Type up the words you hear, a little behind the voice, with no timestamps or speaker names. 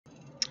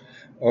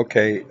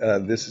Okay,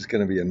 this is going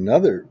to be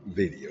another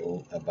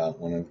video about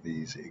one of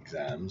these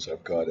exams.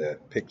 I've got a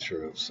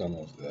picture of some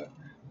of the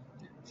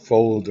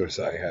folders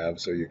I have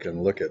so you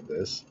can look at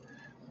this.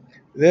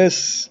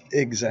 This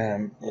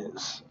exam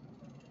is,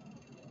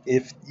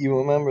 if you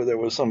remember, there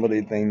was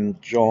somebody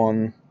named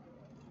John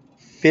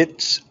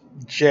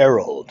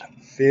Fitzgerald.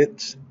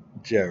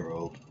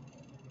 Fitzgerald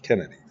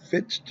Kennedy.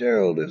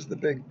 Fitzgerald is the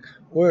big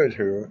word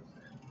here,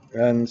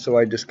 and so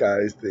I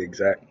disguised the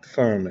exact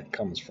firm it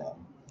comes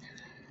from.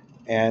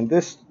 And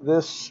this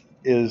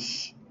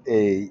is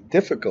a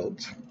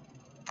difficult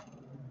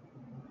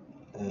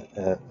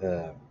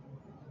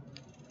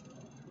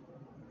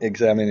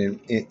examine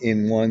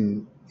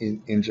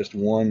in just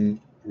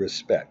one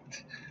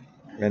respect,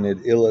 and it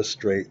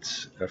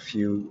illustrates a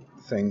few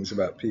things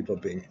about people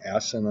being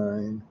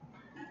asinine,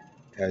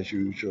 as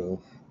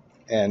usual,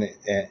 and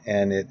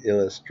it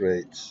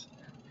illustrates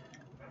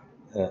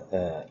uh,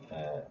 uh,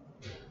 uh,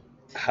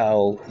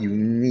 how you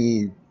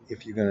need,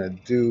 if you're going to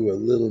do a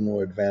little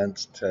more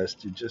advanced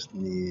test, you just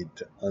need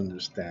to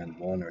understand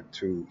one or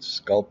two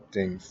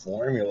sculpting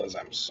formulas.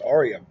 I'm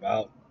sorry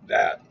about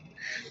that,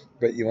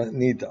 but you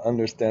need to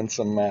understand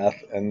some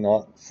math and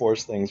not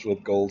force things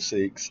with gold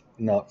seeks,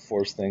 not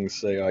force things,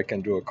 say, I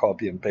can do a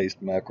copy and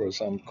paste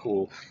macros, I'm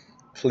cool.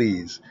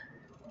 Please,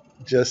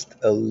 just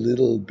a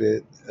little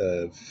bit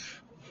of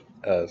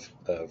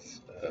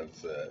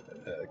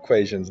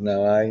equations.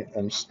 Now I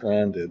am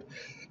stranded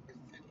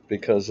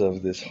because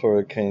of this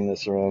hurricane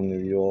that's around New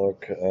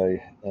York.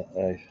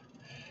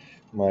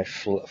 My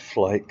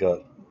flight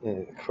got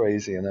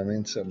crazy, and I'm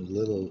in some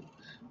little,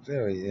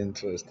 very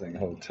interesting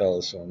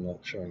hotel, so I'm not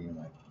showing you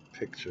my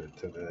picture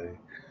today.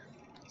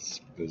 It's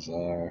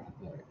bizarre.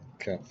 I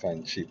can't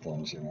find cheap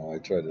ones, I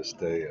try to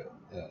stay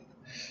at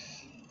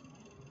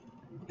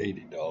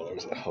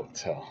 $80 a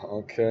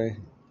hotel. Okay,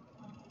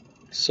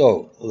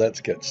 so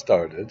let's get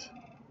started.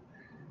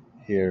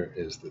 Here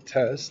is the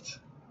test,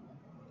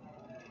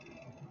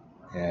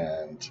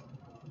 and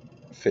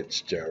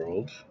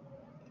Fitzgerald.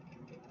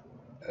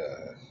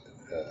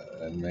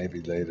 And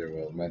maybe later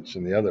we'll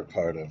mention the other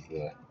part of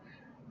the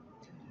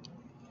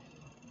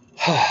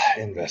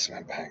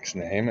investment bank's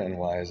name and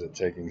why is it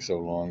taking so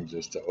long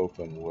just to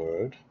open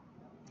Word.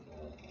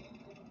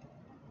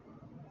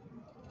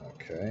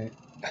 Okay,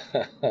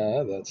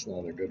 that's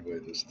not a good way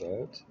to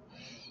start.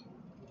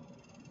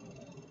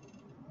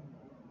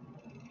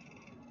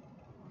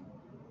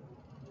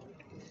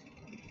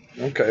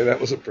 Okay, that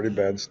was a pretty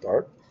bad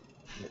start.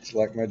 It's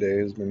like my day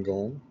has been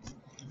going.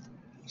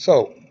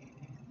 So,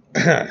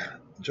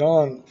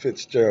 John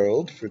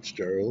Fitzgerald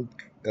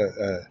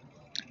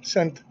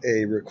sent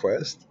a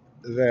request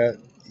that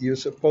you're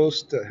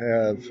supposed to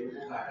have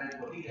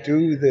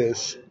do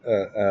this.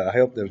 I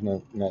hope there's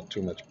not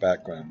too much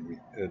background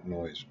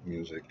noise,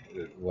 music,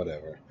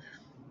 whatever.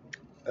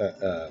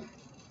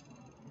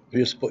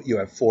 You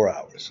have 4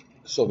 hours.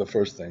 So the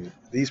first thing,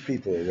 these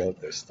people who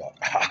wrote this thought,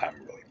 I'm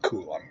really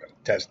cool. I'm going to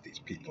test these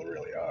people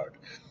really hard.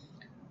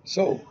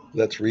 So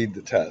let's read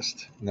the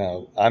test.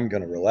 Now I'm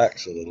going to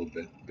relax a little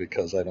bit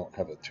because I don't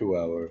have a 2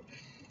 hour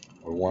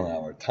or 1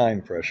 hour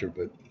time pressure,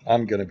 but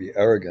I'm going to be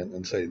arrogant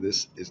and say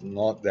this is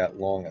not that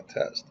long a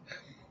test.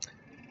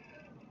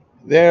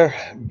 They're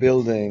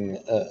building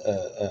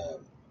a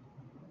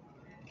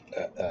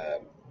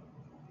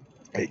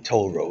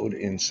toll road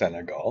in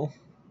Senegal.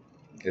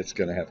 It's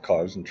going to have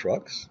cars and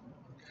trucks.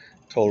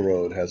 Toll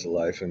road has a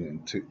life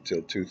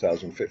till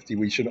 2050.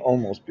 We should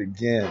almost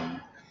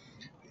begin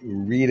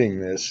reading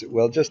this.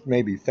 Well, just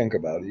maybe think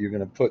about it. You're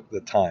going to put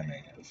the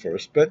timing at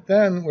first, but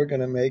then we're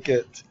going to make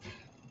it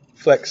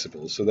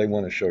flexible. So they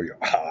want to show you,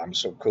 I'm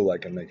so cool, I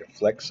can make a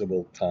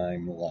flexible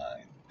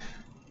timeline.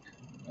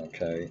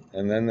 Okay,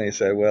 and then they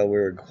say, well,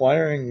 we're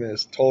acquiring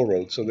this toll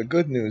road. So the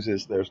good news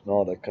is there's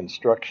not a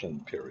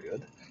construction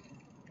period.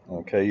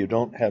 Okay, you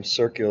don't have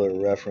circular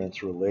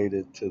reference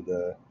related to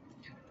the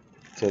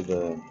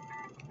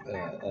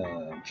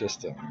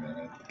just a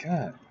minute.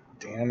 God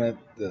damn it,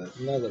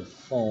 another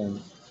phone.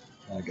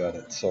 I got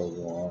it so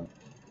wrong.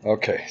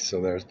 Okay,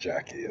 so there's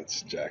Jackie.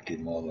 It's Jackie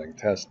modeling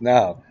test.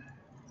 Now,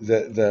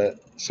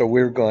 so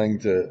we're going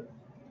to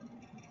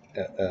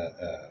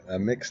a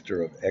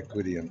mixture of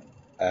equity and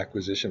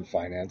acquisition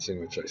financing,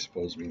 which I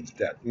suppose means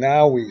debt.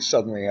 Now we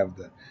suddenly have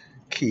the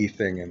key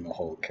thing in the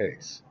whole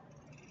case.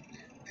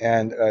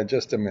 And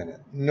just a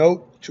minute.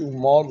 Note to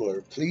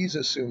modeler, please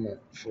assume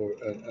it for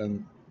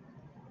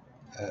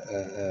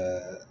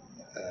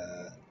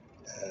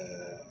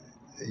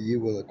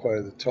you will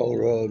acquire the toll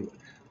road.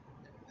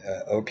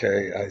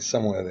 Okay,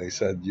 somewhere they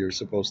said you're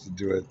supposed to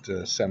do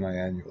it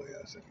semi-annually,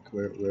 I think.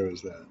 Where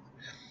is that?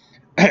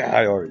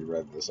 I already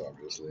read this,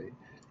 obviously,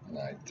 and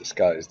I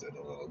disguised it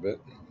a little bit.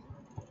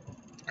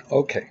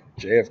 Okay,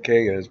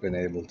 JFK has been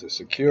able to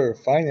secure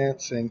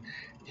financing.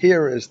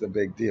 Here is the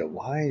big deal.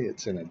 Why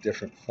it's in a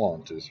different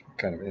font is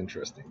kind of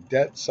interesting.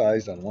 Debt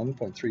sized on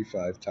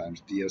 1.35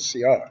 times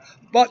DSCR.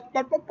 But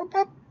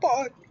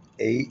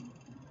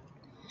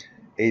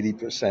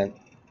 80%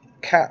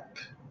 cap.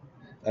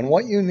 And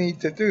what you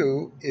need to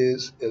do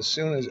is, as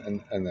soon as,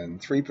 and then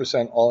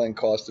 3% all-in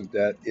cost of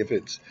debt, if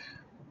it's,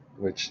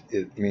 which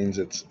it means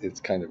it's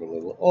kind of a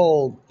little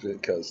old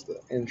because the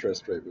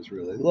interest rate was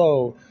really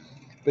low,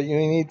 but you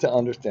need to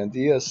understand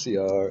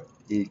DSCR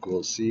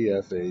equals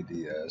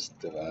CFADS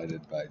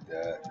divided by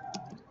debt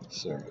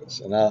service.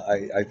 And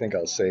I think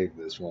I'll save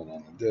this one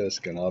on the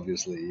disk, and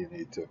obviously you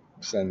need to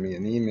send me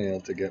an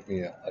email to get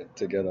me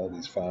to get all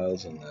these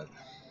files and the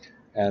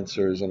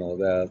answers and all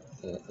that.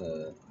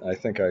 I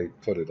think I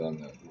put it on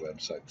the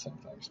website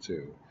sometimes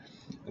too.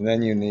 And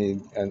then you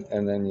need,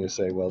 and then you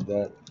say, well,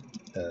 that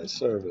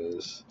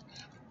service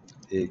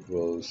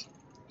equals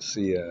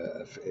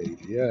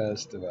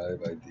CFADS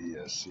divided by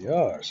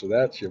DSCR. So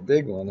that's your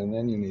big one. And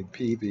then you need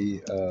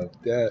PV of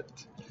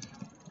debt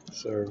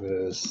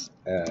service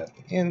at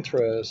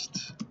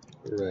interest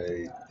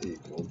rate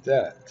equal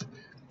debt.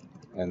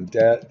 And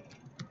debt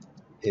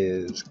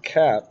is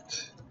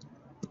capped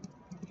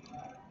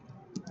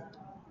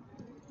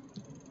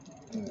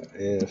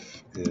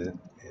if it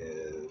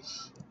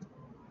is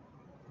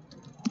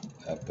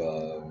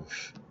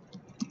above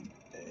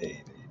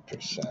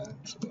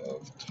 80%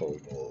 of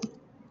total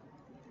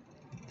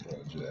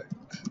project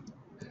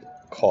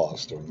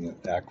cost or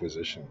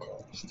acquisition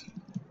cost.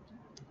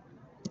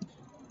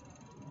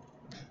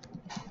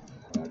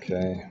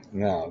 Okay,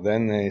 now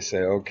then they say,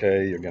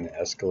 okay, you're going to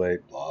escalate,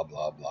 blah,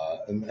 blah, blah.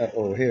 And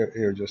oh,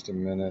 here, just a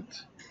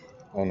minute.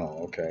 Oh, no,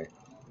 okay.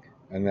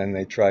 And then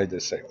they tried to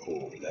say,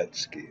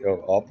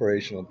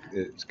 operational,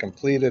 it's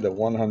completed at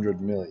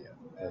 100 million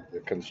at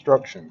the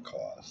construction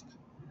cost.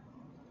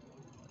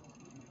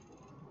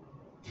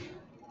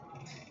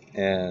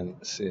 And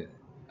see,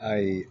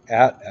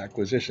 at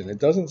acquisition, it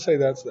doesn't say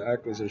that's the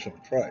acquisition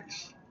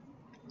price.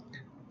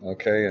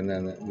 Okay, and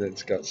then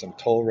it's got some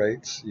toll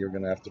rates. You're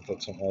going to have to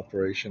put some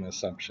operation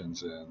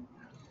assumptions in.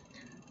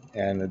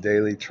 And the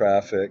daily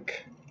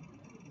traffic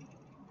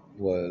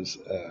was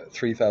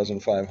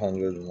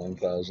 3,500 and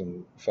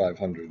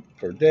 1,500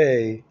 per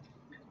day.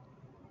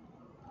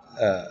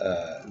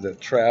 The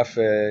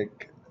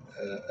traffic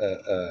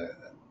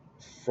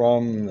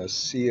from the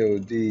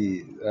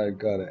COD, I've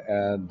got to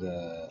add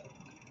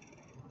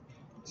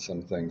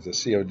some things. The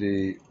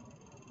COD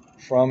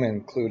from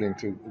including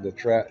to the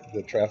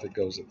traffic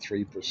goes at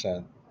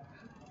 3%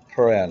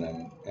 per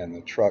annum and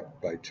the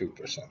truck by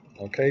 2%.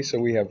 Okay, so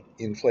we have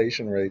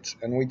inflation rates,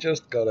 and we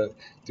just got to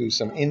do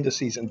some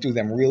indices and do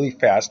them really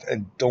fast,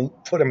 and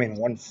don't put them in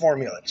one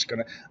formula.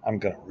 I'm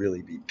gonna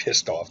really be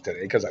pissed off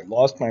today because I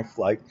lost my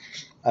flight.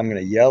 I'm gonna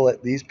yell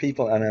at these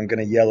people, and I'm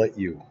gonna yell at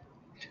you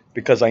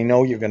because I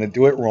know you're gonna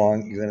do it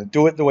wrong. You're gonna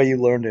do it the way you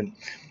learned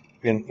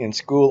in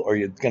school, or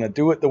you're gonna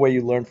do it the way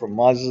you learned from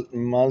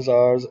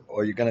Mazars,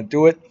 or you're gonna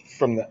do it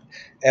from the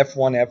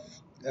F1,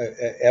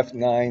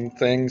 F9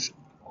 things.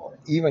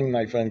 Even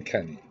my friend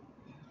Kenny.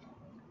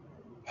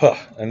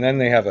 And then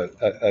they have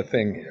a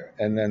thing here.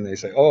 And then they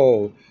say,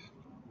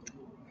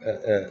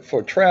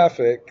 for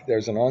traffic,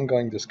 there's an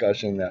ongoing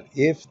discussion that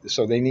if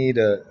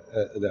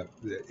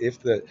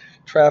the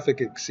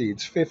traffic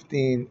exceeds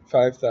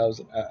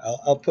 5,000,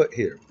 I'll put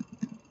here,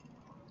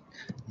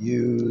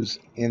 use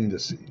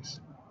indices,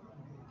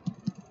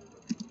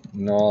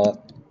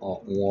 not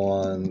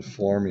one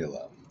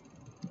formula.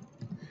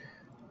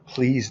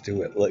 Please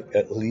do it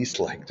at least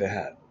like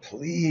that.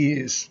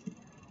 Please.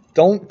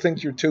 Don't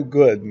think you're too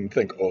good and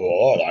think,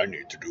 all I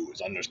need to do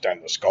is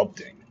understand the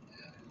sculpting.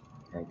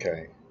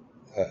 Okay.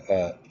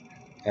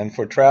 And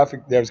for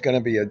traffic, there's going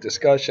to be a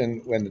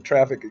discussion when the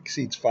traffic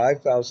exceeds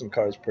 5,000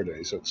 cars per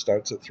day, so it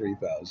starts at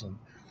 3,000.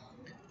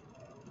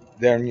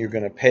 Then you're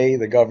going to pay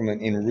the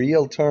government in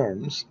real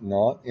terms,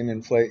 not in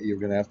inflate. You're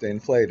going to have to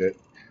inflate it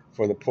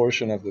for the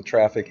portion of the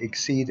traffic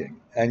exceeding,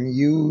 and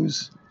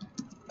use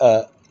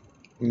a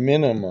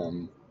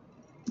minimum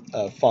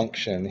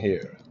function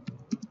here.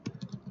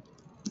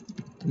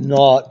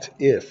 Not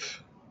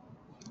if.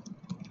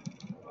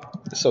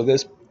 So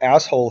this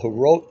asshole who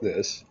wrote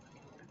this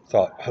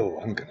thought,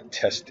 I'm going to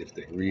test if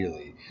they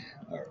really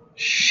are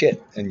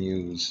shit and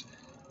use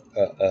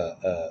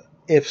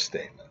if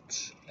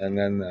statements. And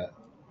then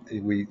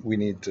we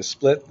need to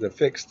split the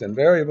fixed and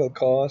variable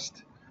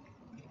cost.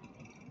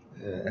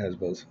 It has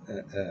both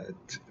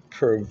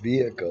per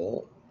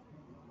vehicle,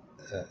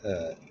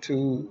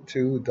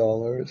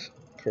 $2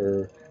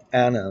 per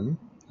annum,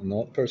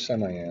 not per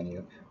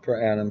semi-annual, per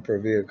annum per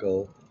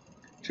vehicle.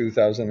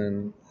 2000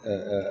 and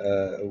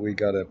we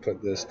got to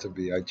put this to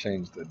be, I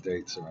changed the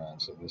dates around,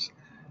 so this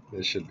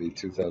should be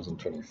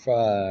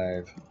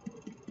 2025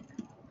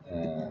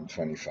 and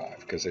 25,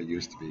 because it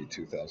used to be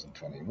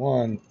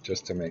 2021.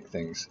 Just to make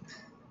things,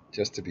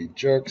 just to be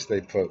jerks,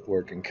 they put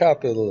working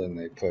capital and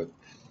they put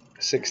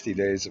 60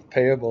 days of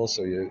payable,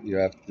 so you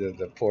have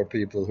the poor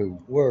people who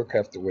work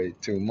have to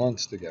wait 2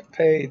 months to get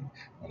paid.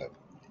 What an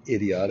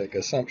idiotic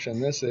assumption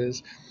this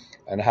is.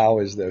 And how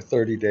is there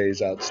 30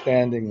 days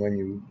outstanding when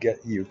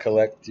you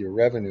collect your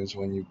revenues,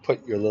 when you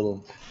put your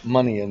little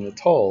money in the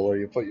toll or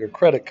you put your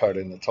credit card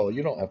in the toll?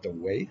 You don't have to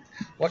wait.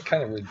 What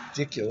kind of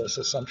ridiculous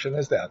assumption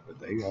is that? But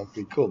they ought to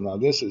be cool. Now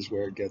this is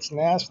where it gets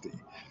nasty.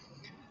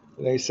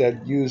 they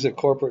said use a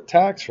corporate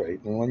tax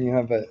rate. And when you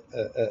have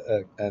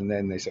and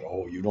then they said,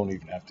 oh, you don't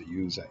even have to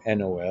use a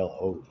NOL.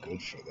 Oh,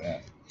 good for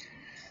them.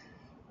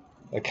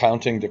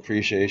 Accounting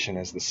depreciation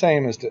is the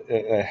same as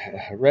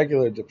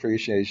regular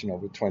depreciation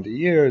over 20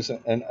 years.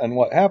 And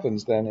what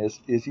happens then is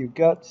you've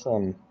got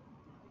some,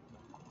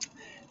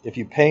 if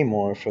you pay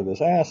more for this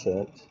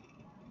asset,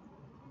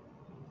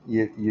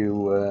 if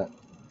you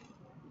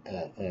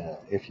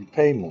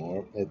pay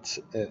more, it's,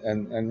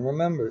 and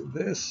remember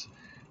this,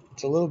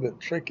 it's a little bit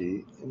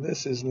tricky.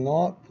 This is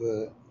not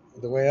the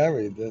way I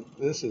read it,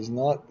 this is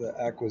not the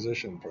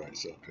acquisition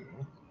price up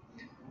here.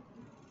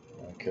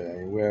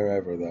 Okay,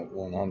 wherever that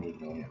 100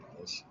 million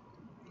is.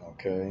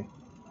 Okay.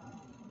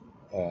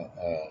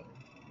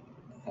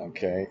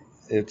 Okay.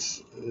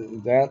 It's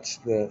that's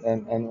the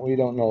and we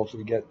don't know if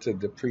we get to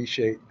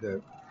depreciate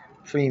the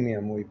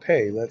premium we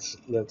pay. Let's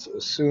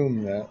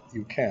assume that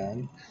you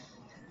can,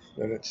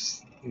 that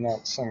it's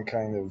not some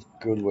kind of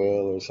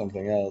goodwill or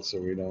something else,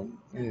 or we don't,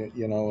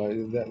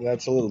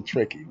 that's a little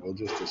tricky. We'll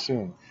just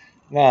assume.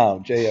 Now,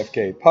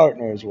 JFK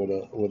Partners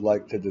would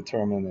like to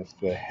determine if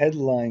the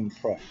headline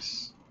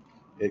price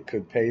it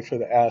could pay for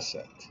the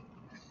asset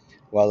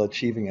while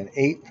achieving an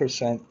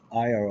 8%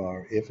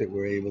 IRR if it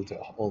were able to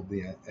hold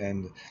the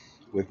end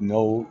with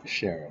no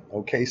sharing.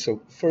 Okay, so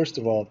first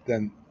of all,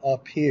 then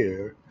up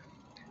here,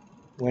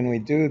 when we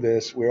do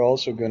this, we're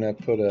also going to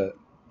put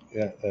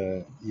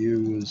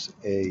use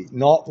a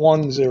not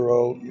 1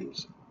 0,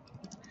 use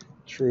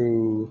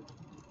true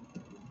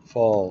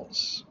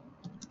false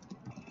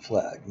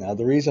flag. Now,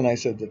 the reason I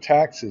said the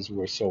taxes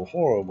were so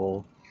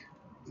horrible,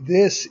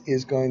 this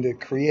is going to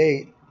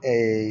create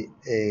a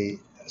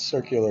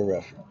circular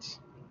reference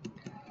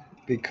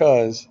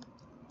because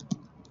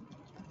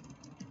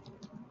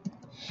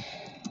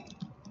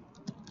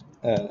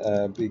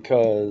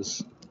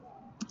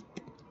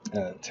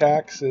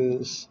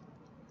taxes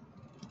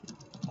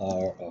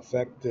are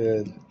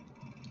affected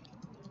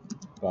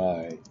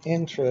by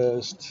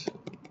interest,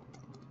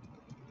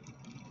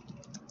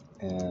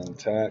 and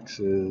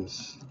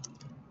taxes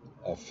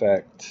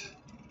affect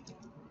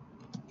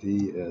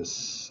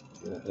CFADS,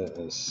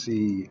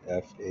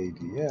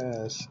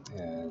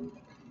 and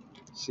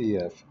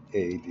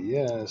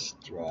CFADS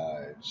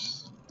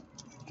drives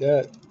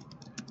debt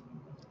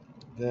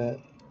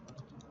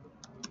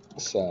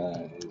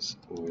size,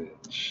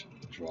 which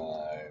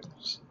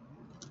drives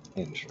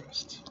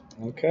interest.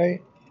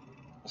 Okay,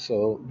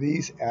 so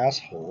these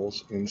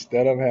assholes,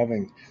 instead of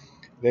having,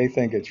 they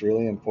think it's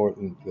really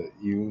important that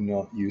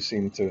you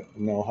seem to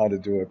know how to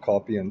do a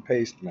copy and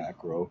paste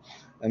macro,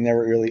 and they're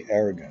really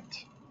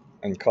arrogant.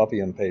 And copy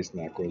and paste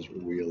macros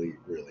really,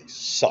 really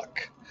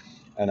suck.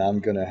 And I'm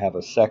going to have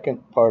a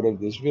second part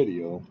of this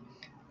video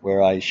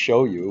where I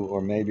show you,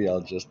 or maybe I'll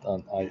just,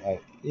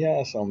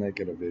 yes, I'll make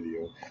it a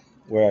video,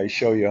 where I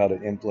show you how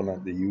to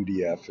implement the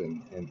UDF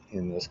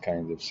in this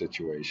kind of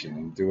situation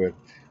and do it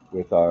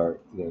with the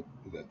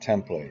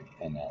template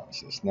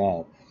analysis.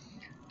 Now,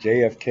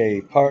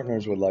 JFK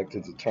Partners would like to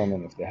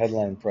determine if the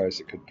headline price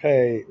it could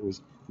pay was,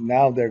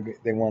 now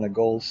they want a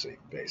goal seek,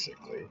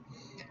 basically.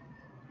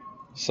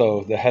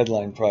 So the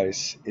headline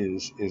price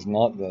is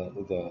not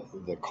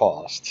the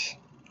cost,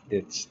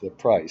 it's the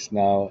price.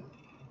 Now,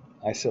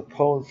 I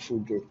suppose for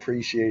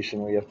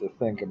depreciation we have to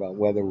think about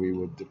whether we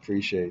would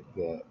depreciate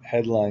the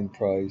headline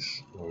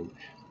price, or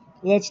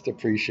let's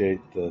depreciate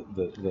the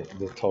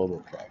total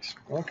price.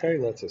 Okay,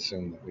 let's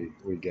assume that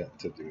we get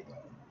to do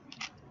that.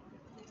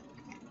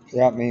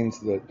 That means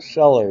that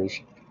sellers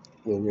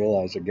will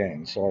realize a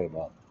gain. Sorry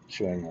about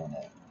chewing on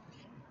a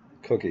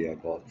cookie I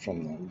bought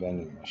from the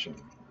vending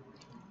machine.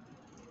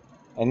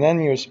 And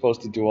then you're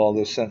supposed to do all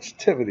the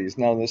sensitivities.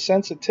 Now, the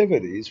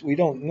sensitivities, we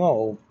don't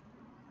know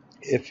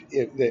if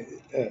they,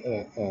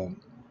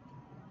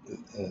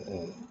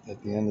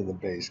 at the end of the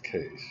base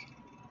case,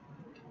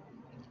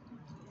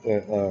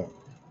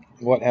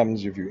 what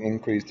happens if you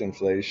increased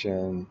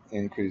inflation,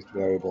 increased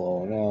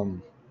variable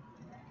O&M,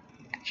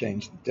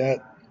 changed the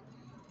debt,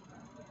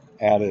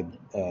 added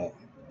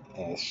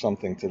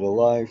something to the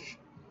life,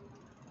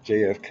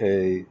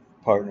 JFK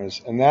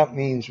Partners, and that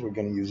means we're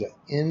going to use an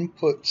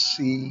input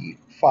C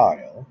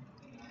file.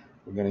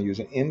 We're going to use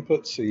an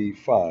input C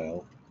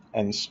file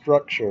and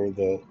structure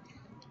the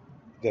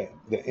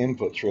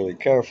inputs really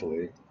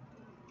carefully.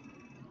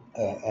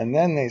 And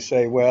then they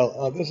say,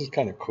 well, this is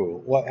kind of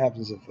cool. What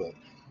happens if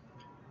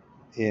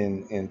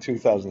in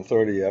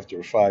 2030,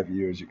 after 5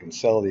 years, you can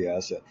sell the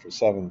asset for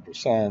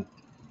 7%?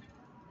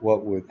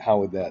 How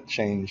would that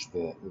change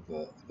the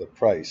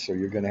price? So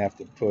you're going to have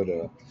to put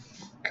a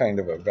kind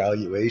of a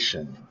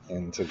valuation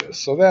into this.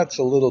 So that's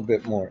a little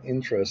bit more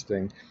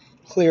interesting.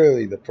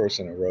 Clearly, the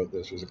person who wrote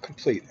this was a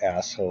complete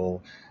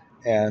asshole.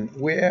 And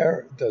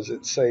where does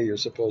it say you're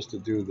supposed to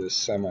do this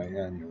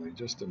semi-annually?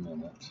 Just a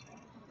minute.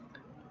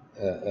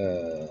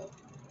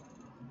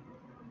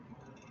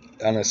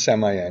 On a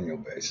semi-annual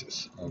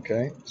basis.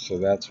 Okay, so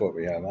that's what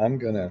we have. I'm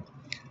gonna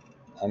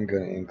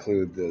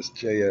include this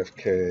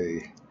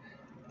JFK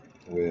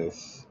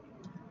with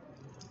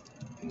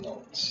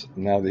notes.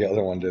 Now the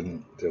other one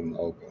didn't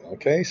open.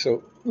 Okay,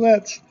 so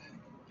let's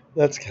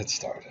let's get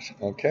started.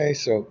 Okay,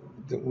 so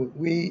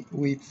we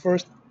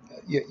first,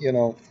 you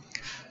know,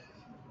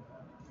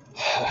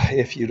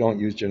 if you don't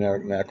use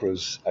generic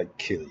macros, I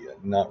kill you.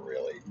 Not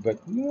really, but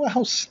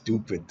how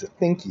stupid to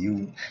think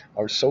you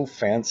are so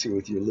fancy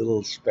with your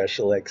little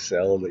special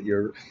Excel that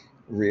you're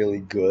really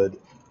good.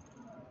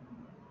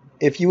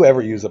 If you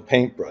ever use a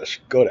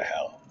paintbrush, go to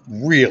hell.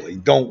 Really,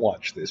 don't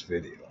watch this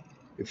video.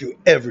 If you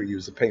ever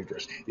use a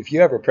paintbrush, if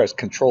you ever press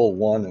Control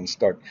 1 and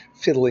start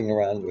fiddling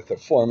around with the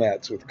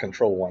formats with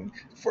Control 1,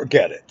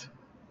 forget it.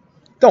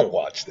 Don't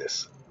watch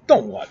this.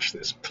 Don't watch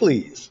this,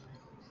 please.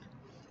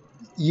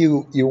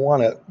 You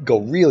want to go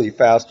really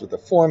fast with the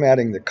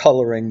formatting, the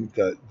coloring,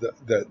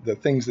 the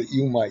things that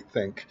you might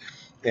think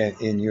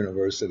in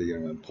university are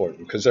important,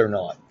 because they're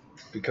not,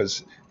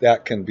 because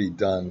that can be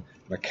done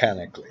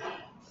mechanically.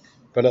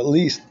 But at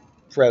least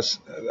press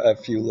a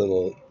few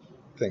little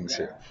things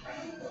here.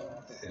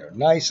 They're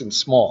nice and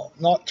small,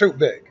 not too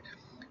big.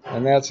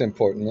 And that's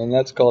important. And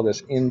let's call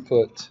this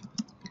input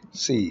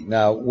C.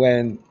 Now,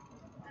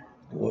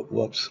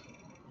 whoops,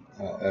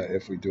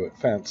 if we do it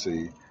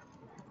fancy,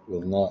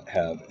 we'll not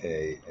have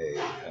a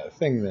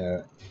thing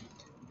there.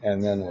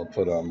 And then we'll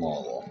put our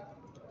model.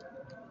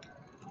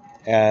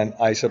 And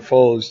I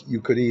suppose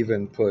you could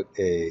even put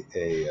a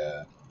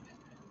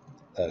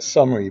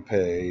summary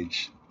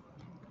page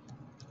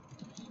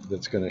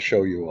that's going to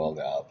show you all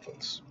the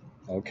outputs.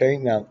 Okay,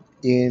 now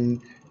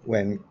and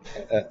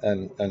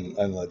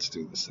let's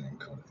do the same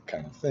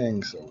kind of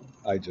thing. So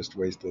I just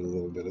wasted a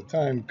little bit of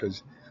time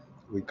because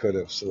we could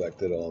have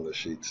selected all the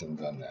sheets and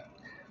done that.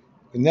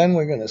 And then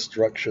we're going to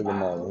structure the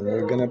model. And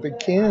we're going to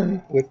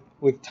begin with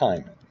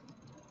timing.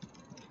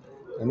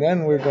 And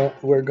then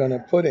we're going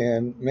to put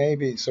in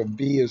maybe, so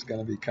B is going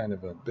to be kind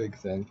of a big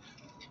thing.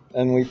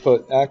 And we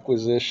put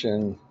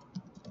acquisition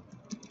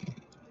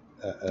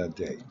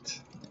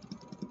date.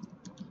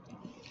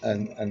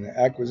 And the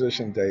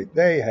acquisition date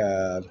they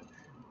had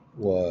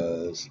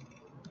was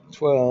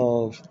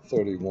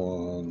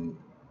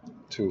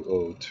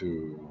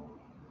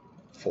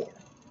 12/31/2024.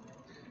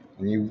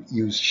 And you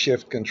use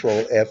Shift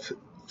Control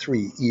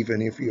F3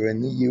 even if you're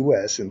in the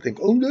US and think,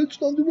 oh, that's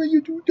not the way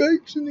you do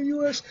dates in the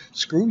US.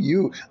 Screw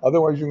you.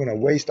 Otherwise, you're going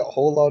to waste a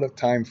whole lot of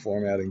time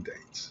formatting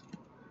dates.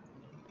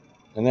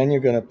 And then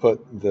you're going to put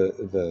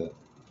the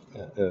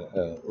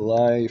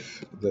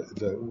life,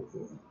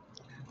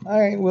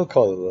 we'll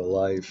call it the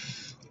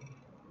life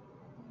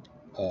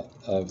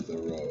of the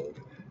road.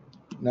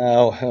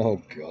 Now,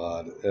 oh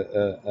God,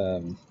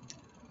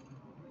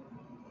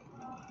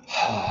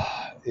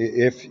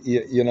 if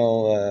you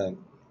know,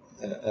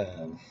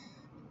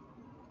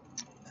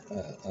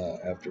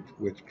 after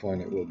which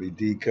point it will be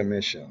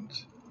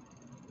decommissioned.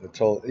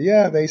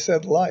 Yeah, they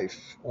said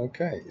life.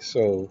 Okay,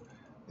 so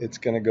it's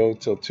going to go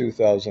till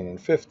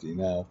 2050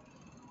 now.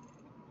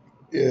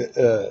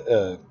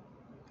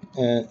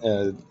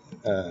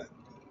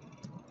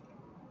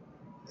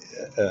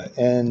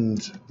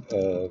 End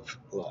of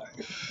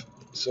life.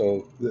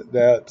 So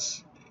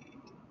that's,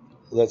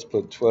 let's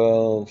put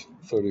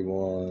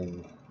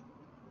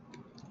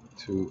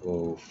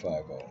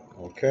 12/31/2050.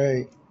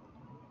 Okay,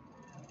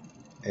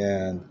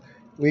 and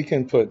we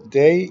can put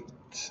date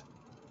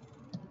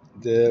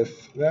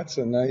diff. That's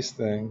a nice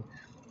thing.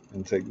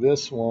 And take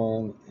this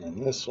one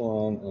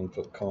and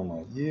put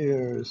comma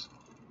years.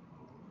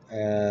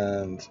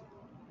 And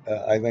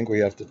I think we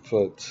have to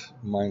put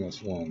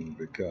 -1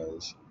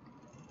 because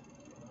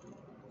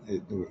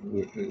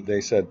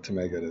they said to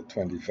make it at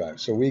 25.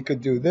 So we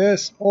could do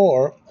this,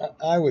 or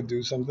I would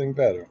do something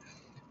better.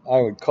 I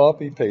would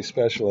copy, paste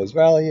special as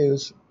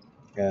values,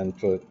 and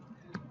put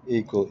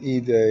equal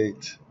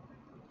edate,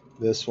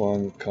 this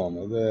one,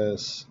 comma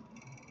this,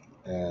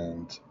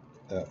 and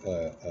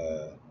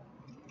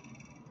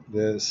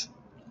this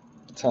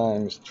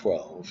times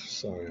 12.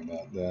 Sorry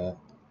about that.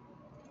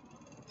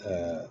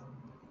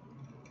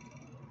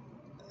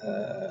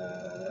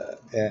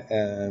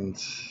 And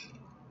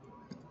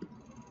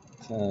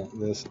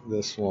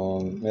this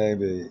one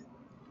maybe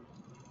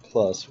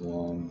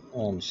 +1.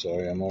 I'm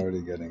sorry, I'm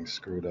already getting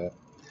screwed up.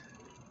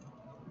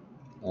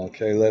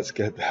 Okay, let's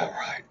get that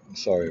right.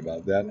 Sorry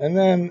about that. And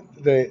then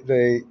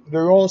they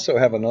also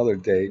have another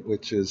date,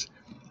 which is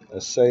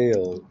a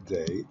sale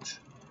date.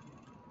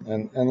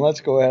 And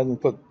let's go ahead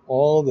and put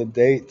all the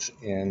dates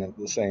in at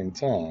the same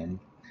time.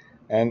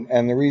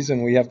 And the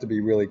reason we have to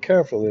be really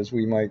careful is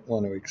we might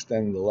want to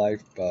extend the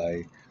life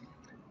by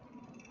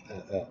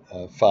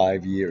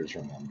 5 years,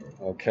 remember.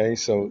 Okay,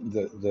 so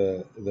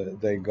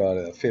they got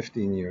a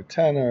 15-year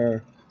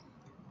tenor,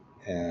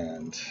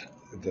 and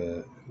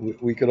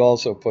we could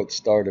also put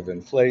start of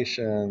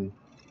inflation,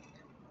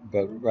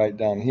 but right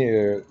down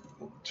here,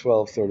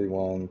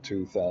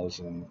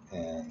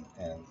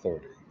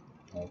 12/31/2030.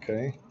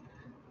 Okay.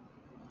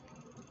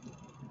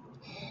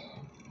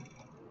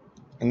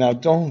 And now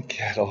don't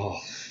get all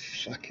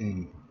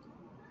fucking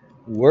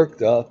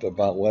worked up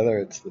about whether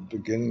it's the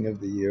beginning of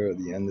the year or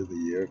the end of the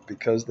year.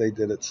 Because they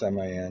did it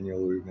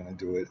semi-annual, we were going to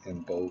do it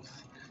in both,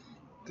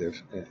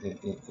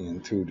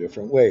 in 2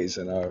 different ways.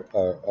 And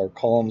our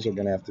columns are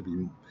going to have to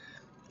be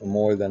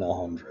more than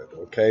 100,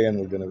 okay? And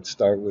we're going to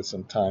start with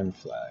some time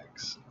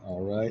flags,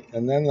 all right?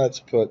 And then let's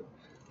put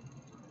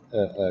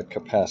a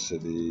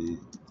capacity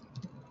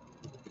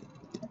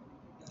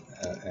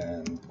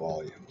and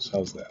volumes.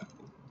 How's that?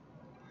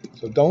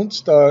 So don't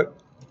start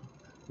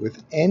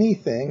with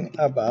anything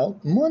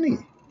about money.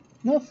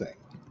 Nothing.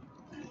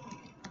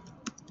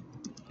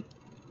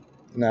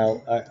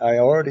 Now, I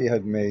already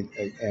had made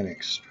an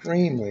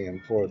extremely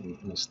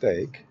important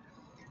mistake,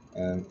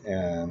 and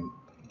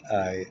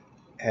I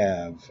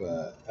have,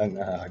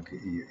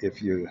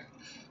 if you,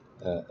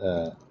 uh,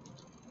 uh,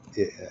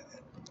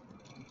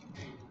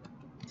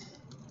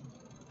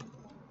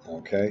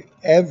 okay,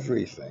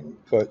 everything,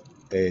 put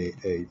a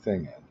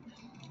thing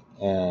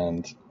in.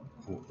 And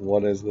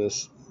what is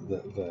this?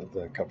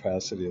 The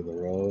capacity of the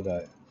road?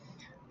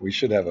 We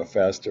should have a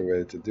faster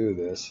way to do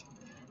this,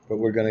 but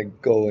we're going to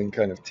go and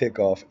kind of tick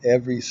off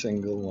every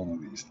single one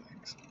of these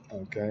things,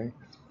 okay?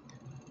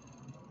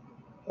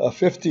 A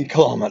 50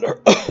 kilometer,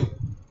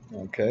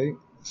 okay?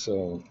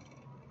 So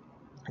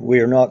we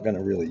are not going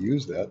to really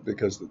use that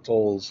because the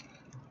tolls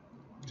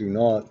do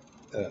not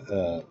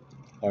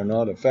are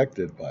not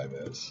affected by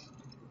this.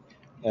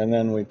 And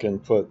then we can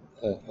put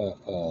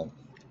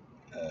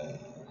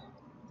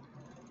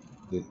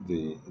the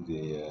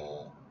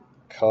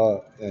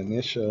car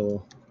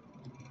initial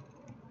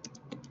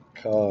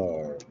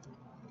car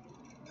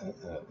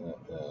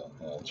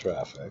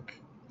traffic,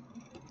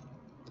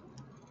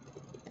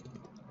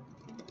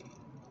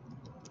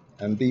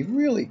 and be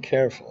really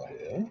careful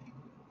here,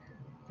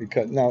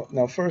 because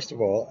now first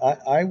of all,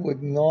 I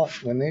would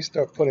not, when they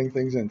start putting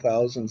things in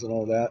thousands and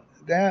all that,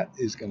 that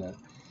is going to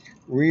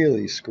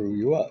really screw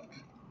you up.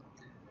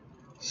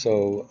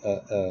 So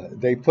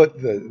they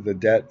put the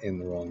debt in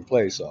the wrong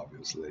place,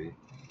 obviously,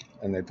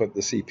 and they put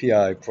the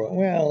CPI,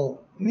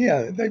 well,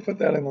 yeah, they put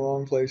that in the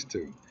wrong place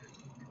too,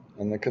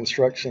 and the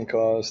construction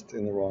cost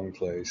in the wrong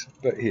place.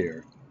 But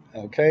here,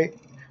 okay,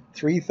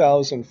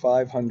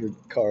 3,500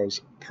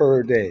 cars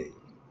per day.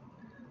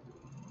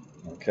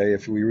 Okay,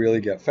 if we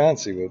really get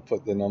fancy, we'll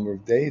put the number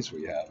of days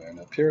we have in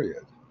a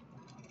period.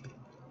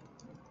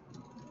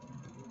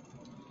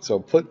 So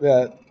put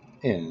that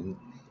in,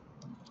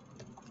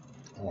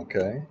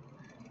 okay,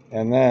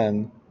 and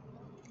then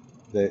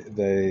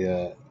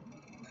the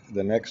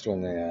next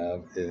one they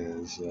have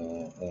is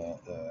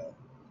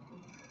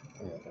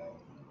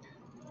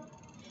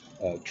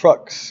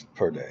trucks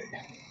per day,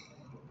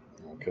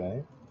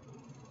 okay.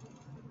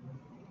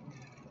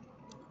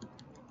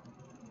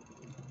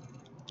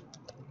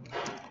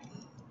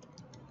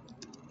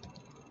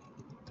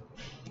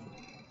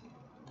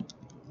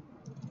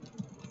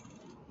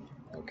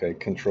 Okay,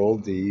 Control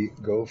D,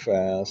 go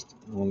fast,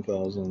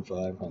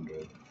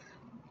 1,500.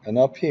 And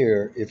up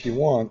here, if you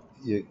want,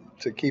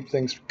 to keep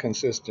things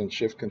consistent,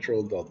 Shift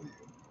Control W.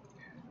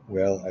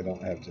 Well, I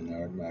don't have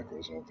generic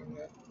macros open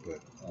yet,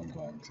 but I'm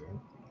going to.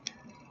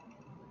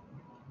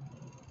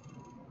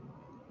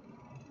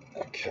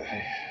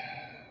 Okay.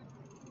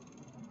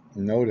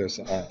 Notice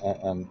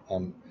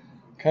I'm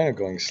kind of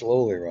going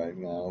slowly right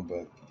now,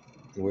 but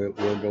we'll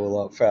go a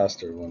lot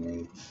faster when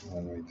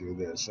we do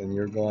this. And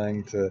you're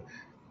going to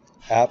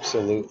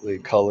absolutely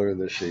color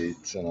the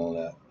sheets and all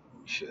that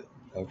shit.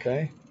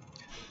 Okay.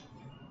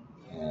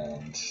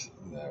 And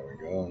there we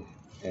go.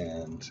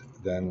 And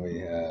then we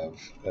have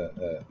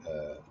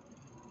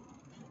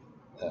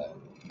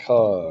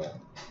car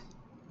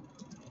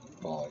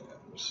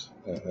volumes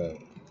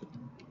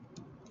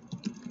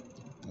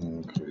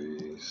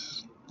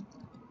increase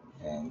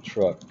and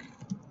truck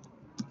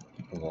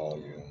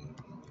volume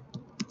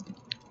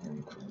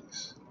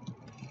increase.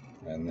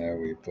 And there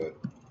we put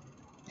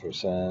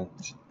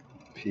percent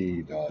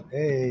P dot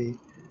A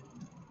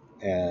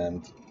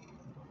and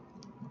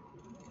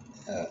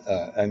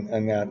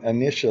that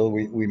initial,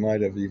 we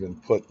might have even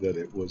put that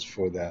it was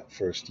for that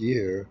first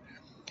year,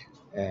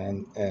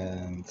 and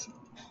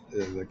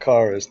the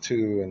car is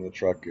 2 and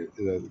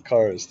the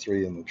car is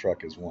 3 and the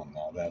truck is 1.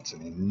 Now that's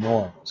an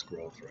enormous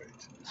growth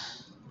rate.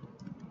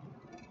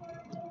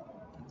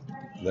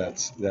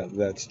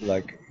 That's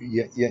like,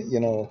 you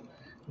know,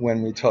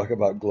 when we talk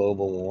about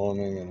global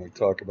warming and we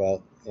talk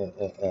about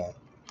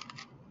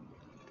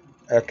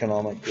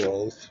economic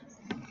growth,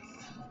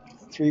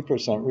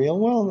 3% real.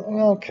 Well,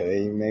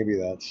 okay, maybe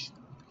that's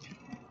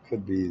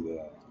could be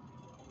the.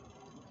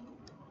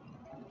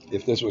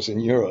 If this was in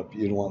Europe,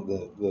 you'd want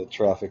the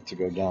traffic to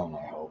go down,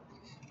 I hope.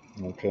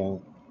 Okay,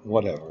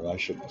 whatever. I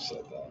shouldn't have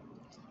said that.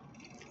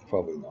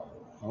 Probably not.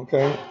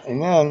 Okay,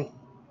 and then,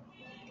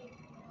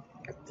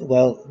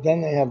 well, then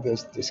they have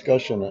this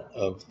discussion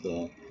of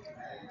the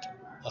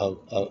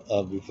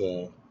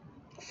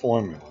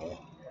formula.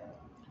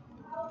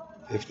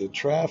 If the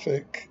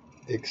traffic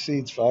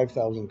exceeds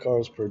 5,000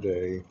 cars per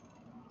day,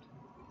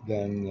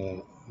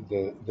 then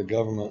the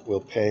government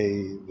will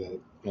pay the.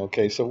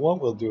 Okay, so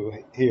what we'll do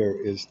here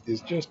is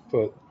just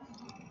put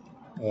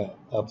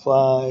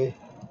apply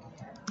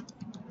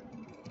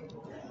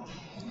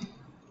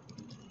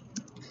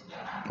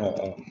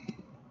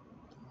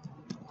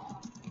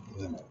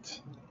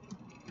limit.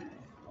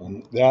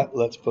 And that,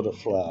 let's put a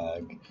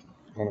flag.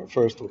 And at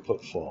first we'll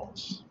put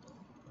false.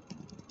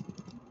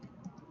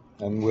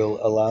 And we'll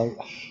allow,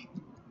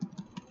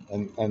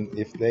 and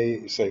if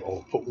they say,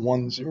 oh, put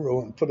 1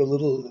 0 and put a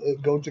little,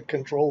 go to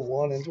control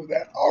 1 and do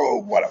that,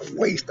 oh, what a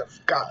waste of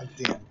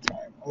goddamn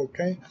time,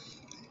 okay?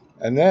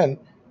 And then,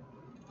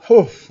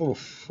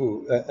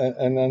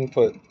 and then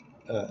put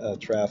a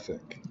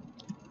traffic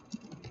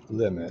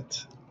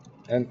limit,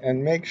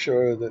 and make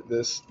sure that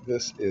this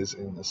is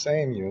in the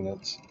same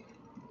units,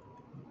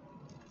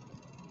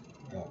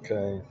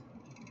 okay?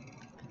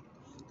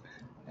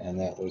 And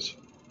that was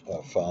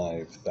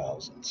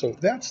 5,000. So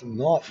that's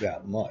not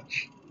that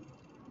much.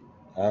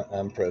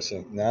 I'm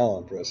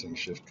pressing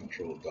Shift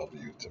Control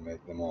W to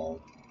make them all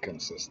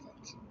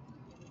consistent.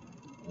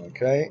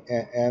 Okay,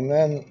 and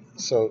then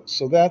so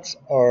that's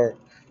our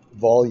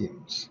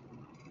volumes,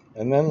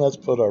 and then let's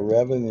put our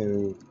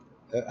revenue.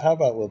 How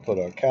about we'll put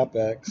our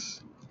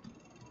capex,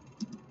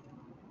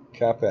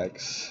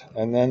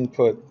 and then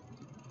put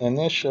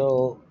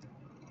initial.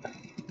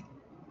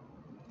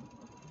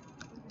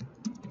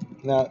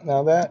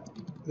 Now that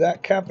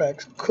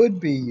capex could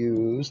be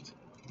used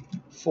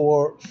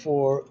for,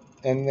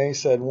 and they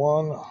said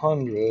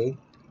 100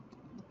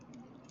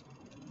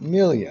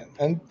 million,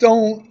 and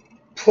don't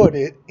put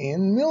it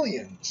in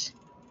millions.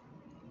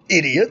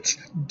 Idiots,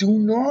 do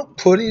not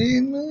put it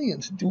in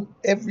millions. Do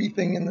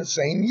everything in the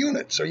same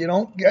unit so you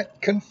don't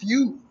get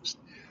confused.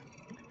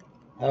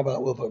 How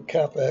about we'll put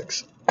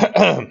capex,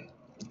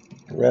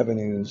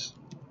 revenues,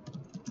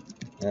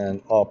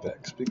 and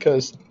OPEX,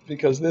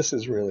 because this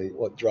is really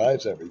what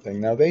drives everything.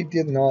 Now, they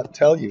did not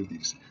tell you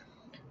these.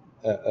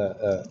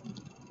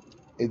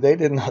 They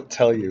did not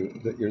tell you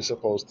that you're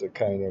supposed to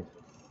kind of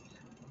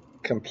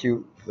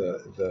compute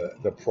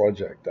the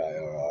project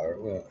IRR.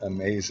 Well,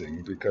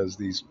 amazing, because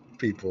these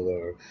people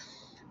are,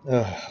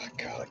 oh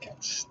God, I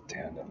can't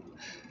stand them.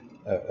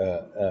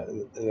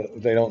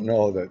 They don't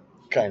know that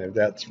kind of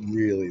that's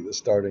really the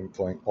starting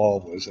point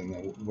always, and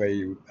the way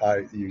you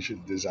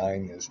should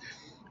design this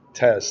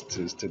test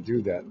is to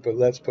do that. But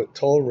let's put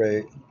toll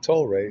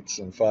rates,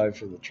 and 5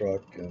 for the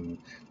truck and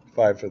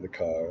 5 for the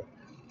car.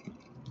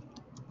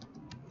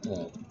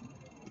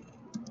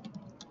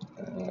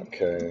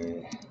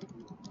 Okay,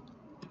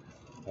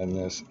 and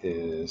this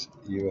is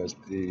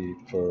USD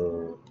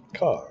per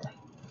car.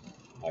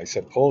 I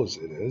suppose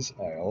it is.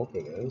 I hope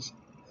it is.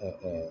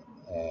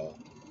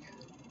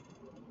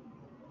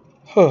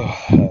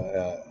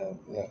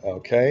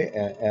 Okay,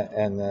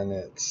 and then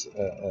it's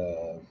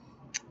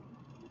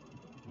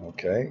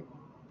okay,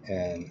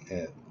 and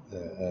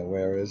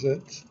where is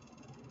it?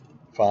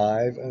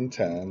 5 and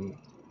 10,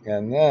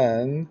 and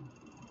then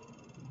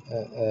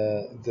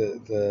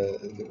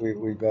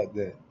we've got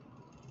the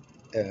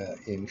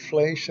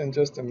inflation.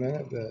 Just a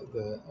minute.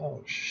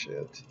 Oh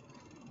shit,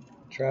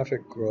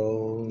 traffic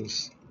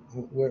grows.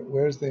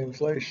 Where's the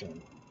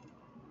inflation?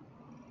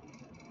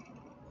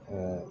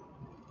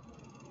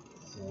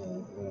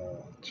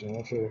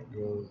 Traffic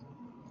goes.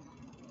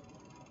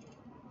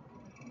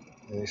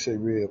 They say,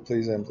 Rita,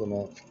 please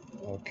implement.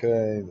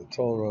 Okay, the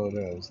toll road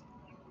is.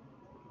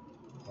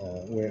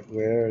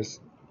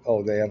 Where's?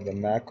 Oh, they have the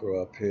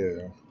macro up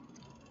here.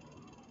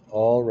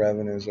 All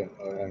revenues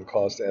and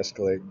costs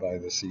escalate by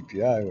the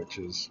CPI, which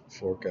is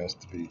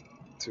forecast to be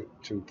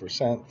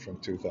 2% from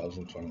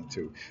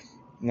 2022.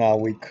 Now,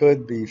 we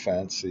could be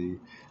fancy.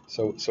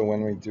 So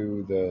when we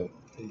do the,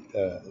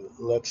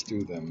 let's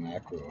do the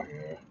macro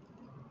here.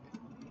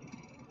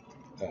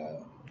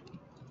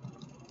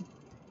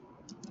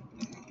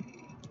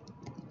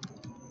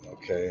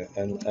 Okay,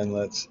 and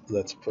let's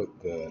put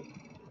the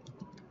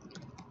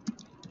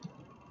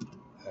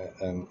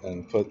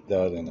and put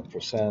that in a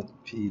percent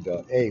P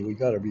dot A. We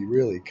got to be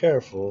really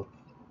careful,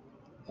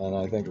 and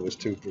I think it was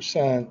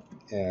 2%,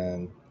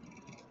 and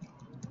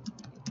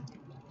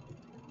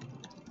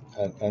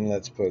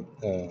let's put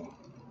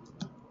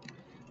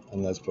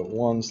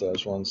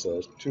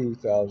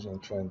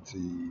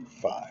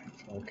 1/1/2025.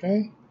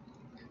 Okay,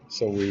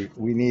 so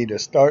we need a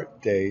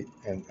start date,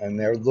 and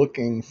they're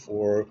looking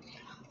for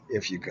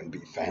if you can be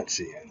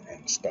fancy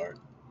and start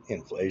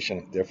inflation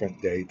at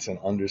different dates, and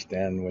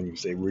understand when you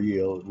say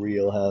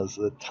real has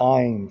a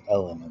time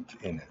element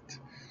in it.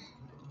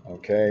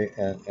 Okay,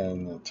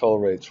 and the toll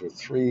rates were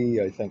 3,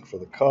 I think, for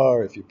the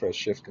car. If you press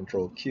Shift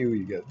Control Q,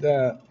 you get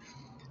that.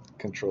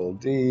 Control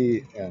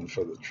D, and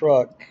for the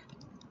truck,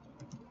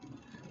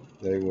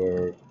 they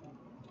were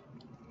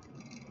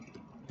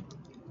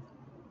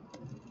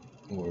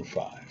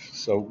 5.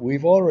 So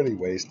we've already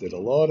wasted a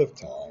lot of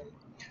time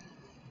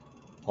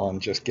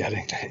on just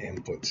getting the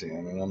inputs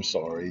in, and I'm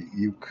sorry.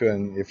 You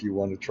can, if you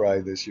want to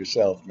try this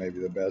yourself, maybe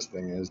the best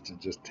thing is to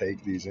just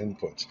take these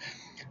inputs.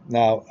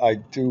 Now, I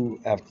do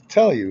have to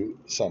tell you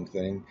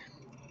something.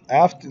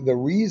 After the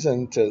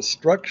reason to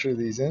structure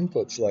these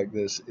inputs like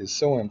this is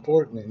so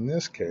important in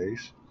this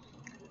case,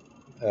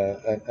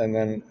 and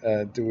then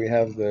do we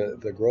have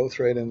the growth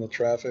rate in the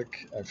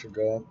traffic? I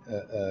forgot.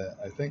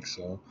 I think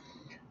so.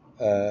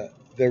 The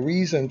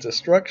reason to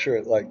structure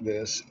it like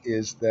this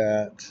is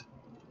that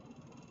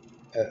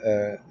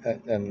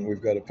and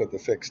we've got to put the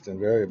fixed and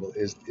variable,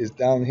 is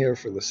down here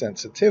for the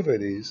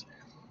sensitivities.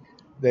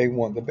 They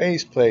want the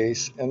base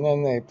place, and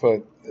then they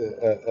put,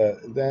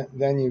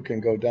 then you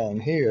can go down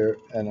here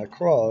and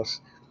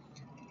across,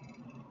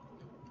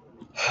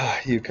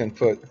 you can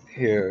put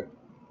here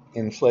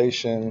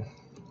inflation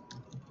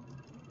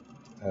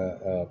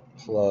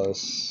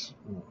plus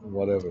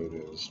whatever it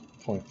is,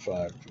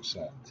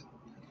 0.5%.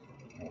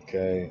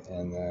 Okay,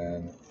 and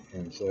then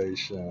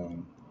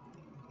inflation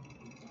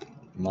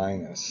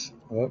minus,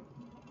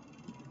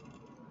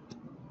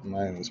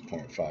 minus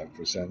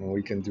 0.5%, and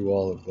we can do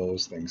all of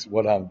those things.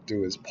 What I'll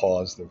do is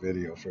pause the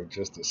video for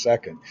just a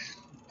second.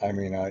 I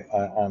mean,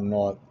 I'm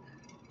not,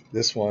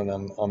 this one,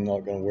 I'm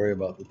not going to worry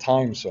about the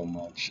time so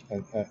much.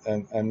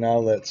 And now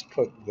let's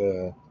put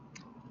the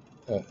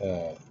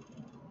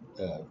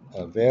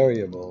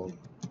variable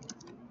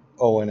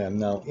O&M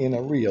now in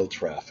a real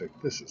traffic.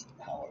 This is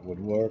how it would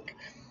work.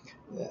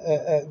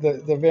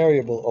 The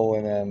variable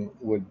O&M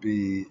would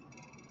be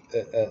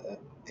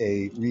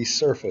a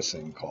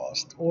resurfacing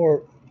cost,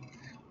 or,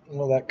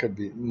 well, that could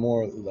be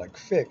more like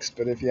fixed,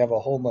 but if you have a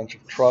whole bunch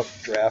of truck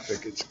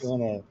traffic, it's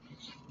gonna,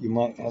 you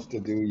might have to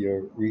do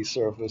your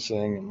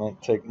resurfacing. It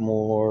might take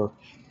more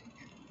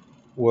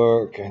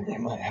work, and you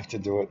might have to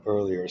do it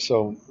earlier.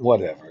 So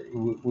whatever,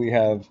 we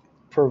have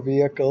per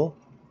vehicle,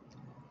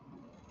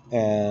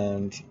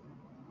 and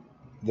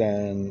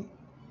then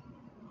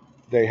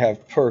they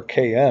have per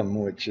km,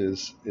 which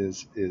is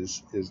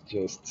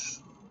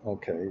just,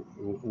 okay,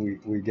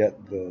 we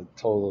get the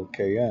total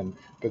km,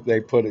 but they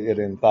put it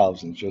in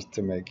thousands just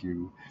to make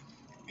you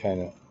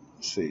kind of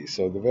see.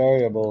 So the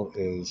variable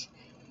is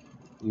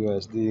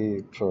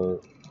USD per,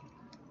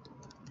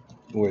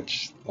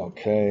 which,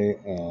 okay,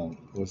 and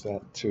was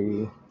that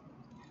 2?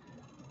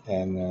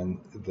 And then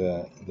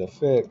the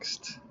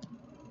fixed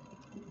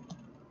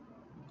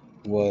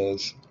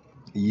was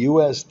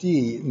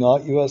USD,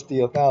 not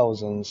USD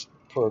thousands,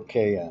 per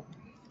km.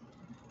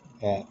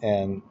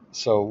 And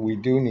so we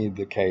do need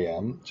the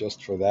km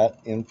just for that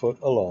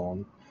input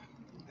alone,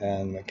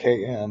 and the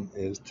km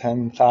is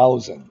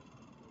 10,000,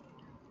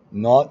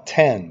 not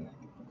 10.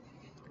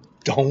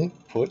 Don't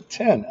put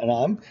 10. And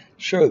I'm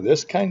sure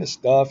this kind of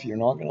stuff you're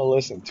not going to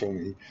listen to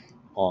me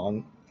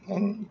on,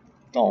 and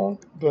don't.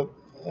 But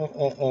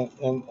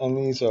and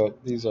these are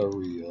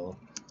real.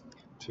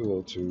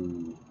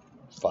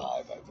 2025,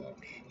 I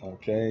think.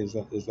 Okay, is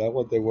that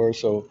what they were?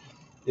 So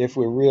if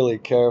we're really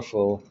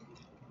careful,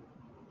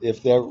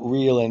 if they're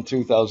real in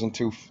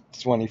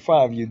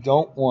 2025, you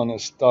don't want to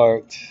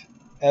start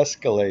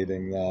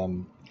escalating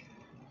them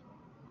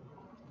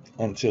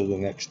until the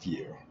next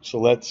year. So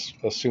let's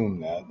assume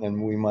that,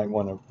 and we might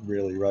want to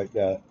really write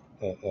that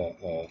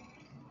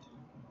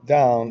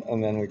down,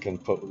 and then we can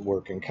put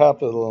working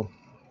capital.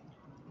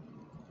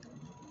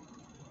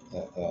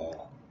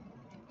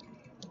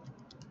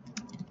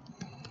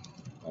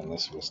 And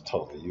this was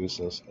totally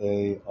useless.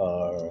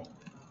 AR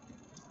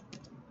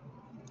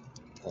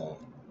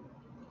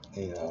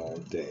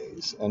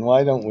days. And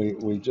why don't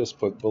we just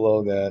put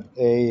below that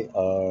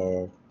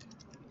AR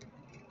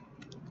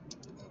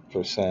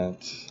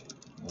percent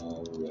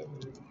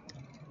revenue.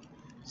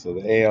 So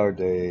the AR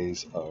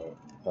days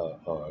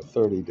are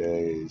 30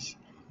 days,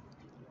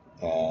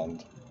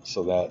 and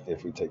so that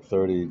if we take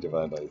 30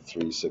 divided by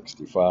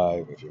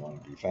 365, if you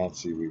want to be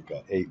fancy, we've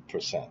got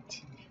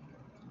 8%.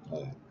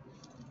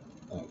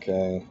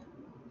 Okay,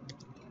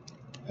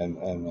 and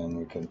then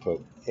we can put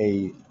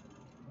AP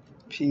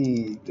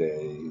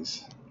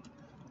days,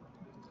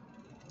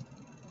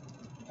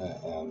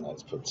 and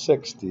let's put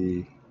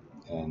 60,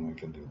 and we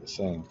can do the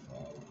same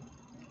thing.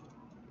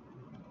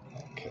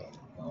 Okay,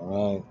 all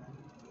right.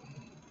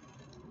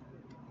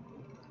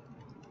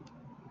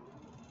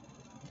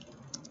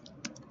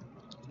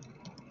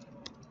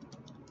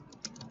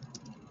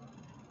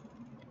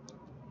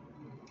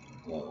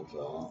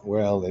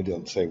 Well, they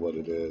didn't say what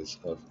it is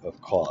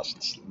of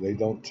costs. They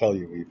don't tell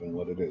you even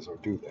what it is, or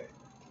do they?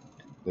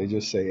 They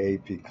just say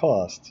AP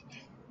costs.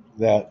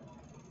 That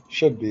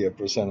should be a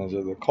percentage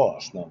of the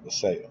cost, not the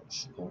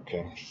sales.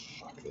 Okay,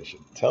 fuck, they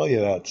should tell you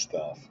that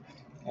stuff.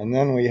 And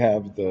then we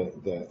have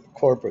the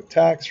corporate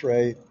tax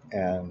rate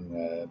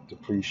and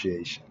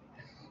depreciation.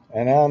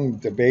 And I'm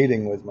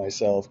debating with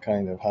myself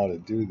kind of how to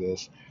do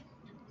this.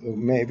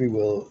 Maybe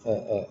we'll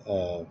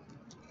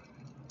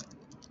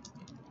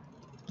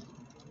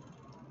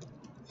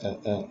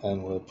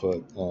and we'll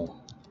put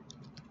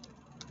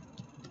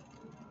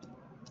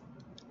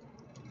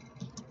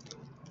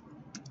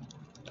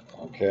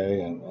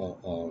okay, and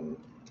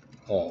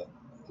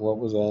what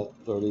was that,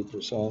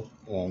 30%?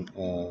 And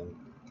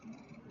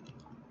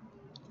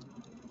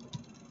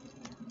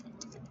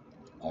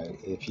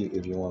if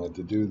you wanted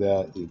to do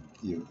that,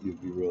 you'd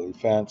be really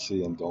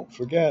fancy. And don't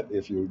forget,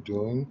 if you're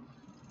doing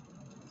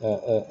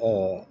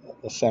a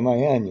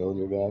semi-annual,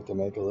 you're going to have to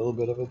make a little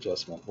bit of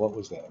adjustment. What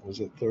was that?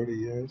 Was it 30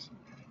 years?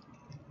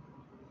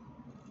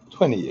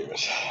 20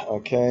 years,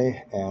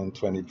 okay, and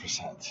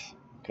 20%.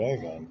 Okay,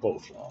 got them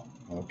both wrong.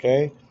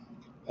 Okay,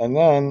 and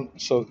then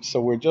so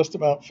we're just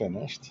about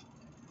finished.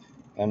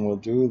 and we'll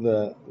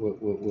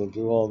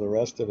do all the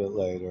rest of it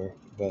later.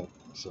 But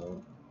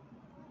so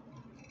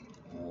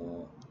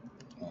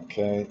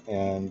okay,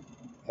 and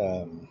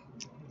um,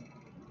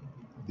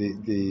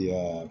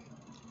 the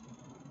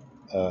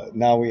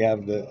now we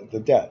have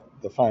the debt,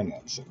 the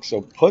financing.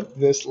 So put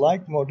this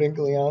like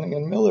Modigliani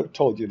and Miller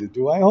told you to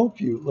do. I hope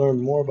you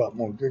learn more about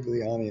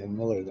Modigliani and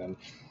Miller than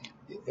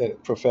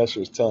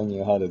professors telling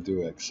you how to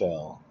do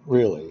Excel.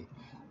 Really.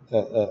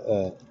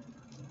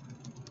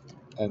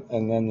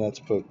 And then let's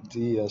put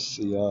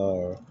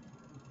DSCR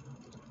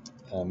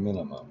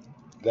minimum.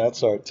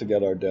 That's our to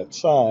get our debt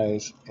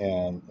size,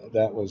 and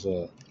that was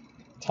a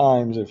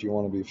times, if you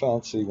want to be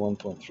fancy,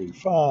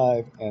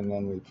 1.35, and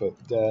then we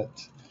put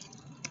debt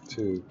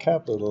to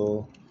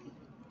capital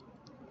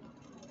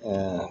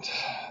and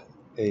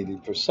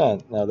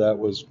 80%. Now that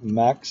was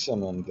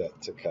maximum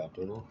debt to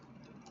capital.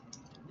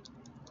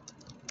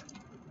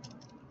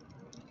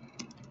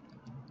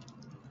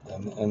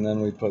 And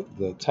then we put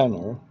the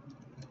tenor.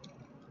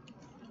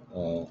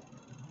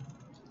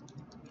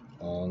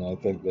 And I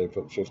think they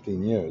put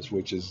 15 years,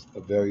 which is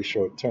a very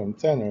short-term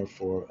tenor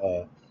for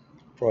a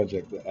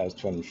project that has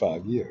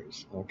 25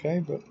 years.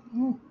 Okay, but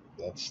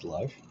that's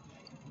life.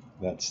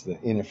 That's the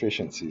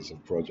inefficiencies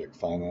of project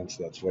finance.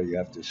 That's why you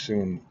have to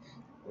assume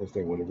if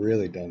they would have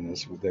really done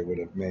this, they would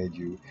have made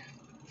you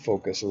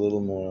focus a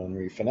little more on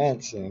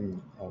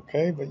refinancing.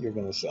 Okay, but you're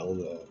going to sell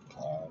the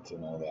plant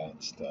and all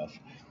that stuff.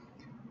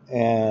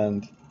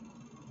 And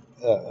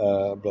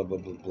blah, blah, blah,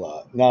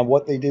 blah. Now,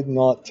 what they did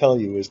not tell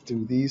you is,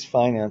 do these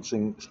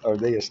financings, are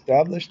they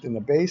established in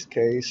the base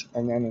case,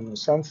 and then in the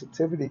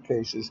sensitivity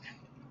cases,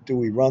 do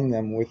we run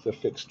them with the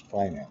fixed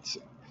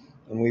financing?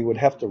 And we would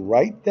have to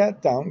write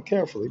that down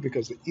carefully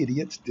because the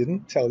idiots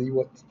didn't tell you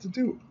what to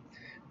do.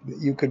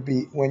 You could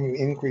be, when you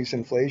increase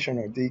inflation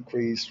or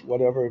decrease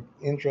whatever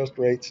interest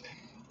rates,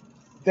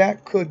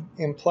 that could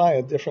imply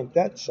a different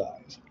debt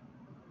size.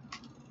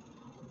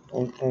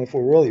 And if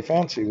we're really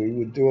fancy, we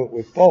would do it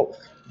with both.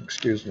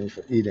 Excuse me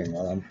for eating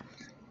while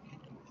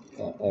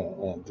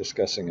I'm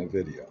discussing a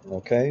video.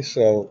 Okay,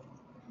 so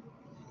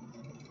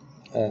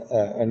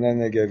and then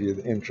they give you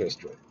the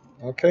interest rate.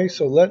 Okay,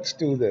 so let's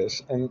do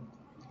this, and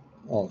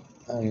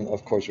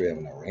of course we have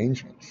an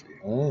arrangement fee.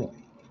 Oh,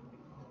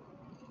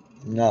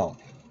 no,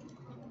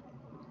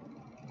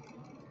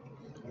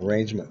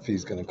 arrangement fee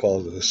is going to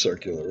cause it a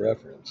circular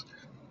reference,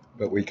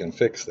 but we can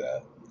fix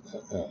that.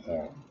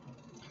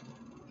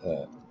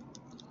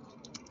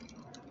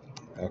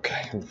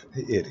 Okay,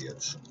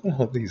 idiots.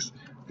 Oh, these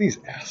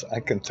ass. I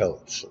can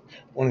tell it's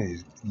one of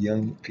these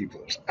young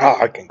people.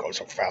 I can go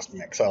so fast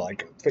in Excel. I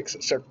can fix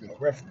a circular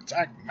reference.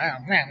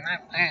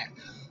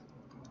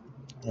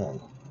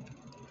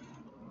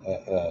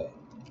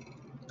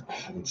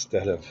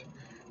 Instead of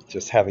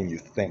just having you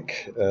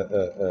think.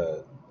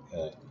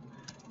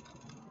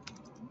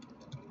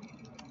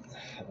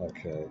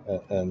 Okay,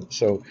 and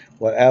so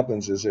what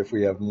happens is if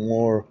we have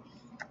more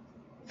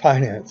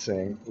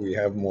financing, we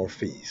have more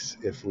fees.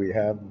 If we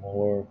have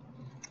more,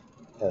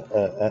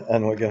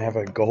 and we're going to have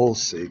a goal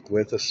seek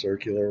with a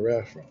circular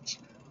reference.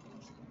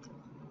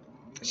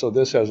 So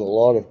this has a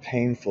lot of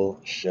painful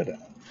shit in it.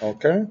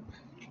 Okay?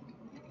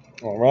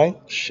 All right?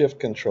 Shift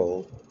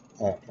control.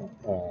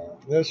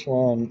 This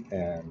one,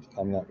 and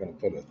I'm not going to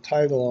put a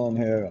title on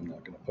here. I'm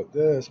not going to put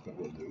this, but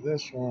we'll do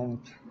this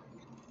one.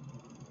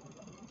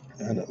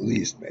 And at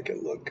least make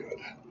it look good.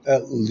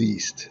 At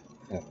least.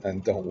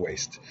 And don't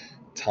waste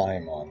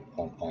time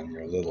on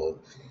your little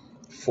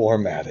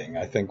formatting.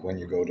 I think when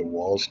you go to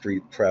Wall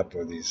Street Prep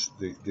or these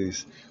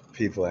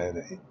people, I had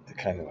a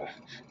kind of a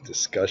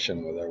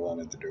discussion where I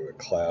wanted to do a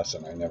class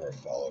and I never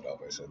followed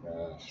up. I said,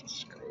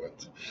 screw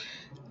it.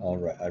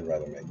 I'd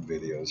rather make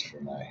videos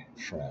for my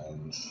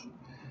friends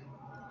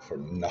for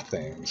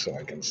nothing so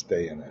I can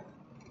stay in a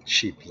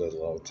cheap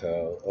little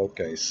hotel.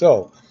 Okay,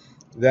 so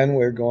then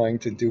we're going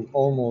to do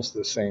almost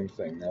the same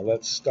thing. Now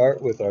let's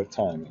start with our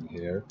timing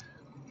here.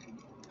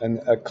 And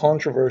a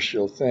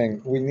controversial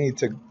thing, we need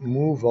to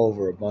move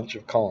over a bunch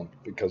of columns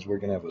because we're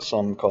going to have a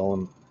sum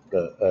column,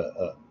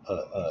 a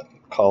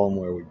column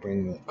where we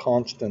bring the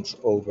constants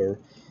over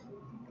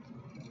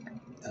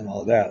and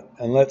all that.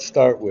 And let's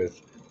start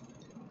with,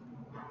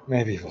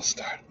 maybe we'll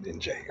start in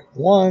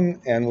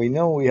J1, and we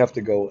know we have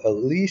to go at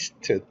least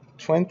to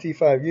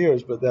 25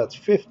 years, but that's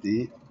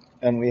 50,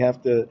 and we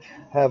have to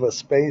have a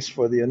space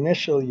for the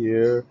initial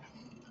year,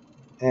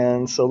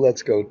 and so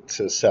let's go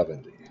to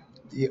 70.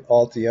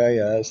 Alt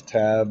EIS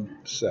tab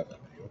 70,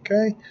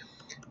 okay?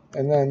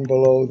 And then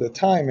below the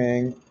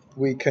timing,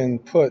 we can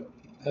put,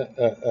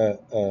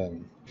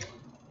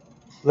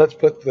 let's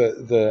put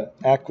the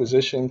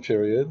acquisition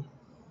period.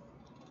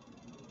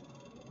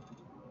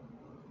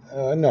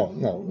 No,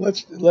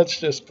 let's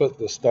just put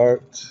the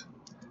start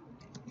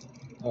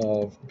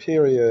of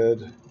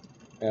period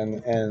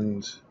and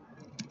end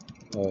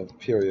of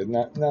period.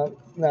 Now,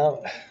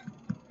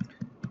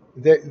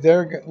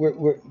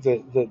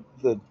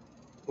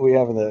 we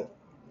have the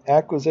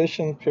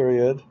acquisition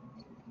period.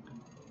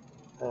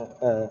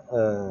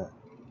 I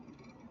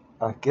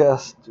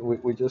guess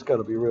we just got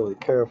to be really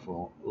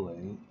careful.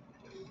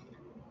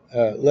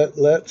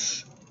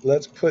 Let's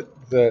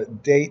put the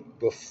date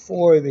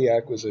before the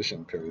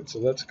acquisition period. So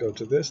let's go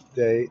to this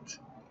date.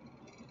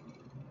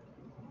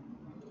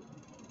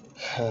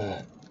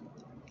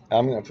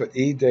 I'm going to put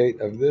E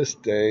date of this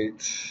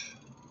date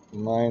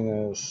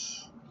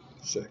minus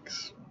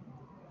 6.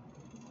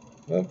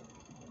 Oh,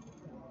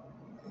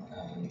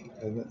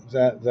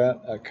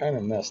 that I kind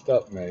of messed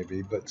up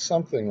maybe, but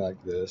something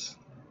like this.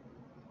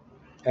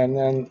 And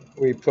then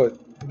we put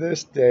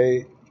this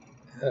date,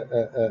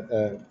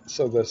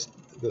 so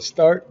the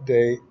start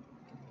date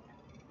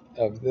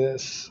of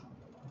this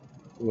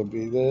will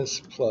be this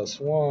plus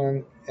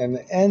 1, and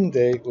the end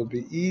date will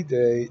be E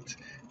date,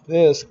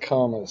 this,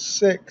 comma,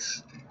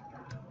 6.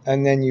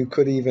 And then you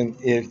could even,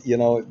 if you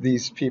know,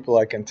 these people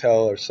I can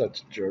tell are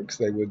such jerks,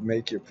 they would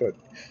make you put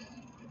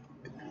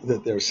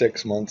that they're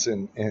 6 months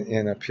in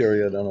a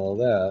period and all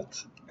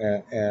that.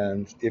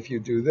 And if you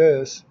do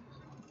this,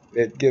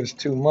 it gives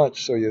too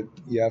much, so you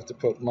have to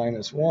put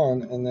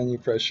 -1, and then you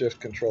press Shift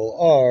Control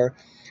R,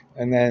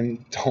 and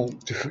then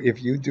don't do.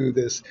 If you do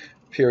this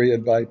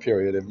period by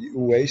period, if you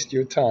waste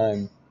your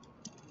time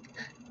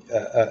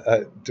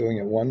doing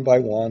it one by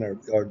one,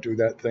 or do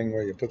that thing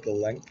where you put the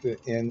length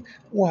in,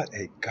 what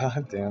a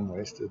goddamn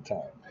waste of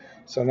time.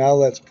 So now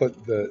let's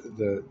put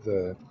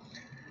the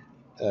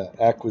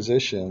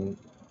acquisition.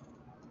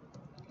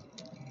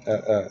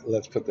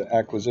 Let's put the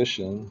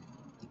acquisition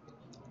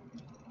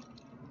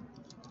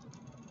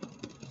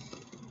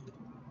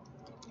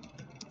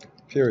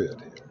period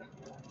here.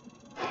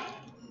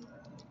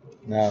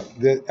 Now,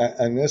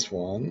 and this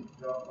one,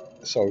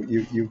 so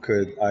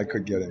I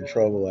could get in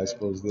trouble. I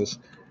suppose this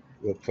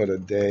will put a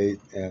date,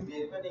 and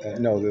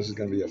no, this is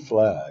going to be a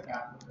flag.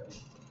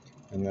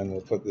 And then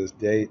we'll put this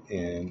date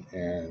in,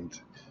 and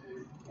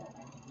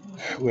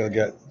we'll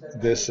get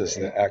this as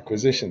the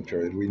acquisition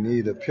period. We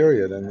need a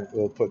period, and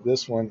we'll put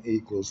this one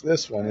equals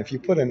this one. If you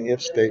put an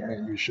if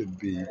statement, you should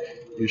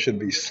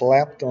be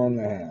slapped on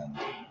the hand.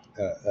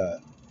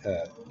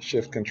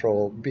 Shift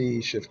Control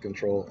B, Shift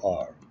Control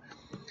R.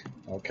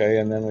 Okay,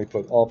 and then we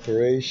put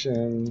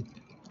operation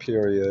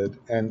period,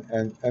 and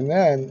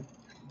then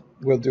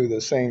we'll do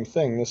the same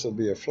thing. This will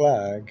be a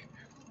flag,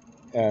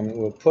 and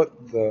we'll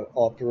put the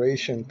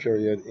operation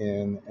period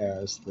in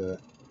as the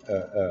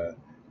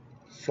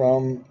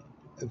from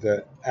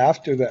the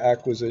after the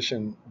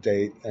acquisition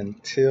date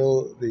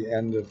until the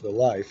end of the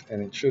life,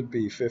 and it should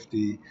be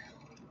 50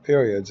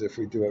 periods if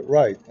we do it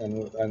right.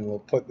 And we'll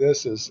put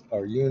this as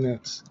our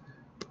units.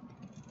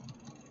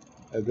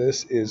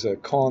 This is a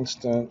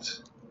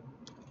constant,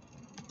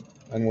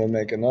 and we'll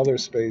make another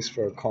space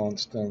for a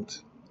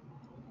constant,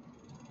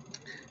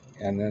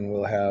 and then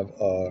we'll have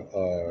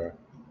our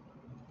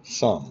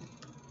sum.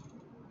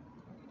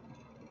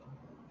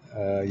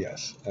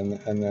 Yes, and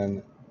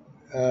then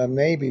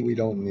maybe we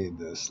don't need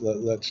this.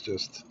 Let's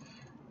just,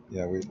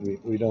 yeah,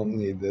 we don't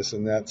need this,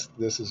 and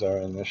this is our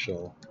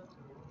initial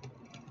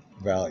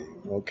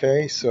value.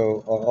 Okay,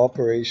 so our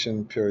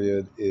operation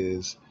period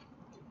is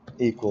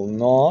equal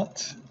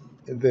not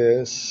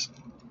this,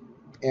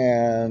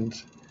 and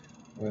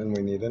when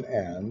we need an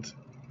and.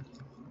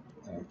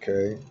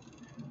 Okay,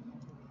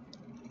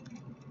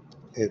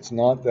 it's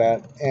not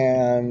that,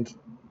 and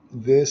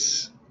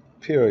this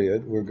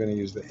period, we're going to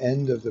use the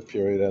end of the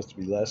period has to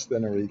be less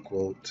than or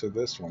equal to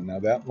this one. Now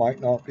that might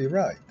not be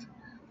right.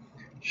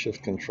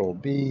 Shift Control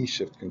B,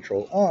 Shift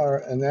Control R,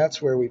 and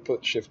that's where we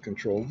put Shift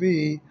Control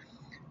V,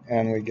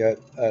 and we get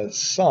a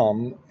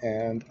sum,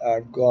 and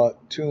I've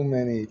got too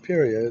many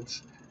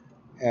periods,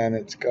 and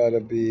it's got to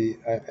be,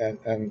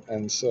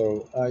 and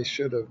so I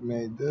should have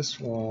made this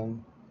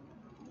one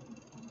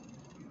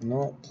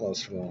not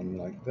 +1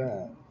 like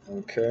that.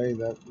 Okay,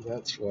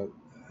 that's what,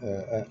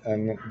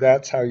 and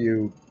that's how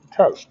you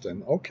test.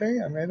 And okay,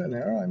 I made an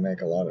error. I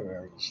make a lot of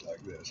errors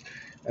like this,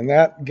 and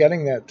that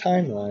getting that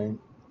timeline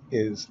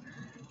is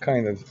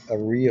kind of a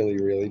really,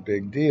 really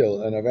big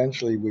deal. And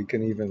eventually we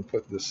can even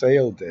put the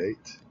sale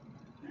date,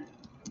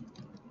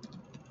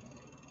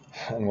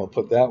 and we'll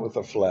put that with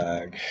a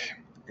flag,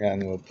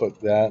 and we'll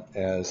put that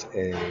as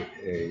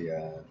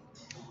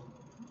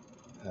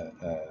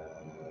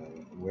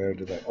where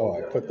did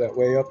I put that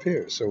way up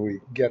here. So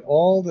we get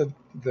all the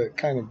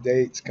kind of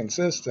dates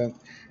consistent,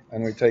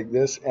 and we take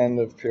this end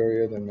of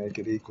period and make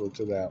it equal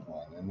to that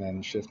one, and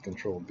then Shift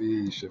Control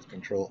B, Shift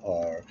Control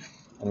R,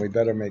 and we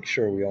better make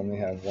sure we only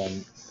have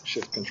one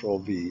Shift Control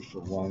V for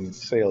one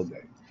sale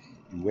date.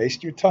 You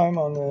waste your time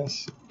on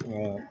this,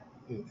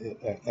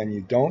 and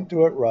you don't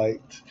do it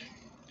right.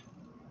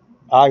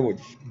 I would,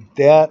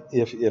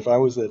 if I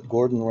was that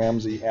Gordon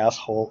Ramsay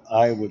asshole,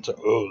 I would say,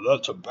 oh,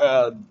 that's a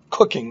bad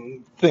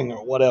cooking thing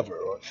or whatever.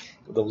 Or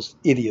those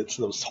idiots,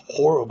 those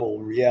horrible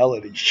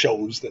reality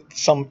shows that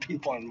some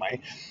people in my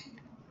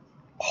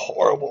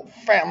horrible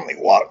family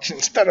watch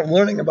instead of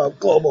learning about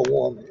global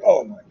warming.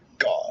 Oh my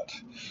God.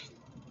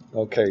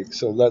 Okay,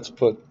 so let's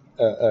put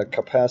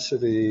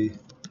capacity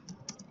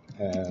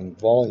and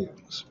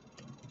volumes.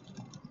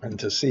 And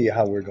to see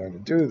how we're going to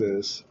do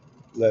this,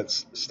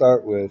 let's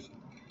start with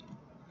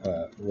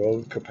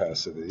road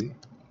capacity,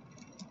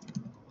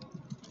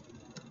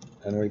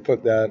 and we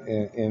put that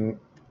in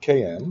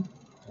km,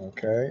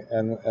 okay,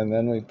 and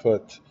then we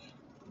put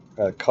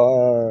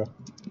car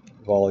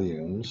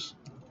volumes.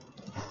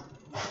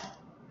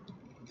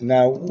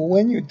 Now,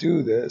 when you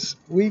do this,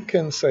 we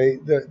can say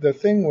the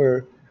thing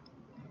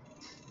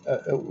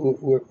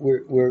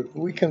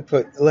we can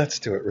put, let's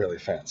do it really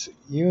fancy,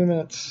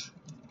 units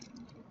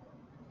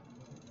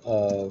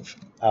of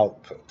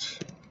output.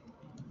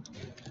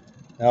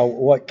 Now,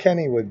 what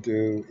Kenny would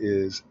do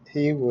is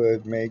he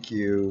would make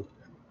you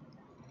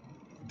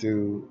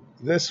do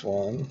this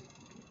one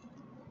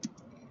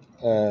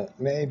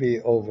maybe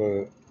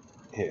over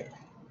here.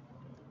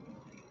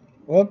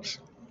 Whoops.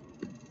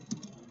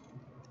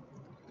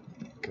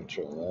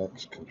 Control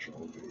X,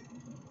 Control V.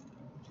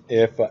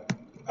 If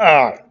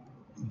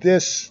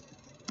this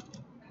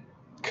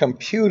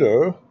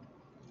computer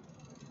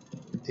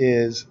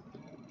is,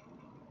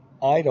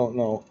 I don't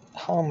know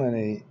how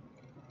many.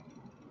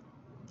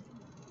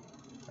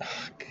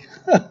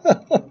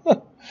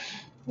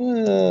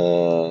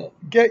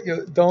 Get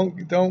your,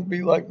 don't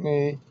be like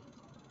me.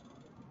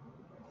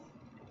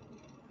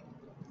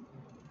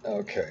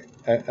 Okay,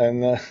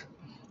 and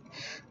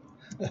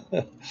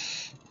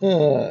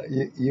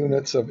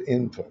units of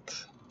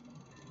input.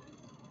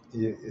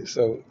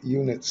 So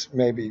units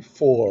maybe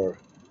for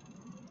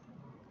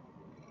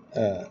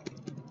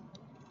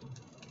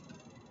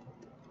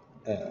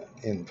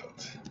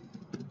input.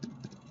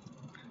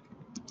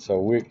 So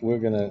we're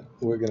gonna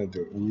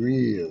do it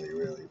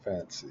really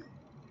fancy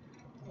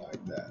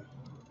like that.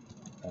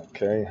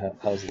 Okay,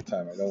 how's the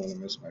time? I don't want to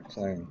miss my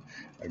plane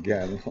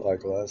again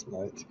like last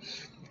night.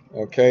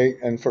 Okay,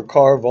 and for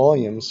car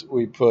volumes,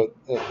 we put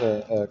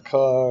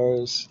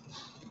cars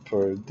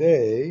per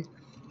day,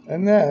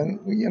 and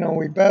then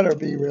we better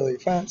be really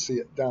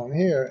fancy down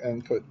here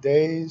and put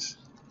days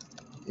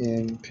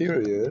in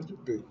period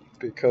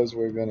because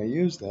we're going to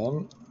use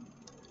them,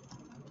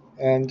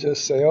 and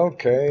just say,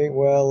 okay,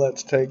 well,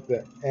 let's take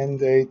the end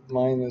date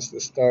minus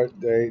the start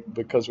date.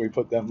 Because we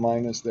put that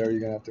minus there,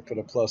 you're going to have to put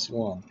a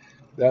 +1.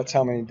 That's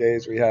how many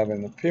days we have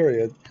in the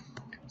period.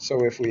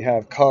 So if we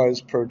have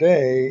cars per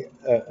day,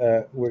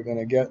 we're going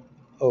to get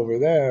over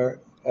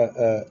there,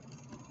 and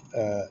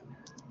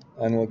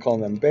we'll call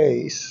them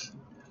base.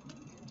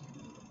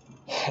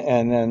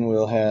 And then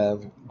we'll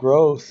have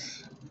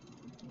growth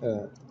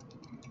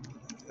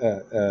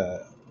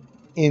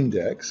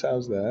index.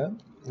 How's that?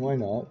 Why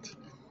not?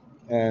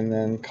 And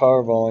then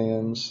car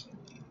volumes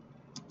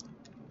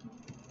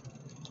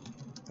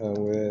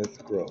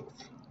with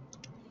growth.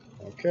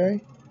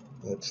 Okay,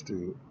 let's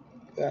do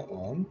that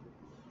one.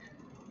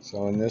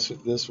 So in this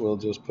we'll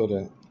just put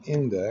an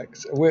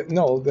index.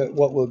 No,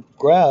 what we'll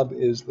grab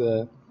is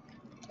the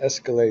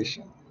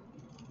escalation.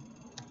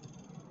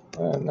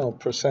 No,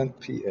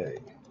 %PA,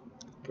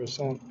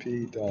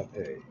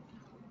 %P.A.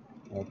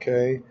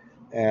 Okay,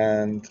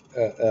 and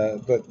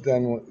but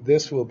then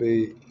this will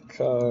be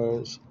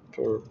cars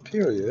per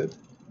period.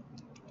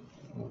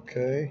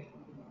 Okay,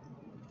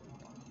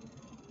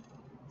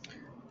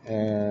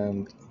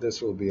 and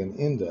this will be an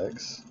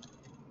index,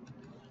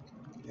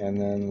 and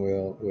then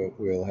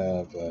we'll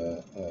have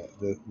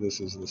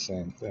this is the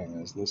same thing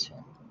as this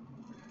one.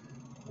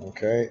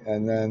 Okay,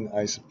 and then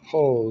I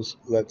suppose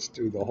let's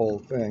do the whole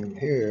thing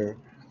here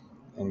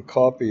and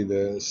copy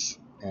this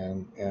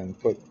and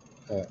put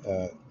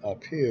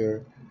up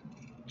here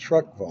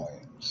truck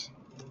volumes.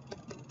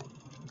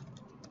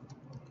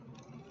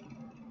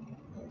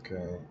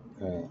 Okay,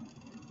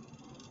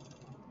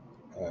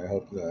 I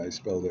hope that I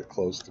spelled it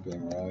close to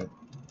being right.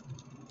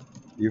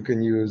 You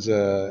can use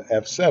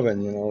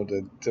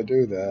F7, to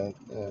do that.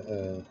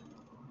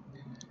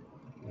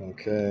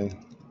 Okay.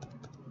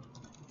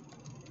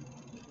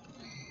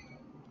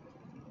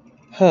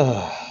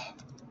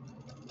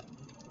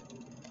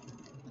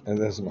 And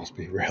this must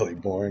be really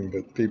boring,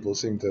 but people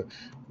seem to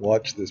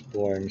watch this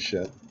boring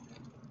shit.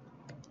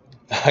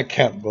 I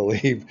can't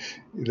believe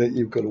that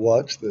you could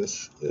watch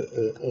this.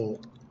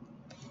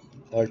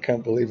 I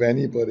can't believe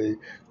anybody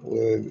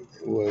would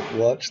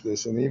watch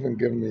this and even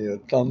give me a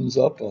thumbs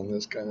up on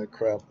this kind of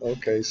crap.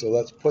 Okay, so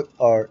let's put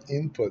our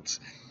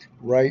inputs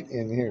right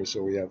in here.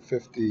 So we have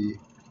 50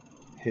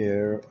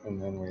 here,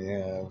 and then we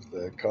have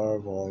the car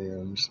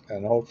volumes,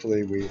 and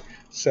hopefully we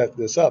set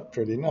this up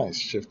pretty nice.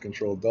 Shift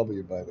Control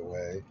W, by the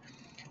way.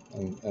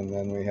 And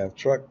then we have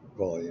truck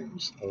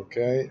volumes,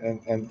 okay?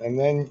 And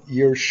then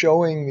you're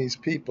showing these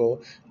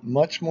people,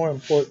 much more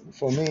important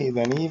for me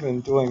than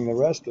even doing the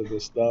rest of the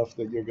stuff,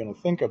 that you're going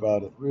to think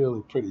about it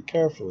really pretty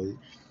carefully.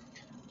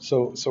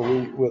 So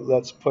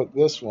let's put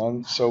this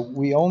one. So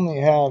we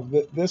only have,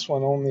 this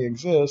one only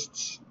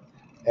exists,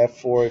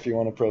 F4 if you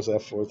want to press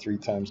F4 3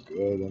 times,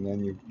 good. And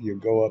then you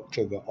go up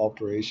to the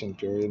operation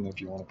period, and if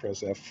you want to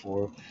press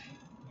F4,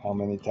 how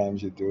many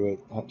times you do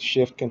it.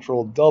 Shift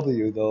Control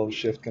W, though,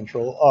 Shift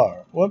Control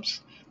R.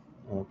 Whoops.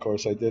 And of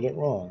course, I did it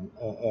wrong.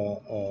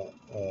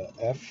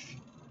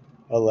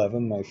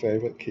 F11, my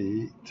favorite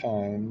key,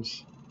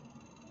 times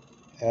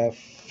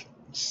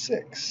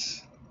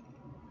F6.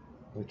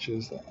 Which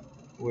is that?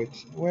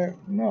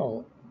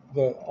 No,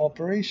 the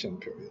operation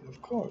period, of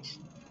course.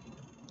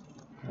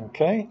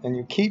 Okay, and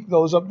you keep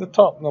those up the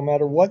top no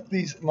matter what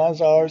these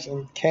Mazars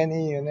and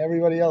Kenny and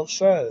everybody else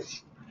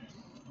says.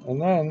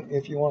 And then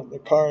if you want the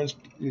cars,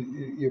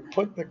 you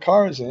put the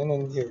cars in,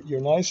 and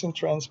you're nice and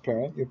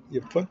transparent.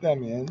 You put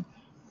them in,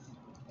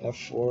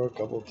 F4 a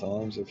couple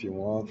times if you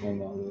want,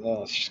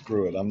 and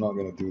screw it, I'm not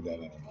going to do that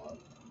anymore.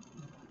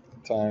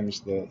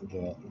 Times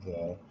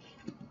the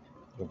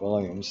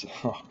volumes.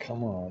 Oh,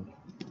 come on.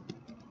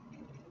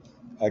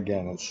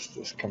 Again, it's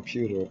this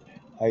computer.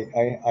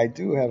 I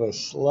do have a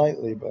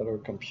slightly better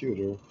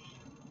computer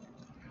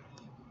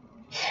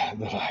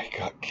that I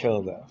got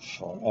killed at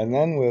for. And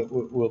then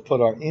we'll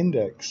put our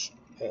index,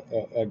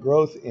 a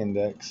growth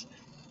index.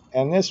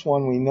 And this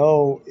one we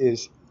know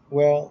is,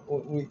 well,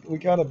 we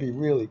got to be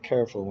really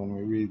careful when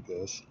we read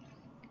this.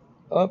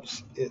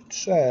 Oops, it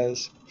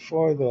says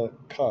for the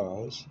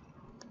cars.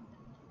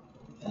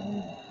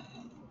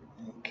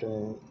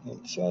 Okay,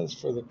 it says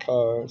for the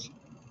cars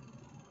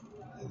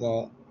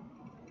that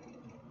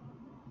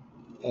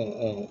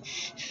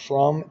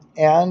from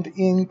and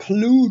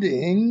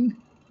including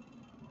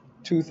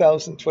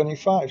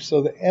 2025.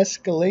 So the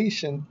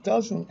escalation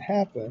doesn't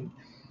happen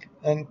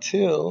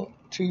until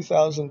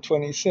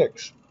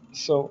 2026.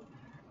 So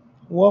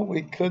what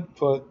we could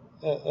put,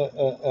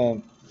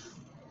 we're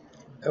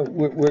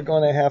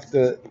going to have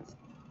to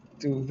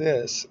do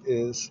this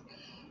is,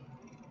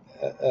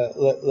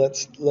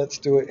 let's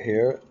do it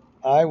here.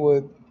 I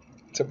would,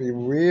 to be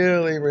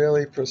really,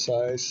 really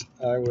precise,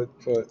 I would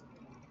put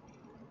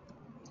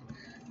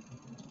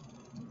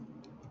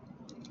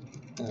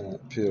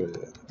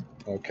period.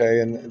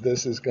 Okay, and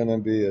this is going to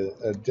be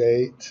a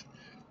date,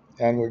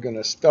 and we're going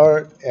to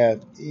start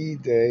at E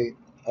date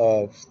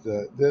of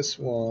this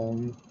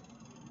one,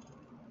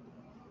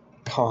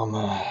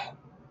 comma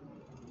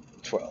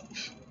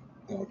 12.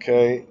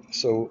 Okay,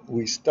 so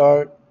we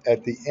start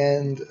at the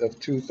end of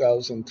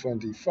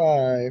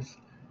 2025,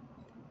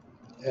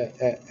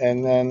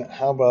 and then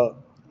how about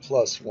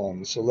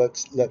 +1? So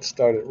let's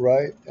start it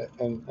right,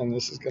 and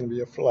this is going to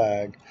be a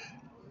flag.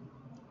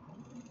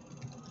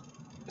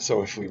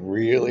 So if we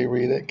really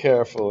read it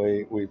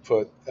carefully, we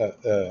put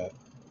that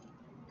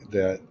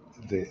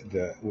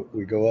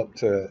we go up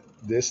to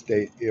this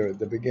date here at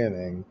the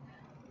beginning,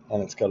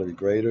 and it's got to be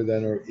greater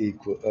than or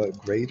equal,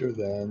 greater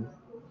than.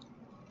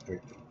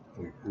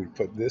 We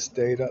put this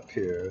date up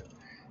here,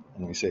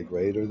 and we say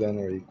greater than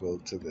or equal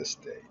to this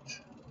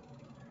date.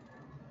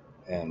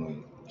 And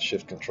we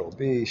Shift Control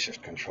B,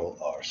 Shift Control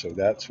R. So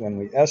that's when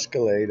we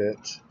escalate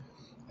it.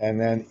 And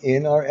then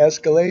in our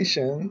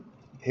escalation,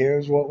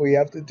 here's what we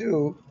have to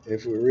do.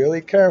 If we're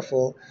really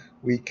careful,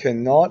 we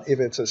cannot,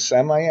 if it's a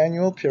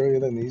semi-annual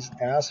period and these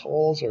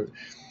assholes are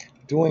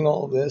doing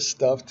all this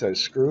stuff to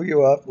screw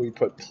you up, we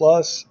put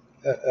plus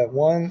at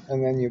 1,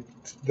 and then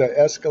the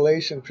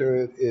escalation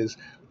period is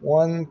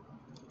 1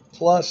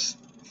 plus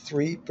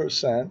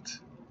 3%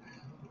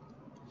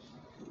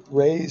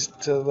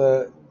 raised to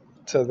the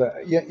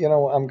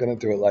I'm going to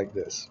do it like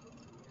this.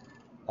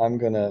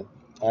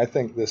 I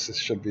think this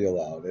should be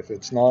allowed. If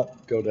it's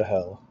not, go to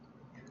hell.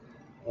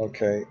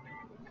 Okay.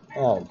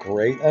 Oh,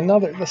 great.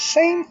 The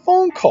same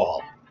phone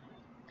call.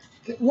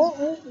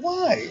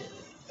 Why?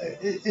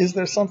 Is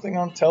there something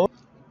on television?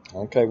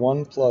 Okay,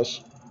 1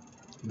 plus,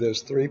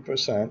 there's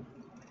 3%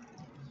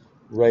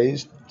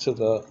 raised to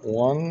the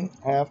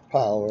 1/2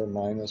 power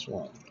minus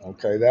 1.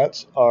 Okay,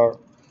 that's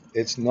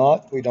it's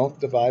not, we don't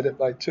divide it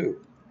by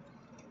 2.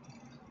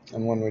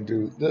 And when we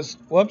do this,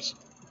 whoops,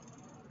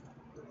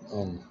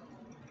 when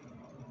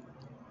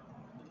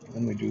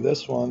we do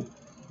this one,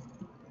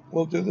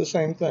 we'll do the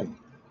same thing.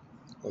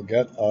 We'll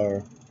get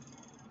our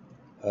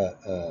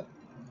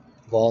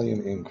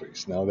volume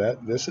increase. Now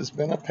this has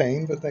been a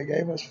pain, but they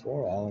gave us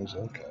 4 hours.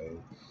 Okay.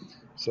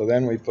 So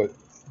then we put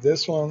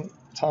this one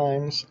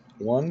times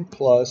 1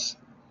 plus,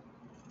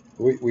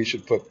 we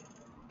should put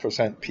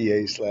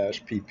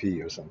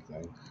 %PA/PP or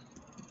something.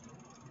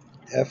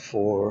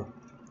 F4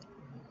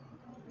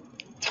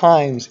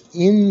 times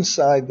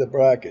inside the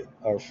bracket,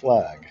 our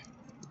flag.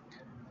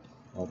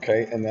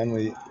 Okay, and then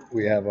we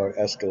have our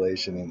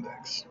escalation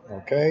index.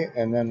 Okay,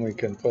 and then we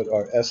can put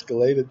our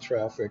escalated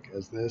traffic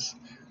as this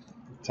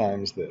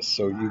times this.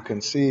 So you can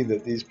see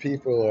that these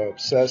people are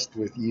obsessed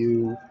with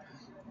you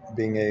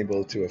being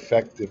able to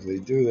effectively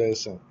do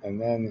this, and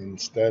then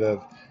instead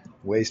of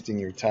wasting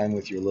your time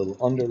with your little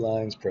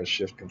underlines, press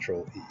Shift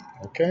Control E.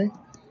 Okay,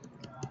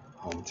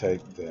 and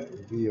take the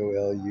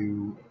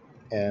VOLUMEN.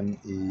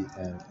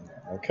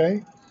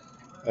 Okay,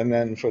 and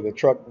then for the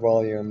truck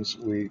volumes,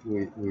 we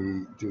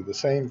do the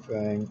same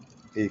thing,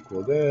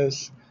 equal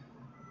this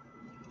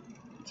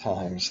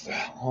times the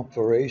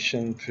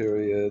operation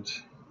period.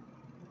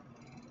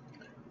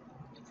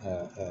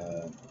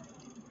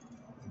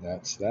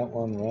 That's that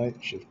one, right?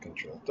 Shift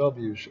Control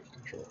W, Shift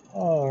Control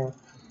R.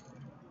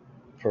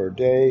 Per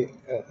day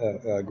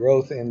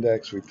growth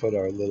index, we put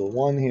our little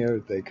 1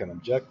 here. They can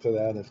object to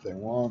that if they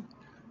want.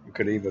 You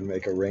could even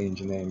make a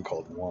range name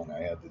called 1. I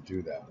had to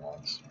do that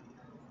once.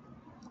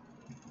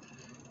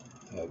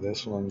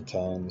 This one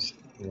times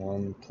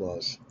 1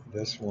 plus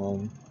this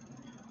one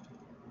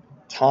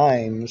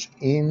times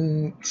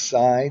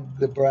inside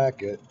the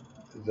bracket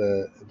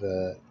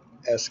the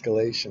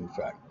escalation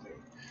factor.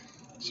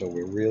 So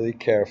we're really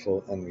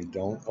careful and we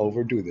don't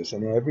overdo this.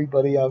 And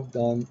everybody I've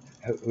done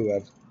who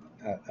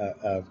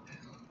have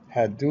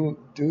had do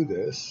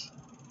this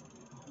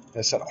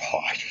has said,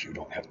 "Oh, you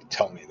don't have to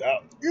tell me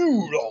that.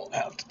 You don't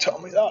have to tell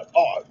me that.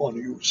 Oh, I want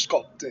to use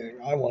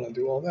sculpting. I want to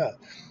do all that."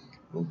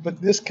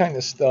 But this kind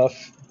of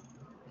stuff,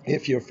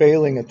 if you're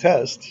failing a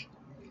test,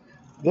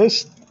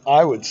 this,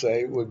 I would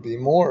say, would be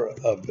more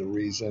of the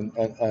reason.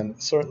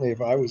 And certainly if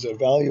I was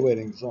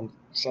evaluating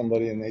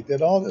somebody and they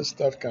did all this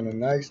stuff kind of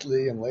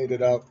nicely and laid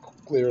it out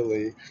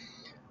clearly,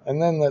 and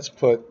then let's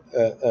put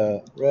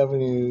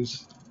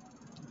revenues,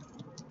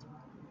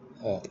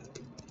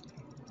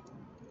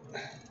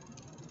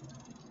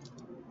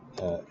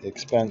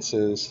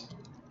 expenses,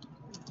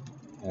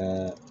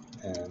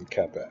 and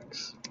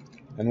capex.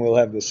 And we'll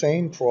have the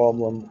same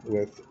problem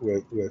with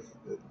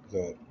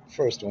the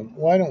first one.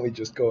 Why don't we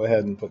just go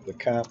ahead and put the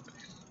cap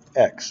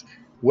X?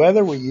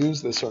 Whether we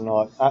use this or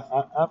not,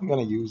 I'm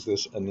going to use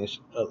this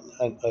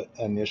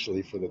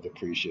initially for the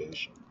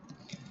depreciation.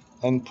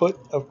 And put,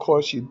 of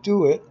course, you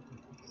do it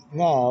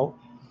now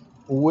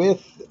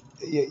with,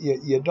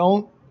 you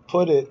don't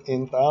put it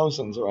in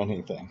thousands or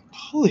anything.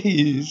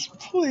 Please,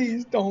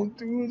 please don't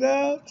do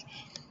that.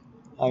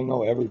 I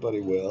know everybody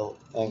will.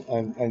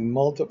 And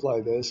multiply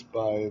this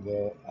by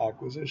the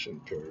acquisition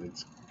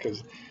periods,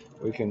 because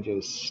we can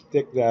just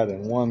stick that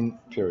in one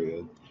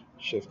period.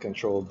 Shift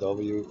Control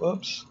W.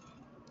 Oops.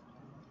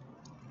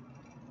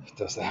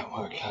 Does that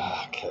work?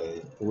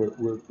 Okay.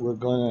 We're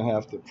going to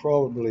have to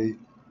probably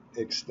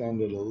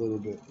extend it a little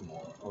bit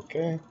more.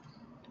 Okay.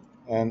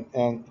 And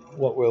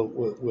what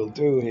we'll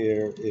do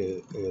here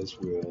is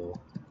we'll.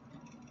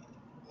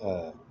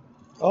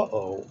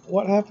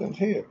 What happened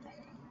here?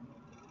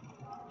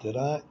 Did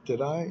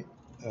I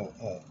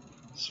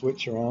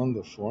switch around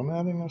the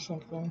formatting or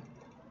something?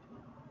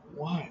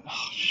 Why?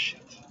 Oh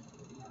shit.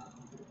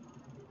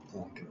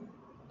 Okay.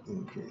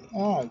 Increase.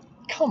 Ah,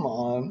 come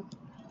on.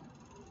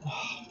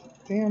 Oh,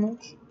 damn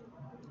it.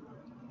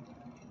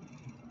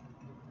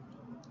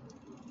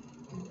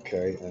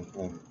 Okay,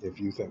 and if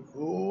you think,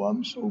 oh,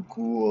 I'm so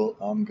cool,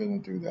 I'm gonna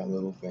do that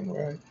little thing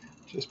where I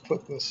just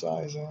put the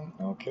size in.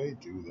 Okay,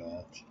 do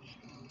that.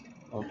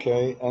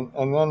 Okay, and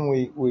then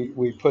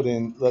we put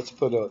in, let's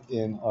put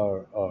in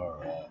our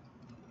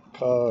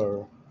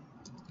car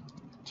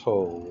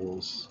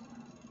tolls,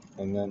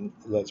 and then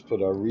let's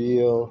put our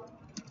real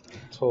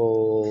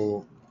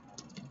toll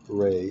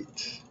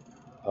rate,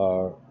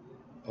 our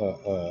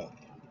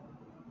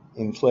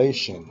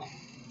inflation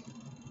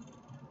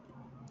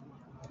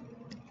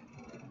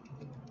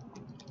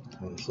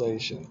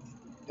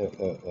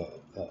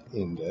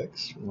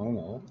index, why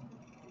not,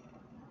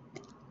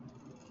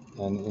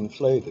 and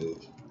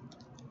inflated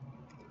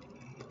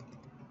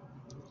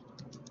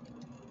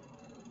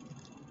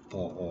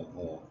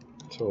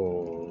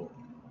toll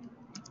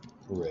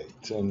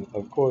rate. And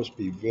of course,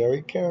 be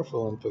very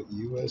careful and put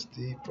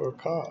USD per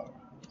car.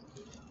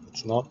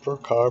 It's not per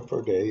car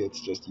per day, it's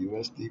just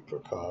USD per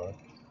car.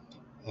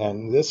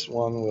 And this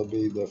one will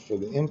be for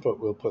the input,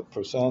 we'll put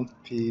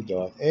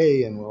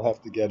 %P.A, and we'll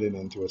have to get it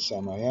into a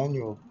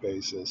semi-annual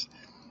basis.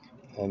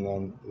 And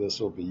then this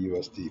will be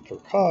USD per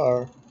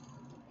car.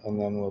 And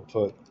then we'll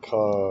put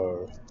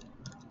car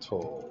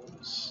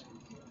tolls.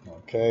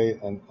 Okay,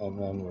 and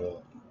then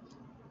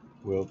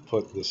we'll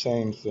put the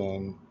same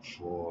thing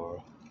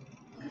for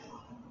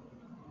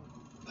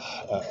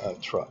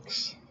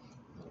trucks.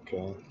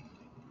 Okay.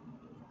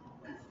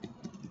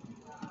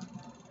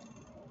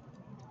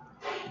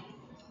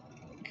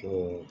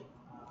 Okay.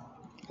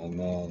 And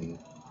then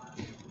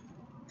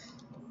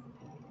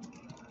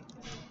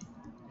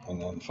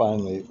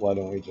finally, why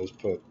don't we just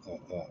put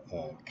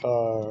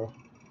car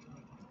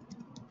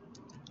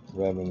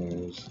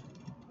revenues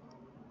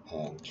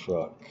and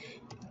truck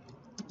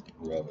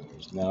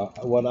revenues. Now,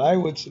 what I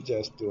would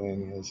suggest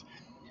doing is,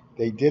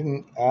 they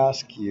didn't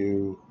ask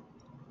you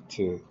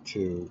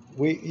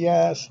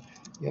yes,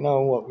 you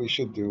know what we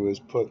should do is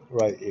put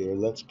right here,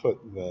 let's put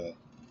the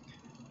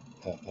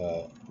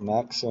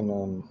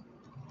maximum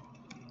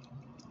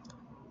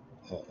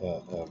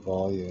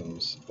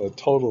volumes,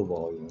 total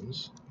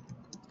volumes,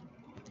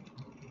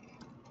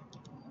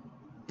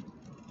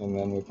 and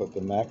then we put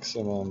the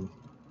maximum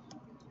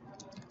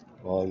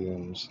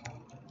volumes,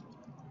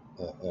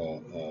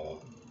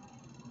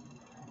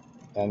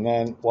 and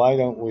then why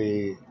don't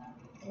we,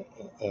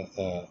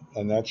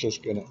 and that's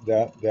just gonna,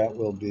 that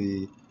will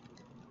be,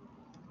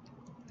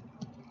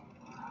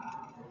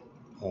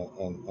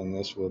 and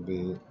this will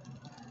be,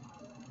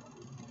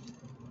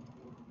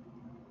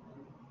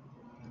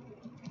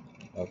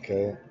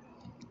 okay.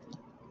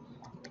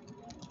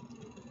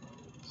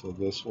 So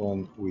this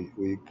one,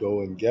 we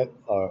go and get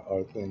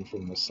our thing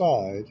from the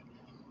side,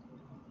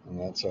 and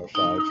that's our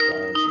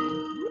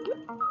 5,000.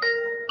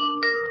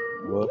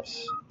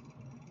 Whoops.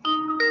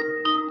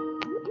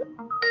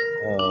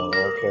 Oh,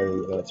 okay,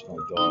 that's my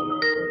daughter. I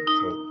gotta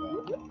take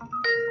that one.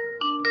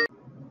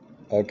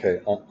 Okay,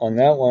 on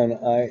that one,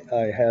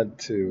 I had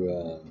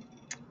to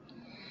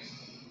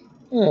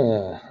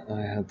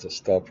I had to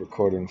stop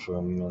recording for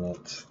a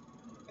minute,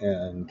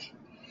 and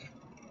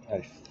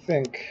I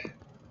think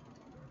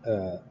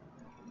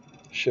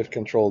Shift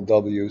Control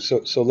W.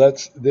 So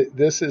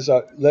this is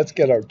let's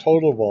get our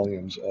total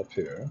volumes up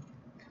here.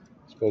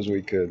 Suppose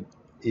we could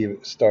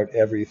even start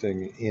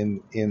everything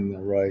in the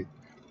right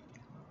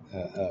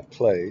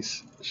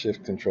place.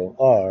 Shift Control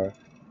R,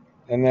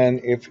 and then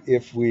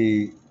if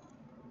we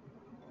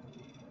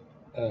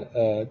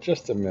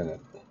just a minute.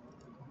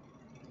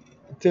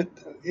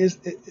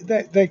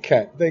 They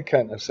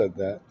can't have said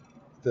that.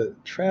 The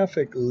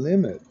traffic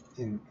limit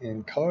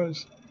in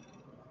cars.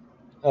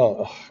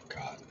 Oh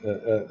God.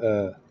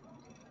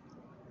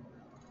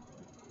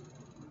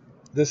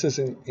 This is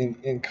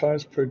in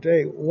cars per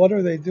day. What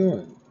are they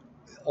doing?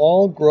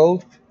 All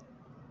growth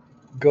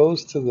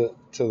goes to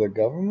the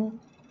government.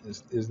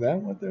 Is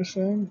that what they're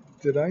saying?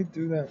 Did I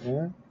do that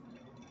wrong?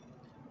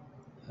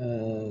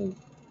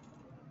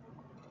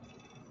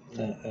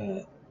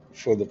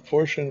 For the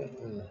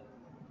portion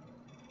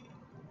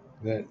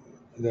that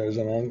there's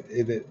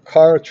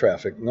car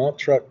traffic, not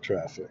truck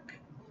traffic.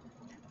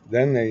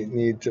 Then they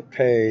need to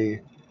pay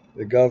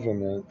the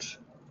government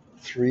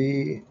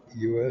 $3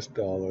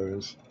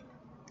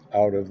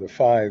 out of the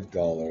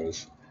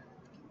 $5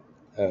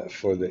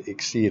 for the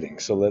exceeding.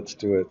 So let's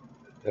do it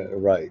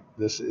right.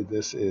 This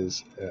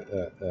is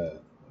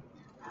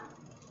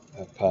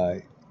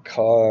pi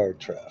car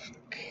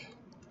traffic.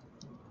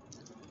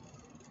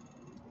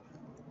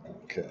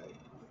 Okay.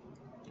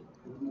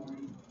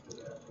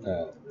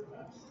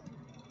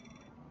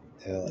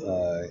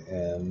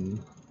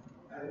 LIM.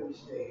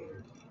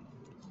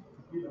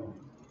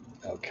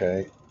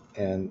 Okay,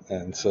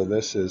 and so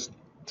this is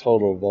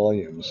total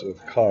volumes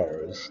of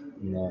cars,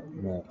 not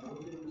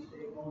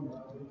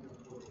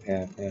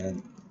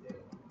and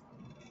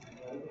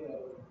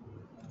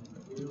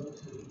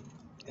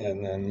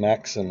then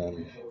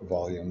maximum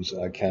volumes.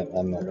 I'm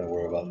not going to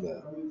worry about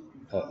that.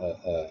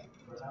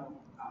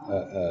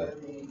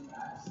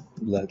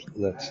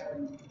 Let's.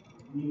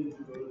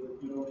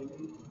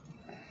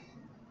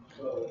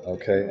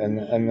 Okay, and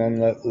then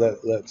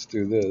let's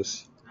do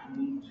this.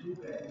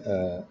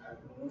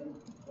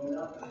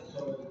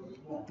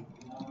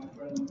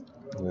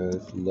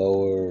 With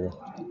lower.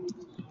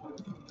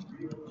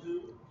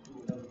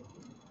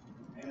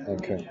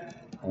 Okay,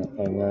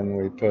 and then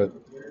we put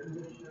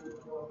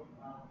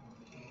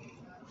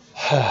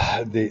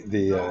the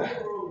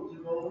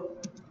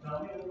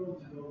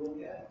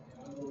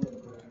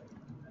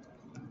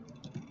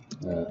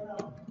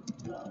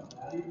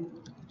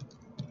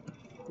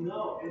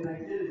no, and I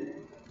didn't.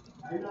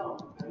 I know,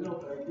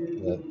 but I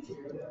didn't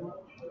care that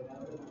much. But now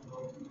that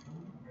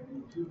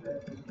I'm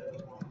talking to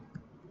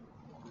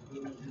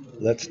you,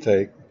 let's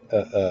take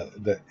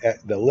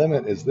the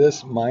limit is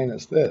this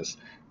minus this,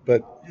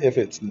 but if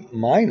it's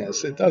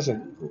minus, it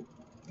doesn't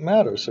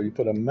matter. So you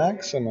put a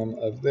maximum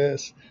of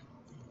this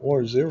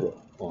or 0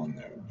 on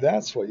there.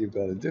 That's what you've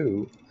got to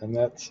do, and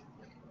that's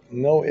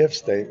no if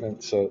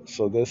statement.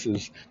 So this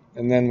is,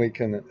 and then we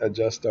can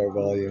adjust our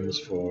volumes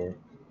for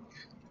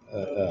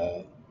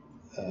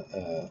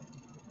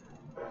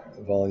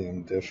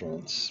volume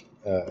difference.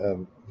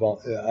 I'm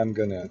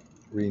going to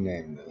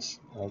rename this.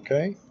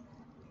 Okay.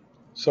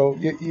 So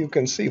you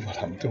can see what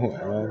I'm doing.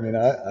 I mean,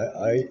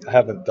 I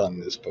haven't done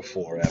this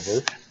before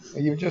ever.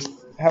 You just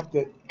have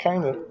to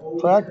kind of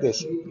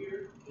practice.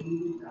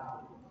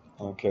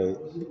 Okay.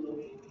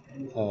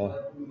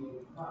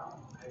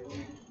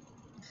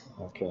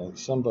 Okay.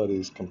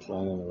 Somebody's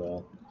complaining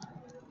about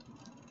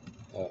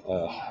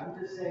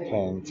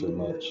paying too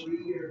much.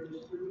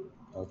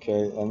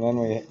 Okay, and then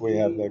we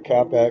have the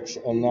capex,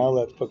 and now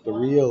let's put the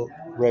real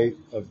rate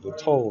of the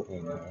toll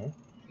in there.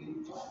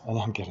 And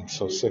I'm getting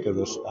so sick of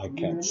this, I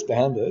can't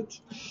stand it.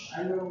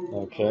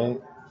 Okay,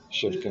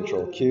 Shift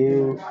Control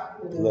Q.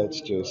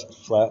 Let's just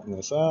flatten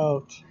this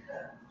out,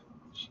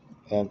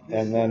 and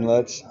then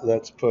let's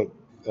put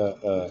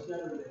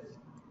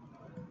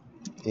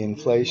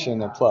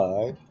inflation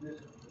applied,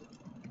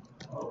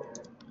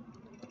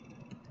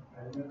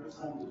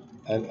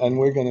 and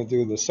we're going to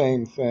do the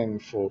same thing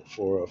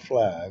for a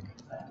flag.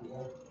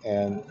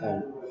 And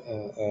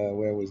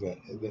where was that?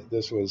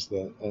 This was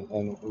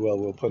and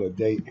we'll put a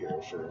date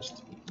here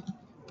first.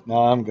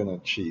 Now I'm going to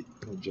cheat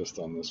just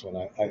on this one.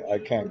 I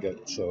can't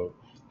get, so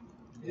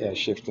yeah,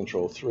 Shift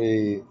Control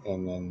 3,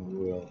 and then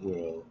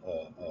we'll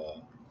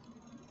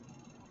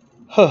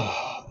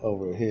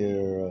over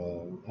here,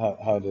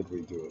 how did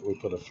we do it? We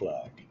put a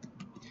flag,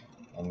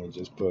 and we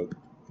just put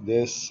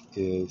this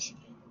is,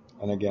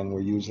 and again,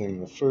 we're using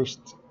the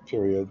first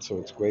period, so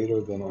it's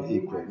greater than or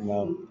equal.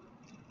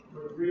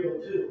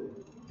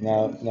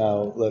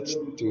 Now let's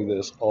do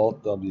this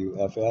Alt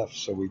WFF,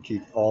 so we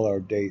keep all our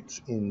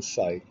dates in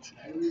sight,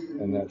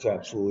 and that's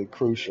absolutely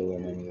crucial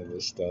in any of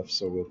this stuff.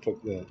 So we'll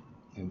put the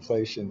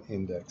inflation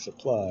index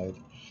applied.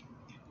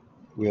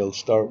 We'll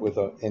start with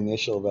an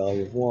initial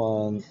value of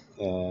 1,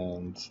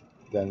 and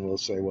then we'll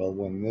say, well,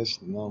 when this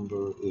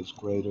number is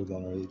greater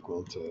than or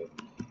equal to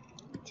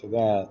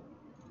that,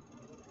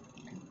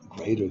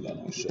 greater than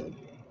I said,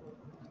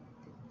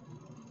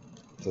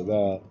 to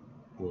that,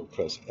 we'll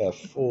press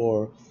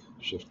F4,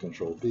 Shift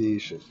Control B,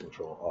 Shift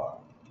Control R.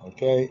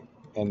 Okay,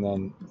 and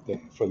then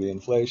for the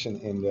inflation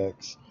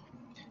index,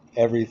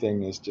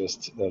 everything is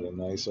just at a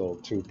nice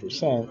old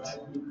 2%.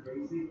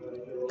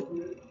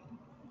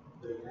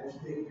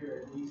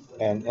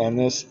 And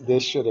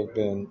this should have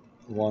been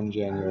 1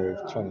 January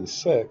of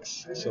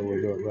 26, so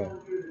we'll do it right.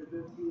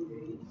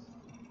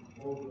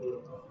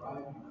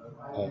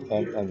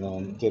 And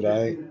then did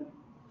I?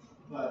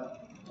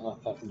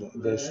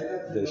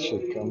 This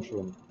should come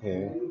from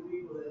here.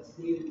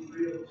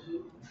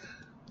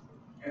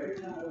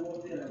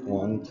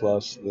 1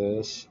 plus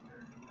this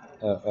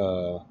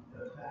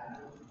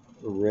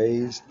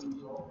raised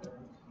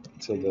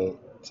to the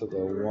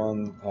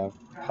 1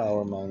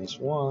 power minus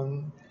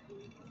 1.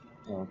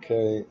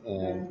 Okay,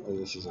 and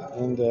this is an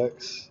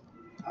index.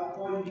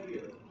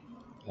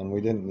 And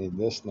we didn't need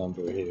this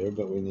number here,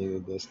 but we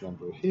needed this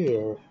number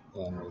here.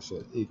 And we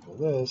said equal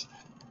this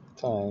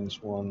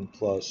times 1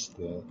 plus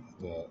the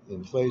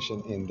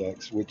inflation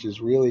index, which is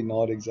really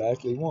not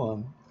exactly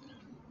 1.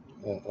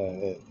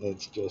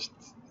 It's just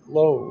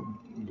low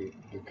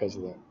because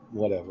of the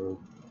whatever,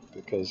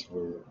 because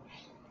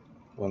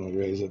when we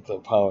raise it to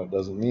power, it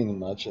doesn't mean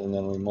much, and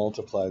then we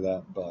multiply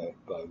that by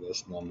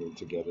this number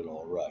to get it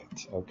all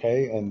right.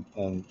 Okay, and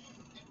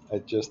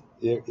it just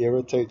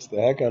irritates the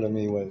heck out of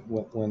me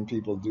when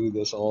people do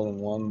this all in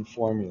one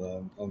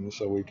formula, and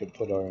so we could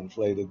put our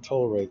inflated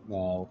toll rate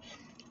now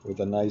with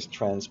a nice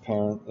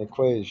transparent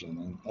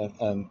equation,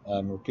 and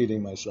I'm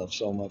repeating myself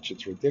so much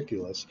it's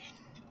ridiculous,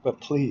 but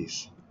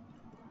please,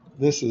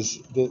 this is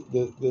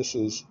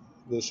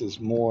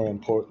more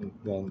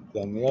important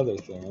than the other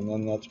thing. And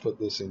then let's put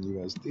this in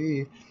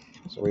USD.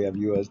 So we have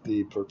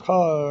USD per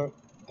car,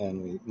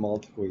 and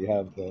we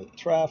have the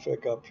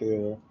traffic up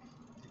here,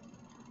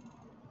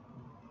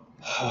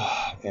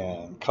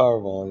 and car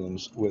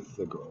volumes with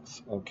the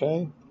growth.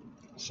 Okay,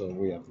 so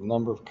we have the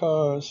number of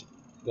cars,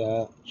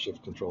 that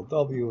Shift Control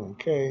W in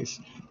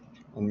case,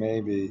 and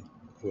maybe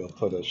we'll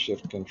put a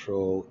Shift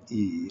Control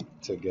E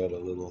to get a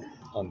little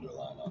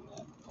underline on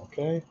that.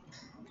 Okay,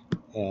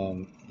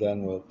 and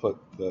then we'll put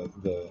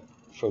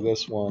for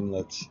this one,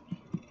 let's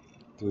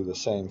do the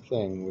same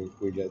thing.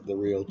 We get the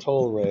real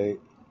toll rate,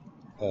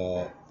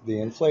 the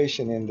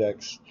inflation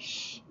index.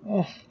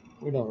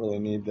 We don't really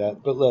need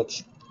that, but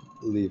let's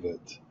leave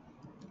it.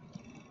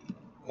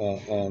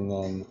 And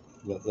then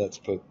let's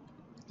put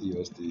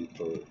USD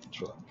per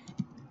truck.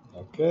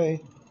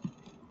 Okay,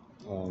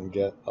 and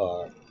get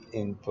our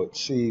input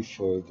C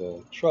for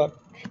the truck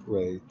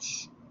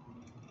rates.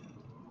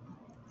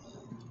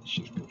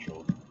 Shift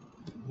Control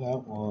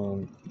that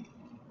one.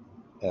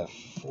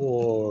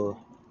 F4.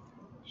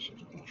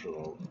 Shift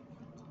Control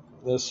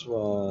this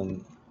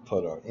one.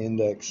 Put our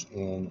index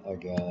in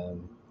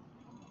again.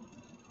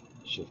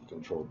 Shift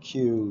Control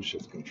Q.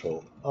 Shift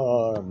Control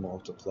R.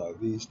 Multiply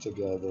these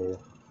together,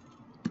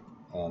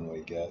 and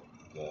we get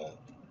the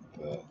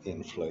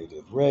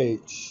inflated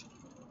rates.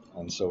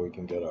 And so we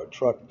can get our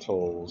truck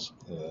tolls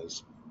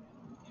as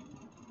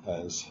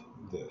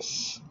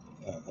this,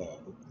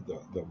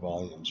 the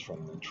volumes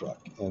from the truck.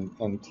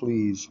 And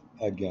please,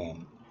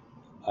 again,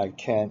 I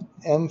can't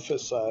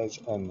emphasize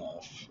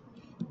enough,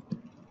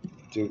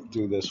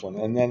 do this one.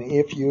 And then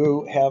if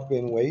you have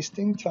been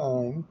wasting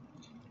time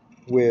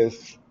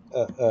with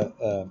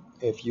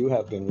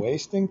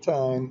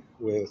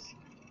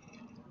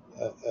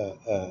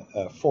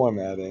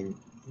formatting,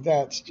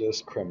 that's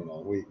just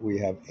criminal. We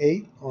have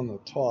 8 on the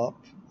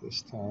top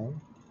this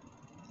time,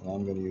 and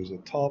I'm going to use a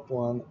top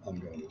one. I'm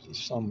going to use a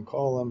sum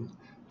column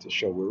to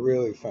show we're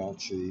really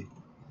fancy,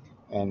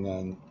 and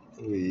then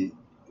we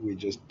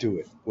just do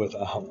it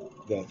without.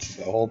 That's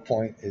the whole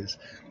point, is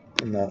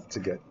not to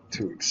get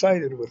too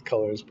excited with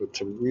colors, but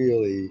to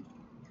really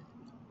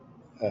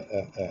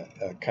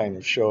kind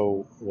of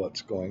show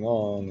what's going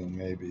on. And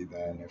maybe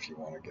then if you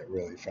want to get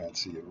really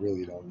fancy, you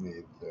really don't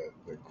need the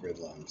grid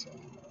lines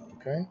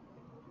anymore.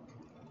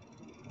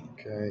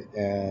 Okay,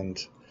 and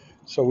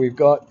so we've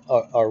got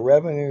our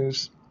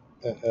revenues.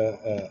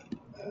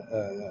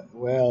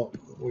 Well,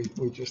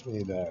 we just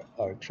need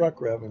our truck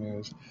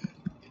revenues,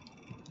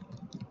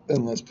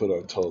 and let's put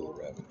our total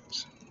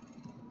revenues.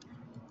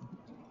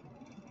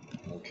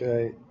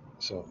 Okay,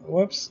 so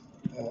whoops,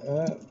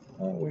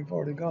 we've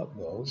already got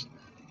those.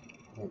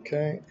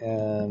 Okay,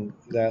 and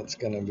that's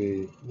going to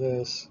be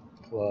this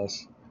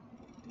plus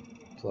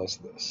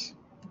this.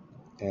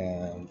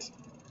 And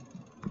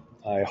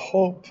I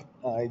hope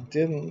I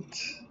didn't.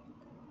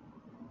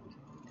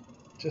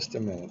 Just a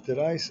minute.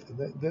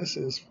 This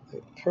is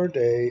per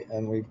day,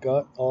 and we've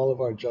got all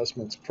of our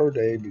adjustments per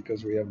day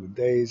because we have the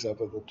days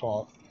up at the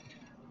top.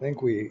 I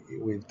think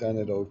we've done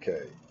it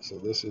okay. So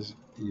this is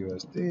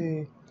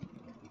USD,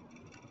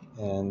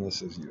 and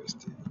this is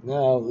USD.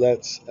 Now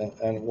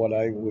and what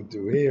I would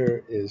do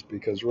here is,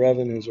 because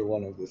revenues are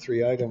one of the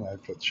 3 items, I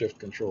put Shift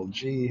Control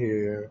G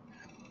here,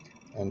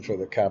 and for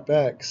the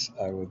CapEx,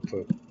 I would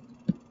put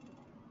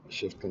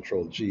Shift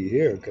Control G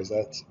here, because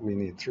we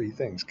need 3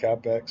 things: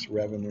 CapEx,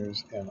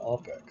 revenues, and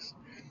OpEx.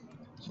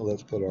 So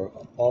let's put our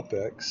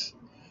OpEx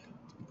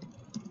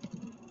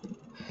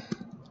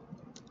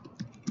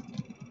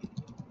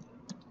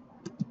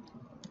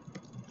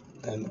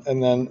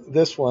And then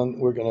this one,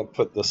 we're going to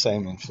put the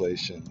same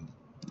inflation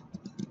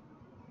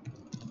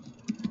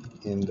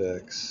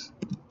index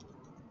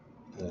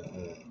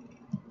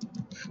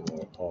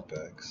for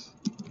OPEX.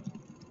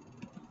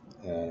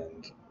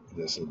 And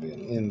this will be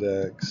an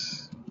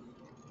index.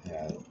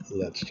 And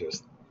let's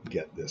just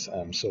get this.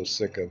 I'm so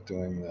sick of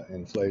doing the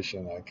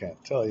inflation, I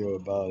can't tell you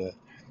about it.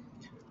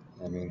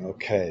 I mean,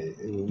 okay,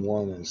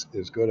 1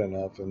 is good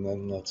enough. And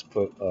then let's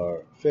put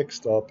our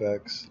fixed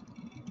OPEX.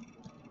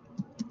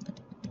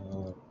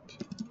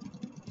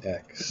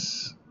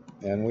 X.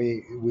 And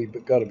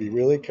we've got to be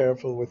really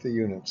careful with the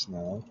units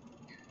now.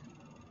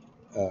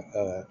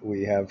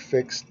 We have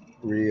fixed,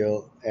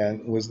 real,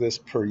 and was this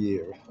per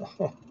year?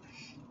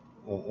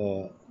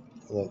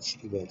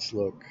 Let's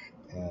look,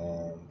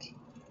 and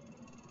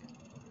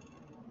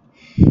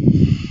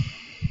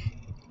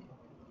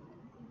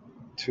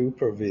two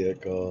per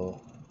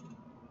vehicle.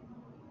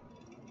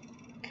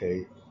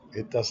 Okay,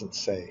 it doesn't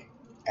say,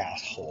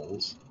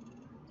 assholes.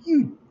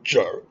 You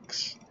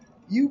jerks.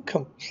 You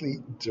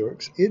complete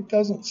jerks. It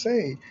doesn't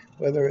say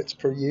whether it's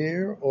per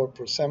year or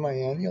per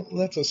semi-annual.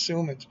 Let's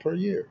assume it's per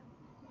year.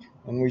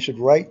 And we should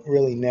write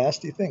really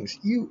nasty things.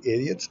 You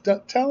idiots,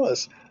 tell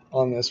us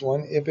on this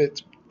one if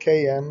it's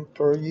km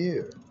per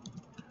year.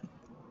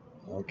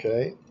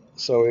 Okay,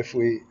 so if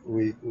we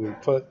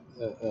put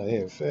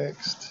here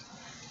fixed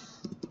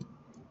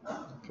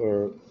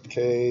per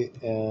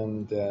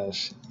km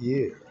dash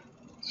year.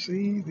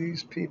 See,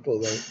 these people,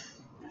 they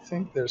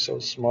think they're so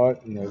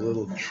smart and they're a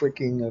little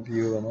tricking of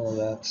you and all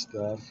that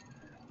stuff.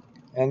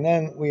 And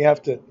then we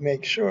have to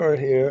make sure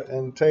here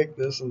and take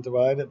this and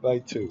divide it by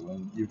 2.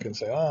 And you can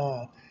say,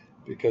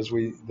 because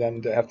we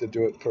then have to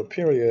do it per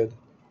period.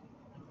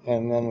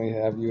 And then we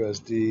have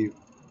USD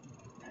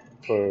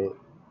per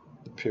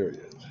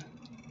period.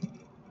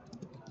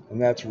 And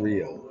that's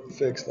real.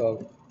 Fixed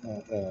of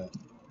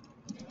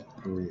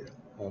real.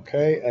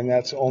 Okay? And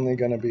that's only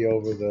going to be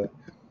over the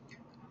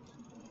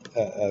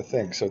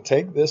thing. So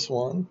take this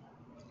one,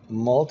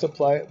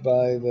 multiply it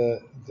by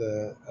the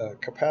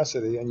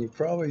capacity, and you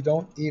probably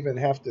don't even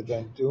have to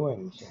then do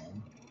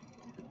anything.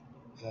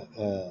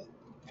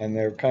 And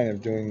they're kind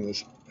of doing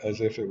this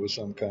as if it was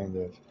some kind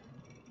of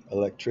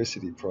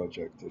electricity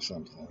project or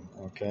something.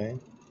 Okay,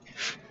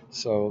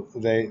 so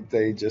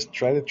they just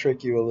try to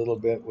trick you a little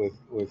bit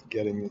with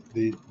getting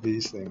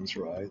these things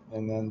right,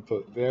 and then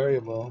put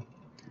variable.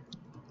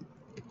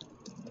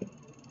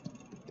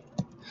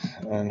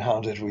 And how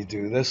did we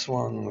do this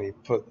one? We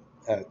put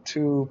at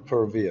 2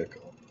 per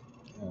vehicle.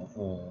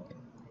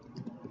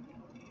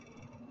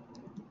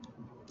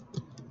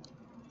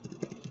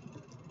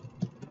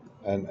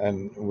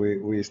 And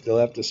we still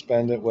have to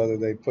spend it whether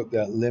they put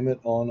that limit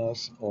on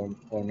us or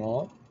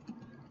not.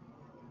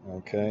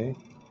 Okay,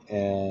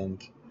 and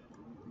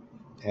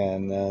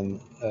then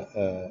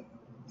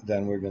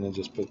we're going to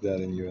just put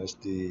that in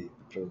USD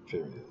per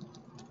period.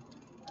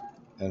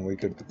 And we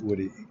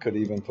could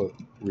even put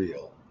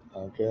real.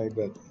 Okay,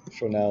 but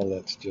for now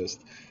let's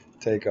just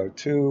take our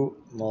 2,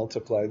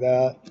 multiply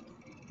that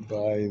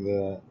by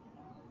the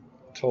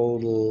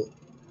total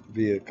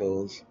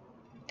vehicles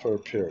per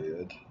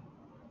period.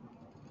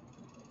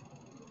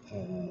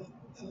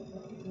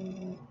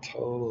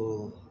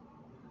 Total,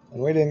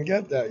 and we didn't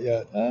get that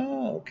yet.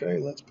 Okay,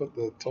 let's put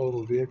the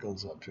total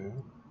vehicles up here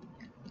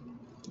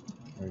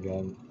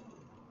again.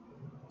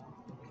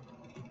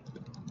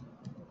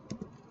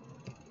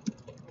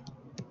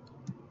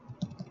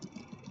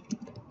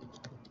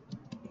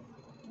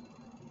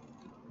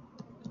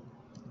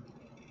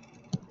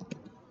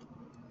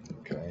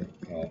 Okay,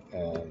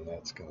 and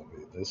that's going to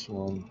be this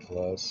one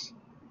plus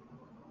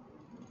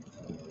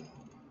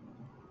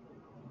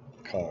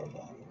car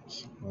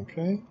volumes.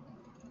 Okay.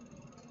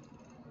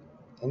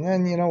 And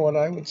then, you know what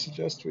I would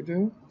suggest we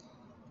do?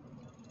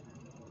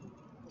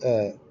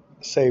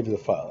 Save the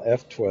file,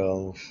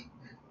 F12,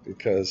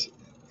 because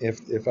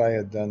if I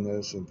had done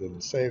this and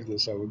didn't save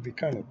this, I would be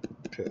kind of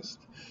pissed.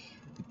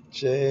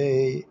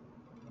 JFK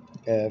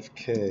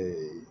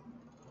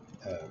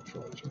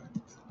project.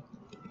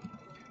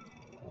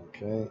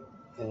 Okay,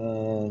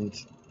 and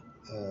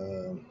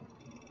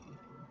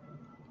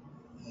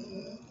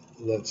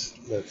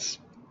let's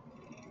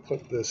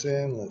put this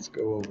in. Let's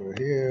go over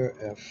here,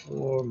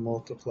 F4,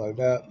 multiply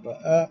that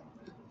by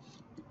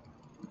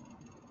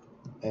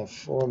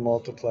F4,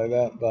 multiply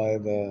that by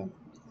the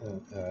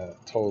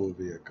total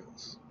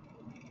vehicles.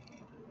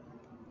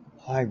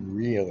 I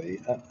really,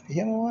 I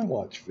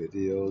watch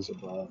videos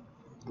about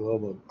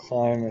global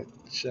climate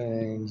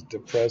change,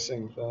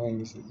 depressing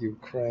things,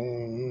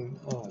 Ukraine.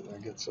 Oh, I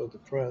get so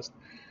depressed.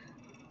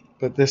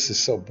 But this is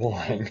so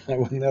boring. I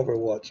would never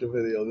watch a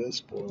video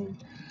this boring.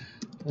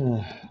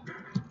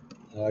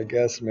 I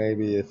guess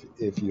maybe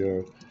if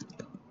you're,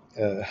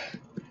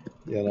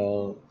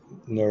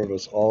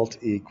 nervous, Alt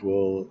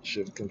equal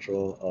Shift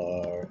Control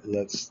R.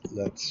 Let's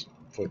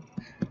put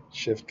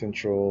Shift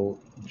Control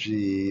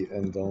G,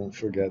 and don't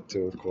forget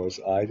to, of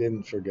course, I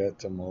didn't forget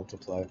to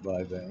multiply it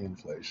by the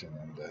inflation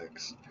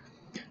index.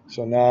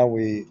 So now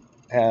we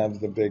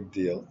have the big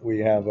deal. We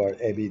have our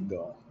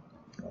EBITDA.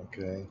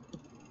 Okay.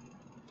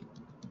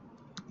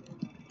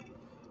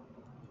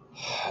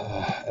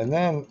 And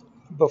then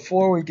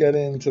before we get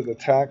into the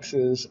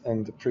taxes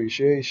and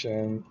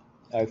depreciation,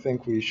 I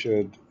think we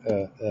should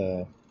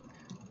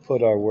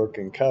put our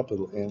working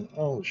capital in.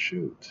 Oh,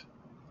 shoot.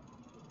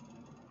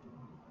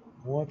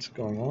 What's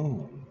going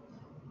on?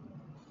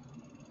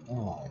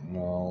 Oh,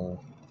 no.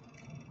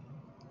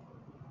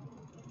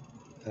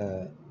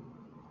 Uh,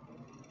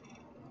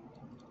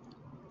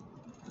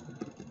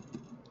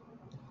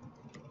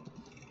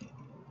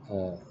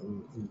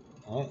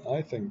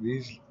 I think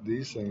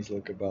these things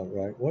look about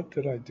right. What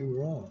did I do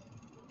wrong?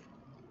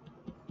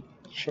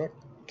 Truck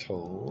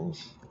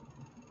tolls.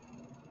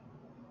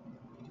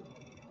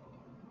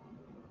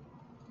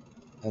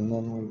 And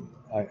then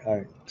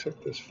I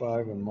took this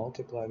 5 and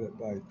multiplied it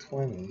by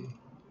 20,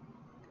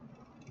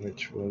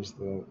 which was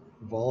the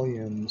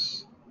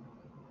volumes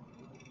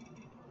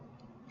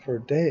per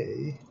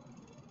day.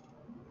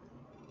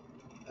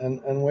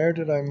 And where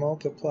did I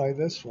multiply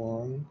this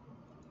one?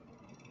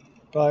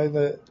 By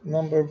the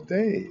number of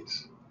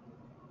days.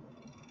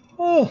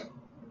 Oh,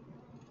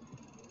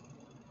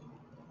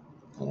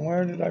 and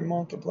where did I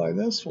multiply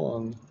this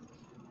one?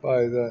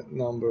 By the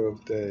number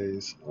of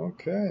days.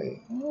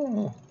 Okay.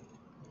 Oh,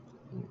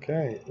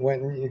 okay.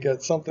 When you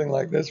get something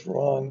like this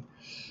wrong,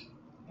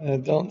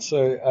 don't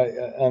say,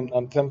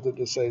 I'm tempted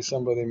to say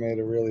somebody made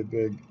a really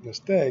big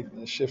mistake.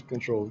 Shift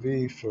Control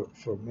V for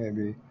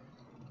maybe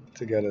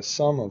to get a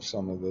sum of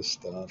some of this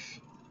stuff.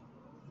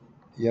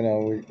 You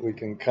know, we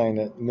can kind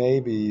of,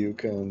 maybe you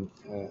can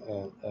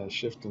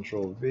Shift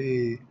Control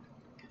V.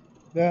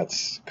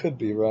 That's could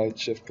be right.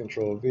 Shift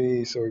Control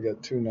V. So we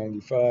got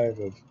 295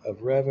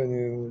 of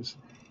revenues.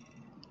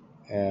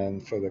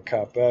 And for the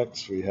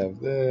CapEx, we have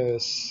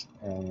this.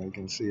 And we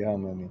can see how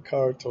many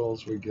car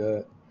tolls we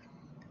get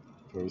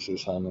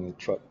versus how many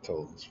truck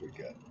tolls we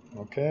get.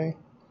 Okay?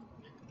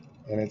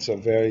 And it's a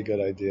very good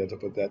idea to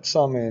put that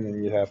sum in,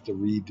 and you have to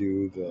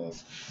redo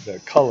the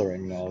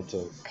coloring now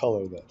to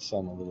color that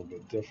sum a little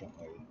bit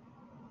differently.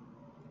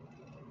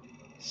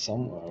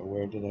 Somewhere,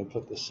 where did I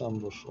put the sum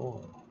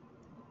before?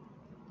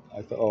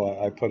 I thought,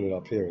 oh, I put it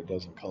up here. It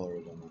doesn't color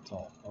it on the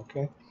top.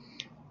 Okay.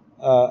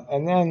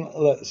 And then,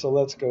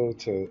 let's go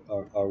to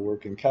our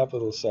working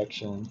capital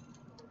section.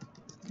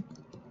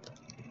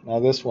 Now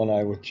this one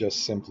I would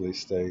just simply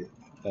state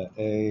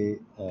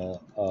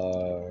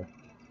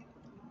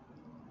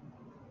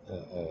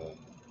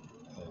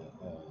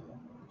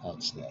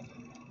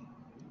outstanding.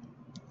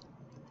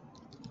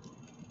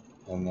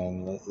 And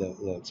then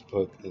let's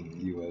put in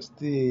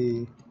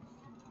USD.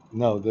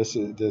 No, this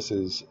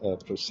is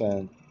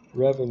percent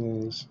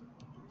revenues.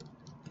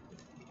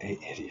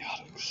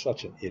 Idiotic,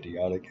 such an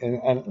idiotic.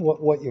 And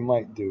what you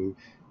might do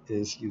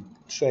is you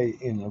say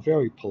in a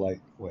very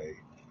polite way,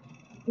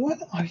 what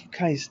are you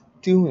guys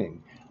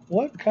doing?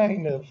 What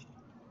kind of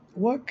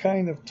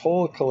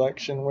toll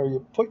collection where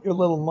you put your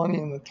little money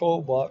in the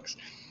toll box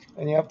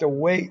and you have to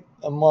wait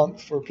a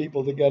month for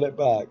people to get it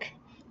back?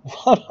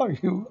 What are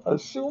you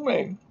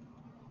assuming?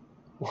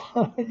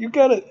 You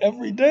get it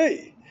every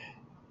day.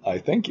 I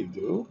think you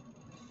do.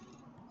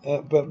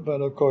 But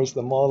of course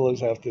the modelers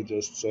have to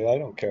just say, I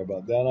don't care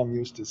about that. I'm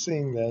used to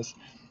seeing this.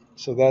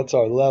 So that's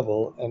our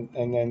level.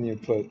 And then you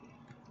put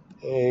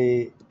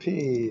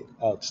AP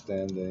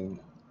outstanding.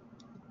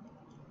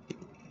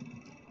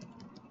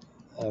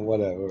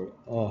 Whatever.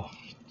 Oh,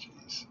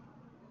 jeez.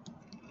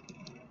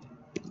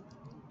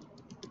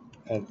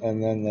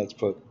 And then let's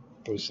put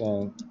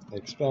percent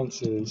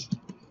expenses.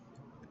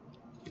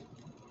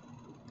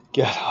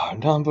 Get our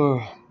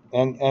number.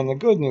 And the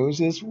good news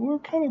is we're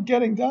kind of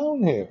getting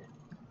down here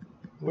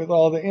with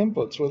all the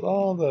inputs, with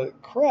all the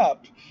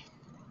crap.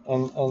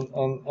 And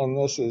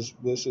this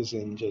is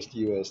in just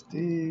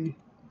USD.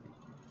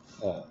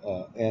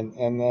 And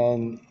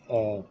then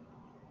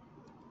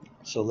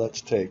so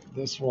let's take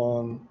this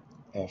one,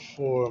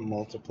 F4,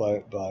 multiply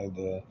it by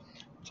the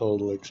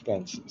total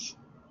expenses.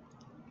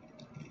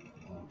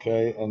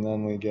 Okay, and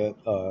then we get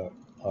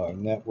our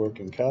net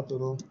working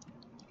capital,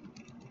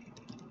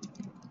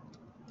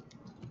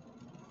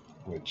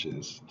 which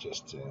is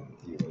just in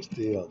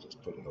USD. I'll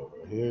just put it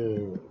over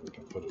here. We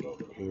can put it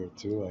over here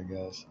too, I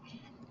guess.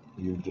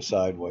 You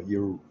decide what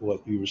your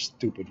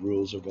stupid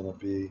rules are going to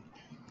be.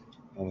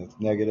 And it's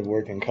negative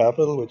working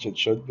capital, which it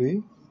should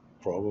be,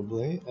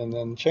 probably, and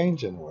then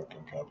change in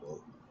working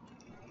capital.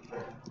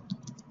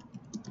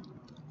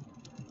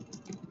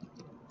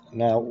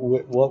 Now,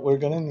 what we're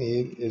going to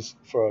need is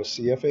for our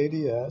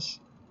CFADS,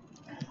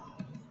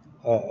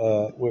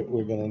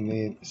 we're going to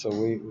need, so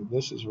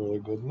this is really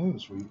good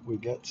news. We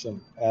get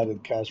some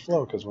added cash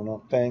flow because we're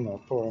not paying our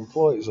poor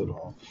employees at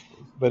all.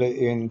 But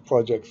in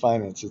project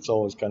finance, it's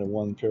always kind of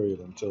one period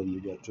until you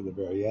get to the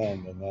very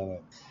end, and then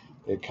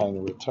it kind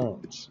of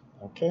returns.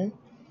 Okay?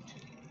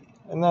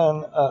 And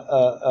then,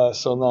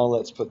 so now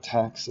let's put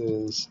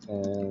taxes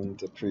and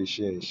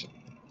depreciation.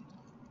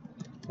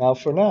 Now,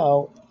 for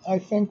now, I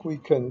think we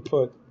can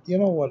put, you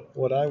know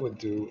what I would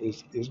do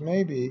is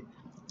maybe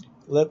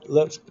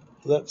let's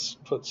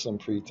put some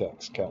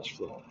pre-tax cash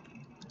flow.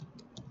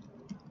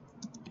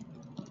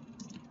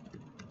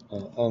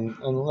 And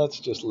let's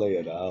just lay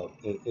it out.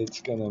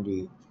 It's going to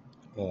be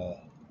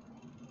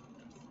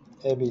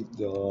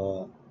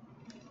EBITDA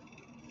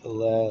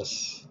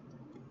less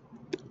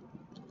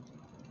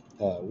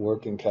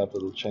working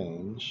capital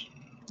change,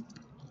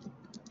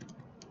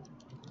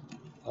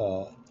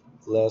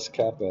 less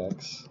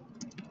capex,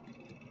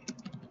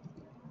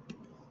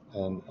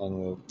 and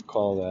we'll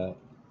call that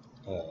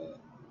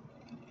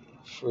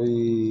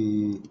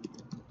free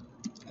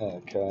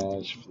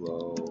cash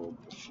flow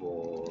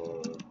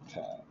before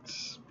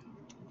tax.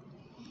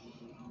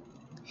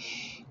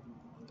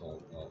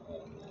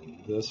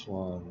 And this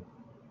one,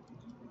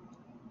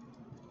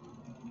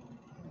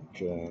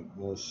 okay,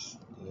 this,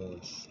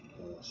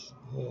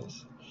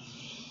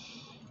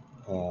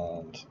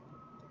 and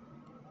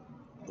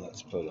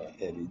let's put our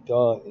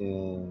EBITDA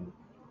in,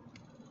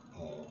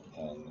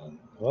 and then,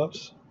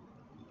 whoops,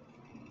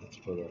 let's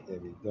put our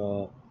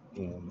EBITDA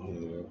in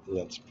here.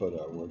 Let's put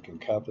our working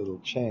capital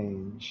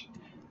change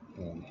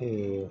in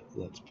here.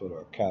 Let's put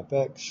our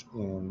capex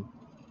in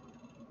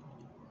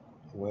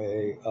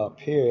way up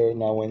here.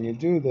 Now, when you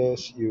do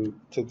this, to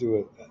do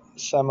a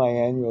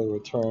semi-annual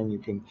return, you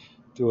can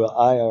do an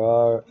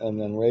IRR and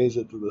then raise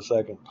it to the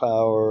second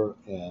power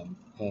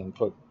and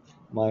put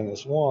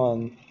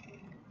 -1.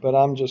 But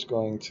I'm just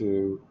going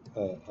to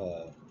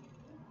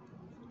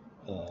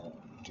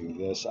do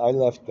this. I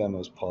left them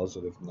as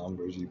positive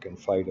numbers. You can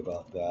fight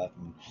about that,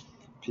 and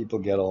people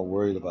get all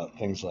worried about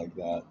things like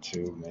that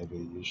too. Maybe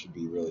you should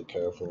be really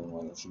careful, and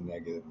when it's a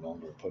negative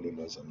number, put it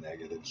as a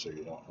negative so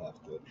you don't have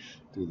to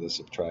do the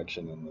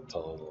subtraction in the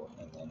total.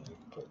 And then we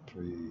put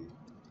pre-tax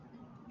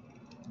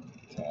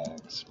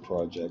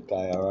project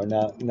IRR.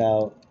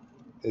 Now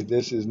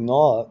this is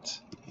not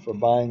for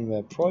buying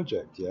the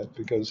project yet,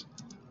 because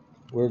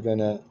we're going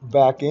to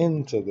back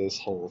into this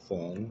whole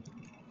thing.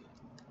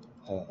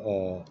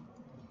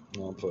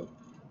 I'll put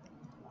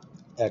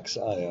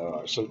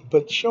XIRR. So,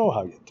 but show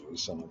how you do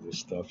some of this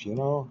stuff, you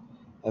know?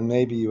 And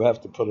maybe you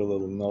have to put a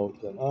little note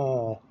that,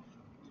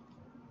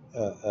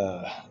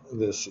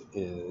 this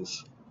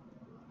is,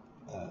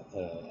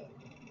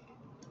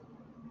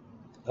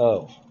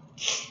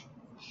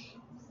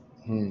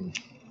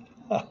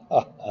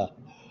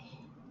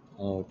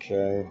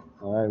 okay,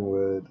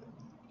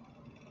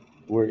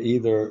 we're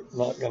either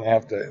not going to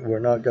have to, we're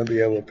not going to be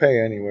able to pay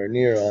anywhere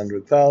near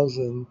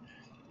 100,000,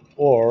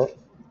 or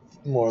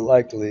more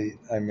likely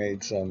I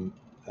made some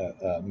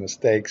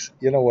mistakes.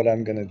 You know what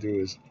I'm going to do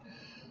is,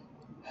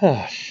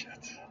 shit.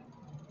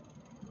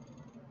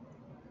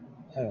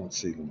 I don't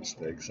see the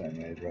mistakes I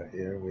made right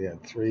here. We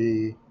had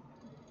 3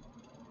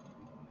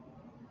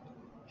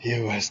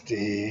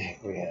 USD.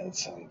 We had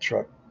some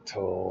truck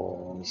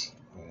tolls.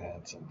 We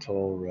had some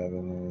toll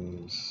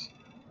revenues.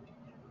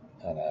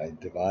 And I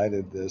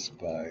divided this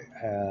by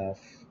half.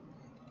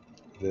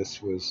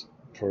 This was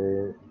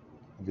per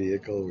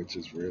vehicle, which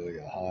is really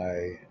a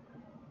high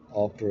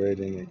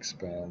operating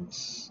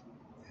expense.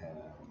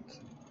 And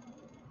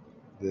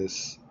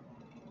this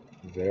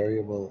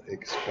variable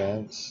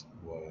expense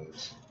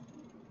was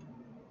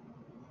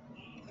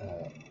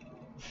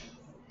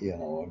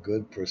a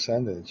good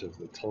percentage of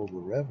the total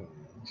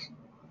revenues.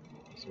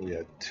 So we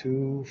had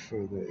 2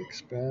 for the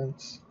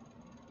expense.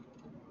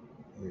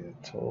 We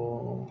had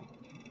toll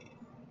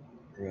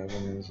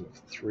revenues of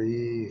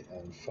 3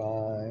 and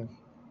 5.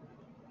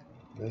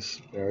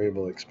 This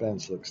variable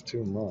expense looks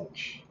too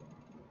much.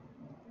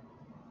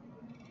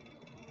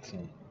 So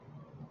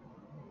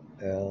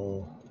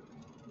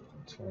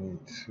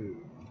L22.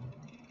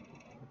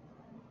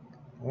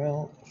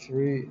 Well,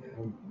 3,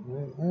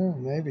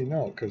 maybe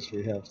not, because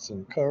we have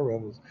some car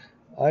revels.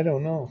 I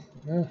don't know.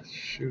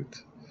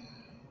 Shoot.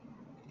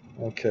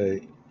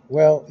 Okay.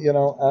 Well,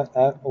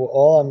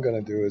 all I'm going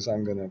to do is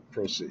I'm going to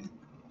proceed.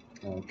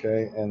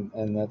 Okay,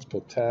 and let's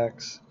put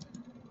tax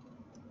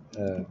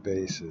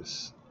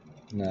basis.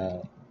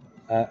 Now,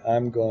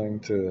 I'm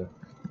going to,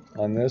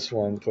 on this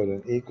one, put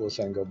an equal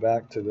sign, go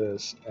back to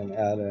this, and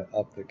add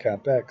up the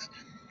capex.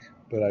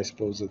 But I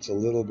suppose it's a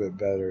little bit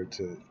better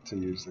to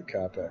use the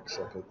capex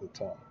up at the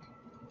top.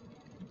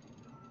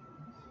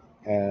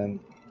 And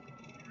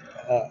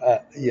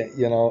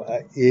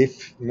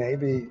if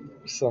maybe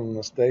some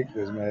mistake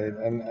was made,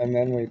 and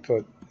then we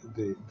put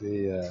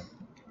the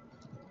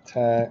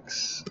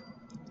tax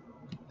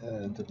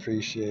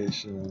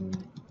depreciation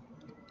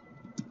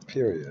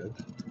period,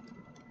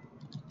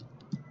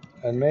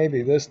 and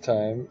maybe this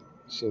time,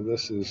 so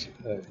this is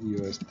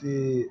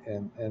USD,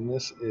 and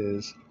this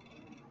is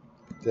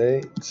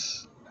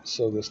dates.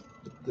 So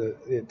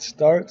it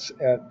starts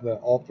at the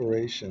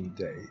operation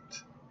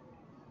date,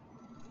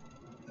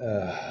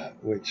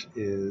 which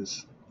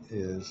is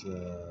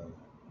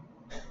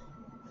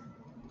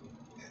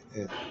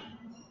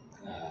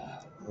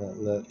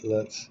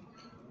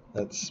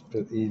let's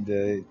put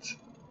date.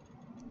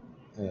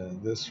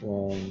 This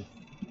one,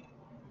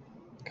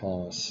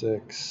 comma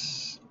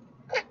 6.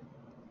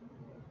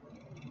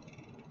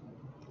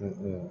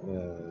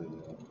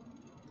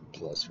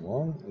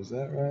 +1, is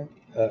that right?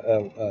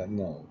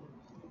 No.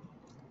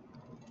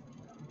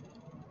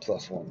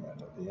 +1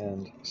 right at the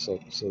end. So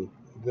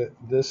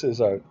this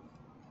is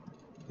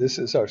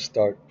our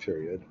start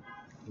period.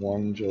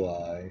 1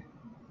 July.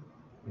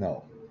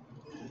 No.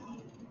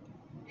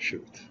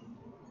 Shoot.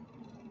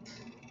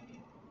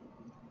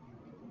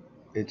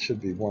 It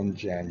should be 1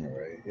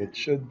 January. It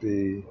should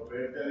be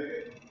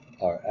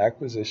our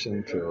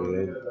acquisition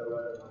period.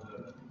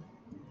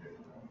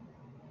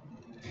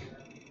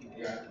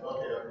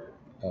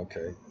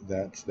 Okay,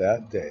 that's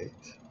that date.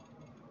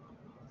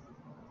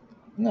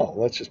 No,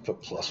 let's just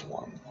put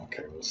 +1.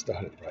 Okay, we'll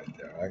start it right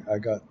there. I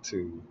got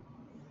to.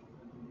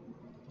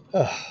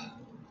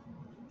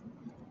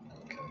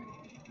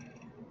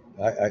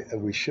 Okay.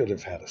 We should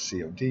have had a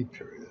COD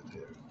period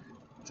here.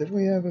 Did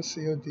we have a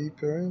COD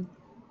period?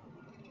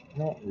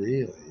 Not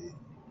really.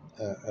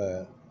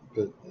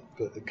 But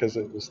because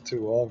it was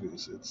too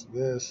obvious. It's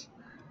this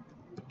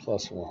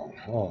 +1.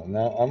 Oh,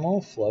 now I'm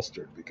all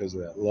flustered because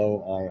of that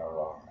low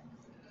IRR.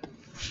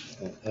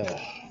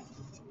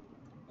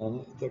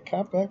 And the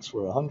CapEx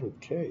were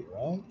 100K,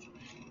 right?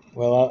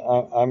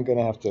 Well, I'm going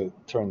to have to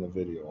turn the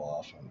video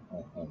off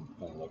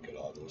and look at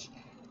all this.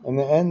 And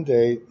the end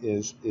date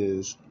is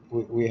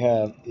we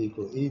have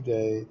equal E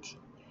date,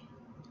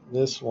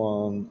 this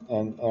one,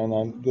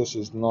 and this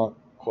is not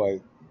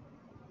quite.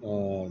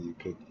 You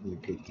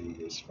could do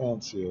this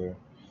fancier,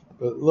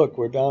 but look,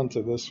 we're down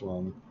to this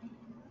one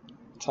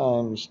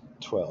times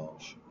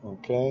 12.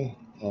 Okay,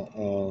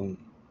 and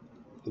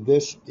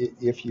this,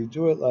 if you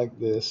do it like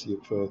this, you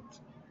put,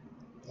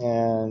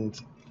 and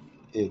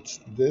it's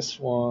this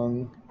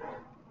one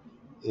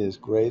is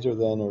greater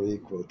than or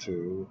equal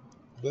to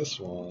this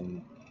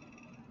one,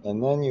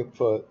 and then you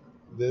put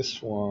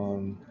this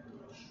one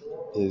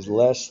is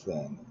less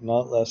than,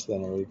 not less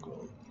than or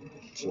equal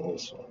to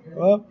this one.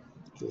 Well,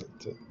 to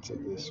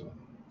this one.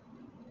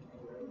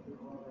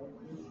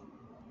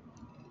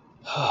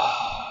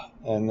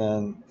 And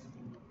then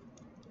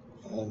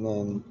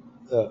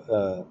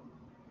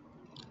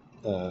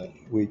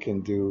we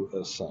can do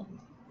a sum.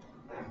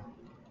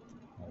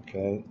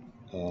 Okay,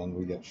 and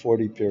we get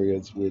 40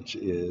 periods, which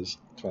is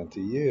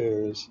 20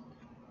 years.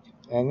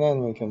 And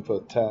then we can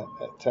put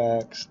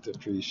tax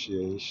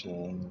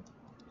depreciation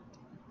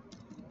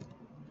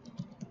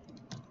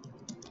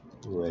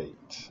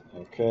rate.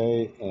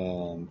 Okay,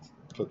 and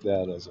put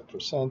that as a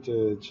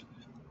percentage,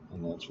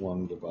 and that's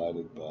 1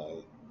 divided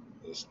by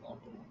this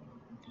number.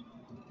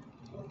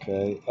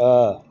 Okay,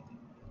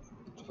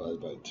 divided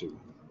by 2.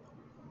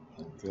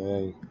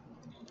 Okay,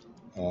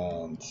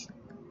 and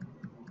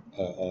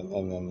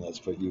then let's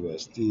put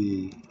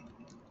USD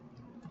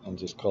and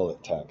just call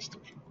it tax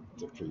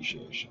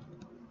depreciation.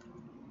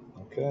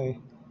 Okay,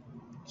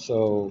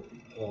 so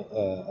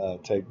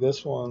take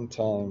this one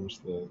times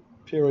the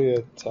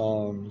period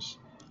times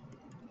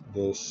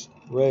this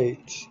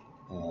rate,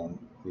 and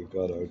we've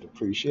got our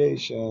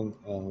depreciation,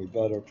 and we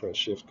better press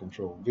Shift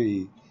Control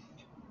V.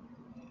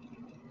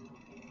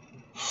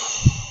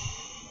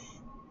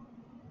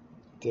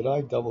 Did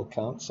I double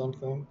count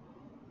something?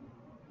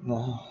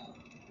 No.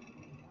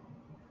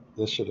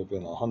 This should have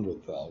been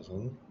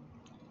 100,000.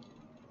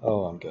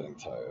 Oh, I'm getting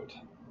tired.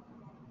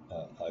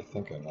 I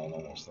think I might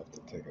almost have to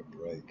take a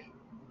break.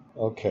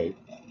 Okay,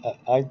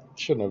 I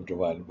shouldn't have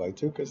divided by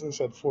 2 because this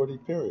had 40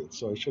 periods,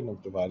 so I shouldn't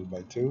have divided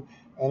by 2.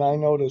 And I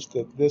noticed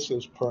that this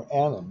is per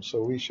annum,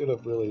 so we should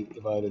have really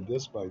divided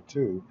this by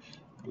 2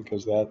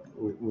 because that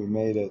we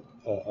made it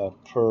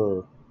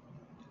per.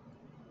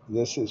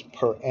 This is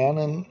per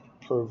annum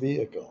per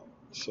vehicle,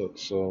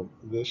 so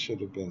this should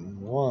have been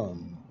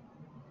 1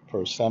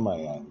 per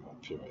semi-annual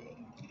period.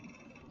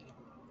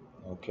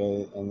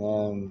 Okay, and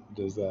then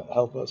does that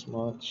help us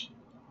much?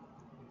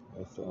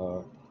 I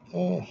thought,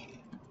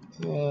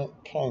 yeah,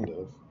 kind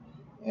of.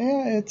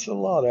 Yeah, it's a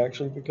lot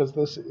actually, because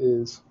this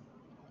is,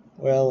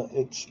 well,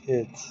 it's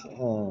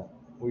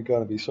we got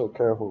to be so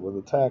careful with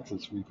the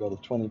taxes. We've got a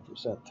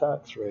 20%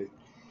 tax rate,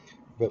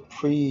 but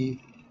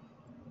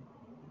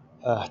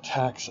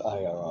tax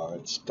IRR,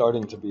 it's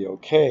starting to be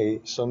okay.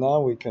 So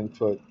now we can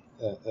put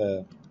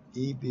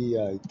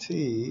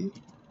EBIT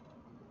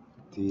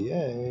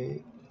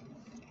DA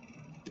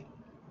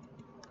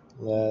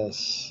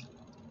less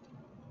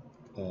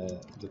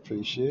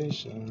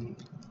depreciation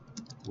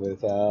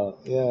without,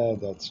 yeah,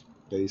 that's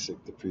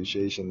basic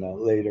depreciation. Now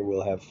later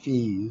we'll have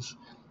fees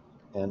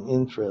and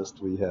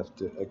interest we have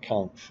to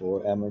account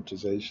for,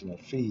 amortization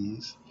of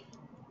fees.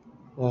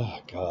 Oh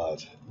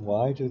God,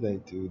 why do they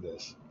do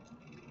this?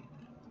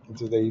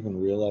 Do they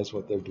even realize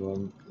what they're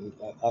doing?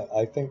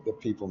 I think the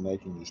people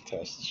making these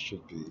tests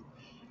should be,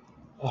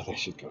 they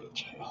should go to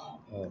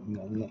jail.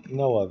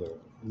 No other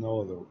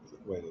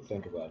way to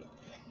think about it.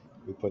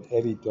 We put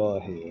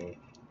EBITDA here,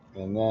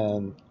 and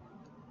then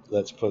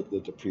let's put the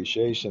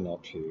depreciation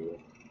up here,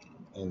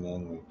 and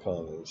then we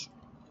call this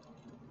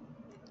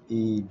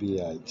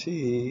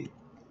EBIT,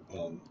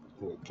 and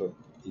we put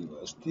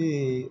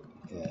USD,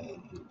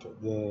 and we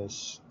put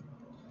this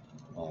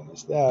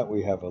minus that.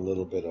 We have a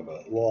little bit of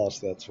a loss.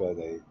 That's why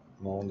they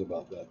moaned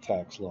about that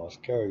tax loss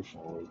carry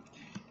forward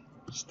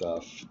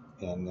stuff.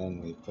 And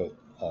then we put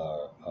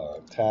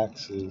our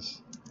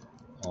taxes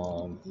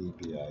on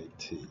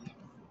EBIT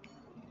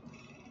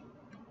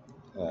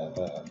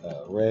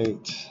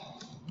rate.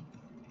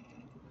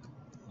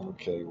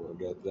 Okay, we'll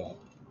get that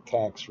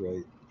tax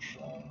rate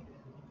from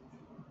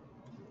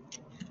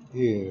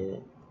here,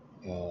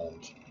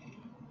 and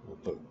we'll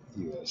put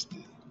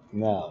USD.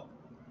 Now,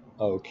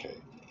 okay,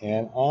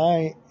 and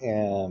I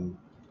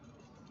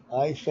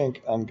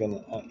think I'm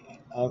gonna,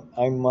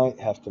 I might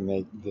have to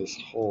make this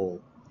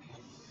whole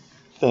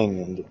thing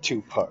into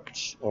two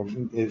parts, or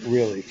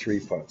really three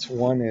parts.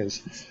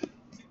 Uh,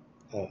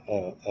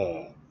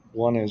 uh,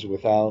 one is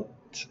without.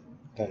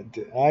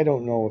 I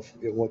don't know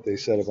what they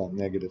said about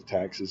negative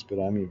taxes, but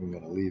I'm even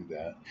going to leave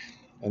that.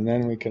 And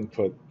then we can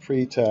put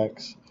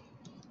pre-tax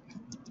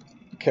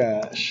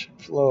cash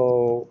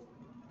flow.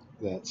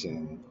 That's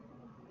in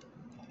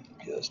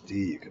USD.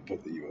 You could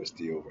put the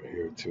USD over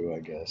here too, I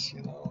guess.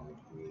 You know,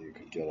 you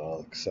could get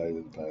all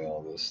excited by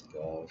all this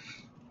stuff.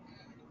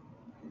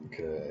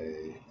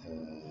 Okay.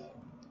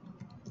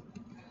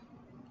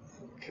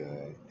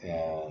 Okay.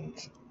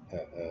 And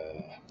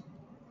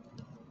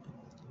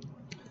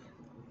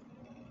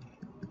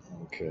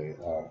okay,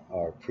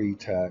 our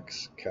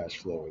pre-tax cash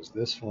flow is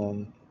this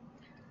one.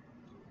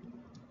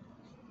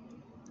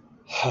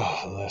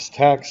 Less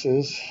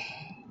taxes.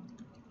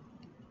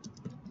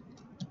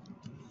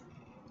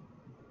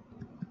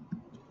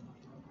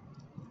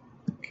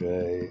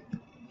 Okay,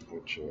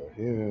 which are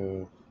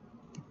here.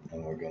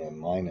 And we're going to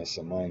minus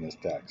a minus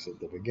tax at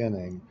the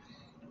beginning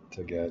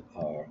to get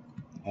our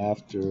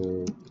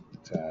after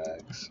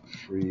tax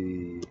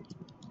free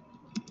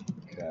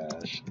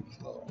cash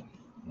flow.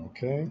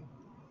 Okay.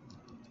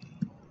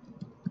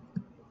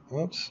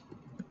 Whoops.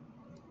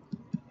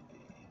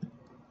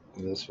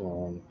 This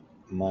one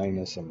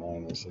minus a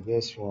minus of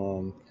this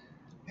one.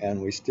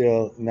 And we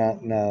still,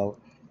 now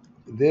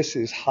this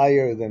is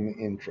higher than the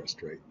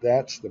interest rate.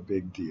 That's the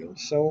big deal.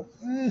 So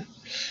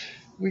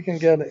we can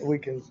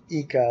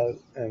eke out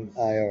an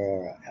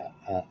IRR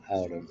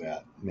out of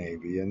that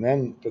maybe,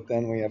 but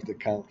then we have to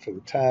count for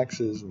the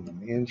taxes and then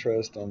the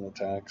interest on the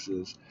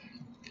taxes.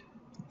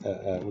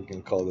 We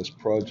can call this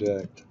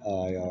project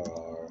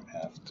IRR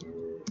after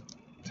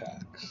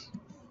tax.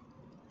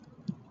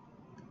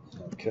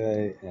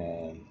 Okay,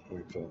 and we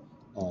put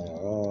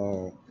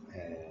IRR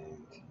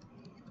and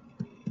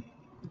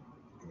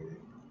we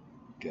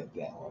get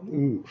that one.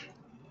 Ooh,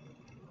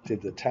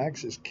 did the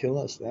taxes kill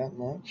us that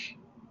much?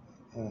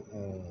 I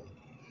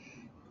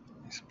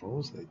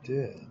suppose they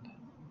did,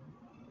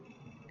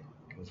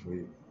 because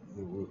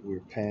we're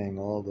paying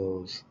all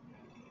those.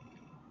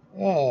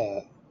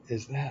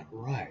 Is that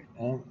right?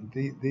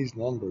 These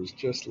numbers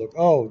just look.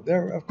 Oh,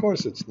 there. Of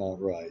course, it's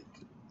not right.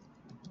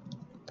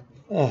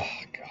 Oh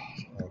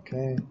God.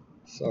 Okay.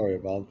 Sorry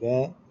about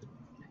that.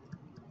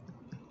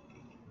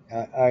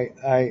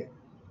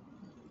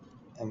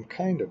 I'm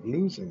kind of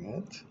losing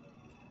it.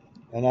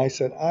 And I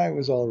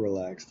was all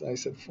relaxed. I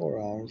said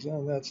 4 hours.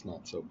 Oh, that's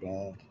not so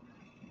bad.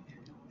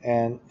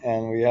 And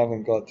we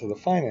haven't got to the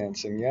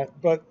financing yet.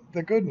 But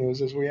the good news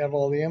is we have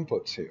all the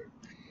inputs here.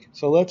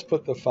 So let's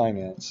put the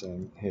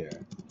financing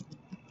here.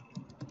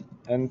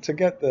 And to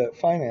get the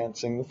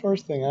financing, the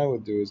first thing I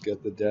would do is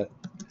get the debt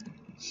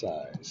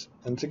size.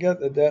 And to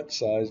get the debt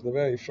size, the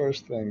very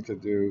first thing to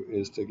do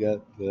is to get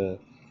the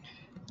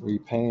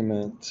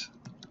repayment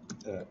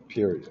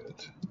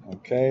period.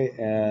 Okay,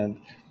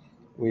 and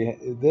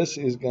this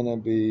is going to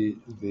be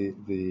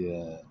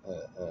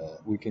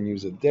we can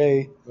use a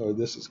date, or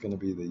this is going to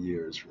be the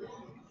years really.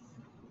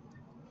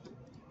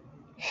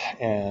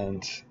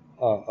 And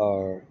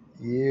our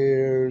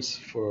years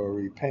for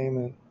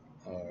repayment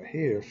are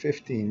here,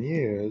 15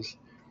 years.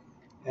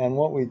 And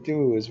what we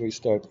do is we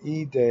start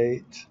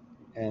E-date,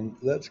 and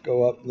let's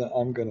go up.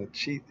 I'm going to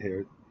cheat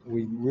here.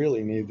 We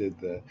really needed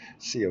the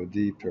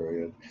COD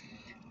period.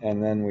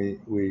 And then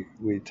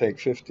we take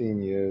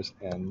 15 years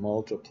and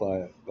multiply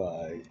it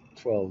by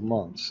 12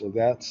 months. So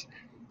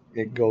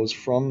it goes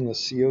from the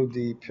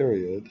COD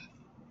period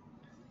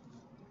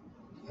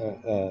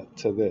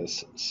to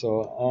this.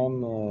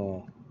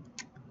 So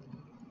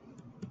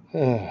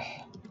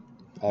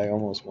I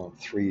almost want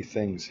three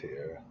things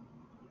here.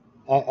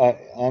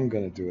 I'm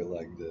going to do it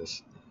like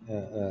this,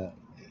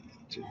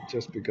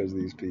 just because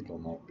these people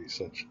might be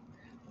such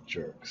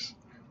jerks.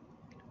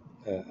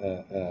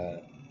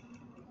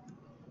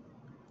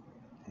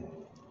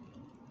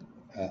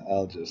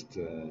 I'll just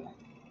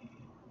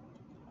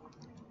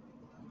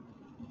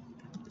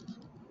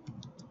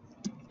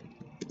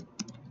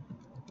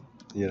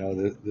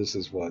this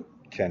is what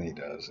Kenny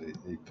does.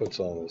 He puts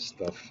all this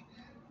stuff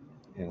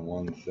in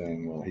one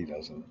thing. Well, he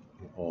doesn't.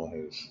 All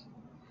his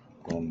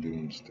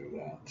Gondooms do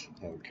that.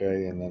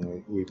 Okay, and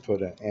then we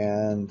put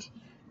an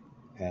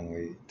and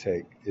we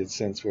take it,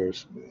 since we're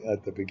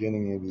at the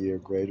beginning of the year,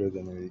 greater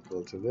than or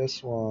equal to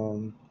this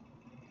one,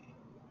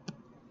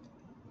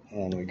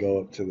 and we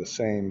go up to the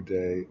same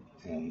date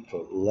and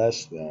put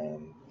less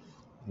than,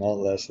 not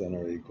less than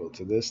or equal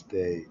to this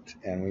date,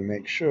 and we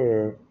make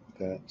sure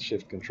that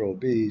Shift Control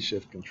B,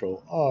 Shift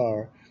Control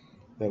R,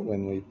 that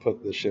when we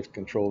put the Shift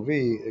Control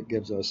V, it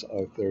gives us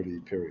our 30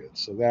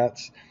 periods. So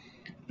that's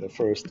the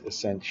first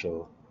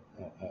essential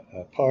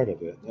part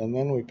of it. And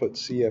then we put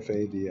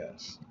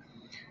CFADS.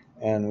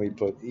 and we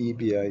put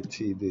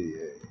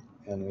EBITDA,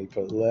 and we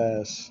put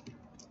less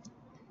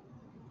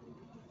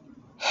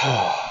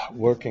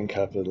working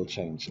capital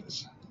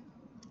changes.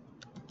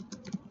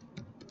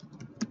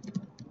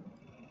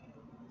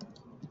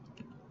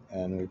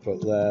 And we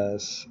put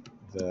less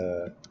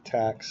the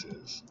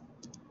taxes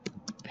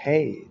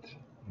paid.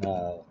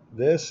 Now,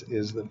 this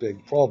is the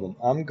big problem.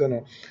 I'm going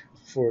to,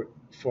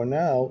 for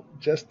now,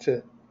 just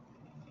to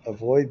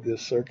avoid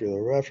this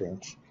circular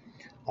reference,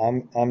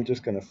 I'm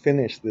just going to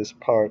finish this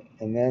part,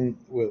 and then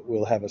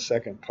we'll have a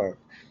second part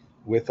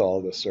with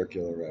all the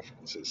circular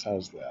references.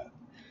 How's that?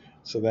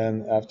 So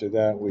then after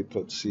that, we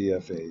put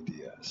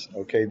CFADS.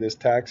 Okay, this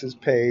taxes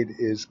paid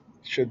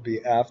should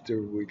be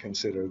after we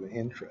consider the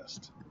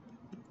interest.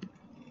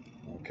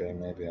 Okay,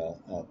 maybe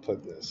I'll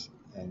put this.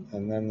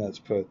 And then let's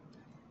put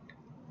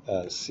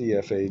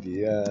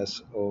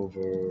CFADS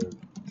over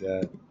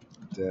debt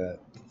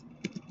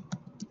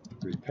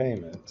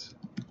repayment.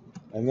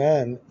 And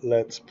then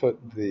let's put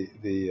the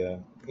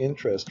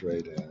interest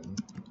rate in,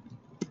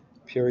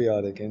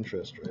 periodic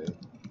interest rate.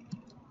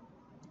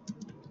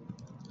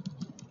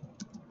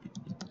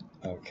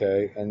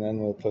 Okay, and then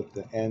we'll put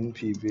the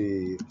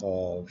NPV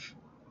of,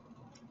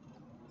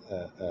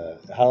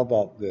 how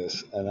about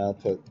this? And I'll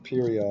put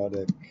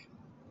periodic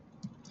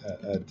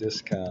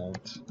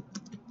discount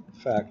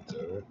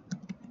factor,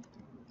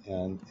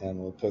 and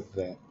we'll put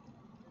the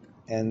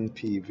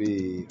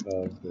NPV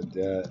of the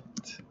debt,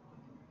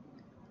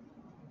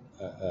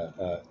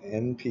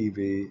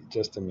 NPV,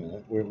 just a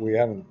minute, we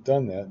haven't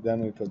done that. Then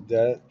we put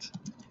debt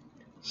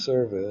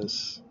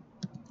service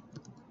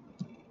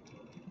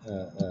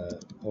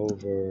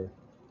over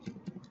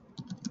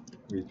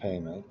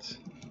repayment,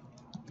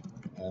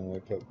 and we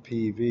put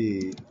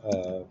PV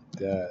of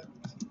debt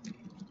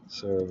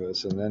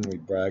service, and then we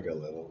brag a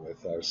little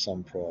with our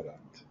sum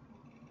product.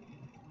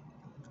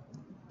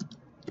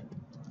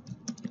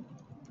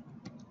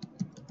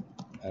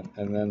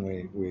 And then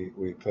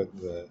we put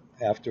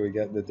after we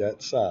get the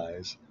debt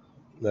size,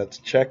 let's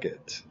check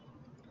it.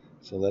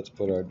 So let's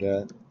put our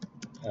debt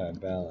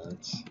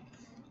balance,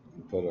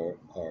 put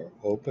our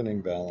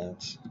opening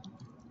balance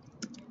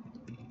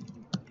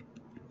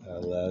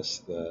less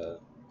the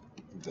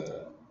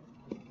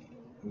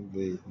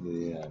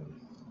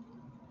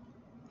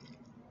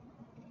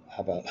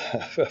how about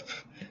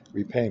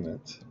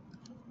repayment.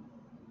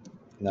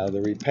 Now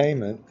the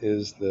repayment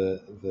is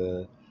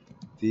the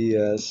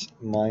DS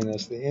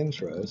minus the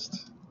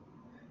interest,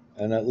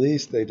 and at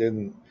least they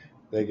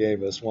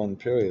gave us one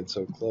period,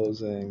 so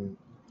closing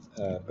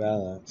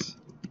balance,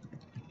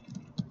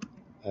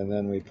 and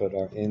then we put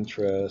our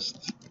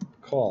interest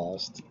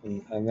cost,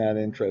 and that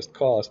interest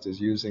cost is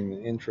using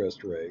the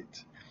interest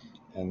rate,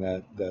 and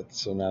that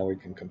so now we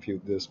can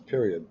compute this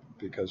period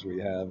because we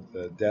have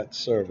the debt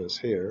service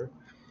here,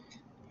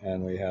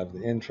 and we have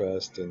the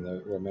interest, and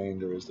the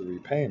remainder is the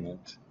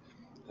repayment,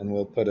 and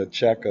we'll put a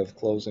check of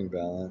closing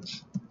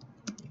balance.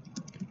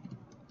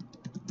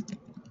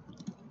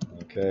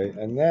 Okay,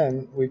 and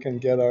then we can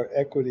get our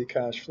equity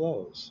cash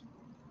flows,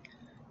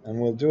 and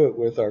we'll do it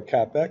with our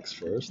CapEx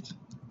first.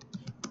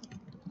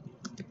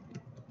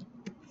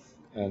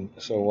 And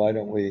so why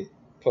don't we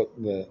put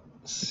the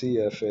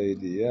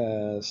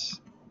CFADS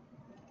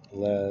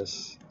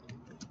less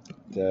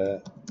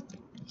debt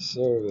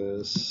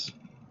service,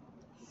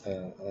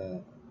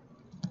 and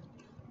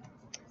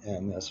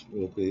this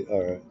will be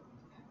our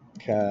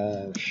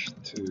cash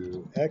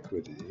to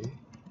equity.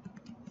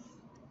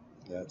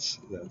 That's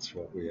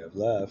what we have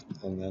left,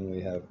 and then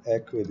we have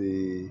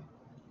equity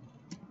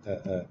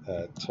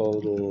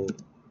total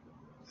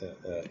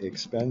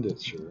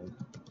expenditure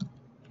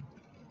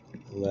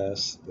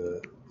less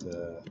the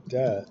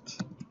debt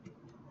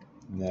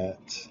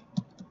net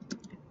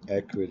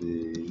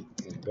equity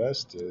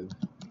invested,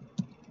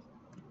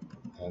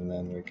 and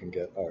then we can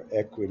get our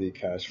equity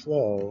cash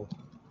flow,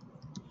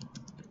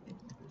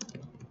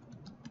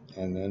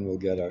 and then we'll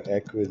get our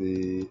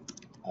equity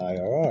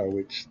IRR,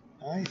 which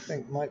I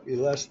think might be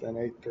less than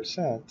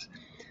 8%.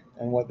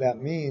 And what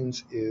that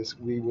means is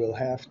we will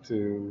have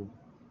to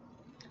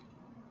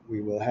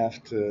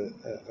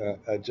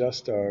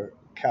adjust our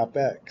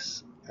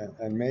CapEx,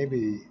 and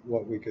maybe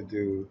what we could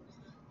do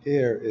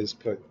here is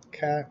put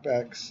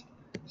CapEx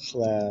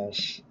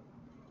slash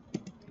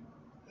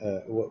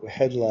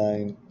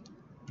headline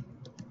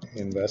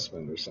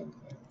investment or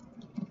something.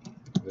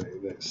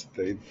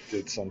 They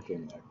did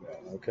something like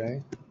that.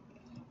 Okay.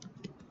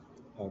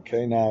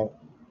 Okay. Now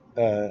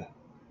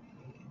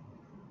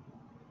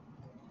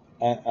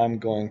I'm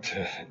going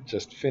to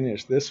just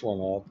finish this one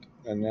up,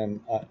 and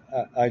then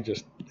I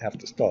just have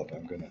to stop.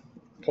 I'm going to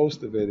post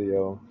the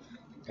video,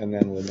 and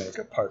then we'll make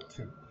a part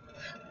 2.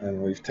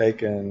 And we've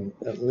taken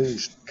at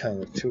least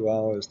kind of 2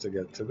 hours to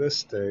get to this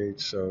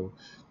stage. So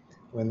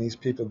when these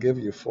people give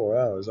you 4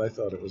 hours, I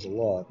thought it was a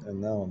lot,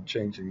 and now I'm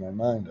changing my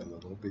mind a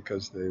little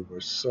because they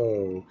were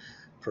so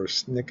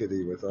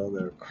persnickety with all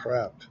their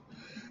crap.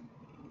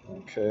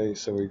 Okay,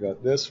 so we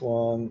got this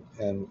one,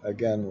 and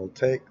again, we'll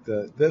take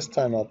this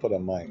time I'll put a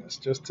minus,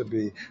 just to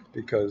be,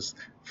 because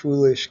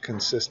foolish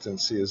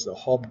consistency is the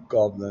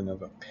hobgoblin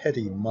of a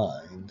petty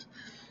mind.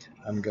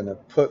 I'm going to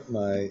put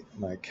my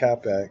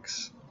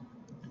capex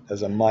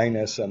as a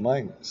minus, and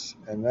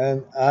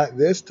then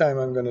this time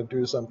I'm going to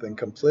do something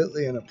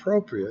completely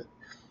inappropriate.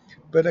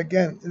 But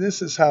again,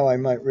 this is how I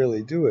might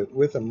really do it,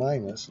 with a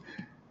minus,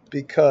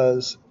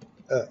 because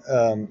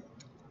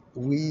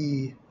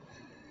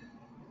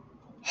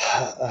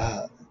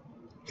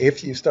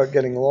if you start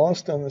getting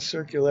lost on the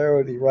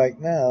circularity right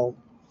now,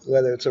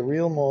 whether it's a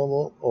real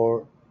model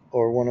or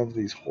one of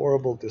these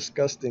horrible,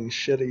 disgusting,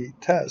 shitty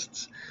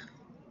tests,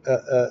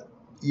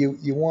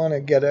 you want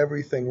to get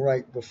everything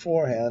right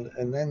beforehand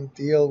and then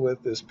deal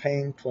with this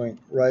pain point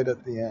right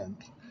at the end.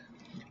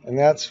 And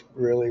that's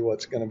really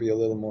what's going to be a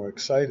little more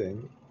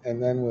exciting.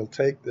 And then we'll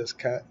take this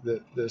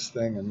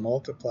thing and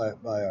multiply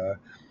it by our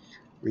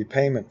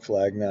repayment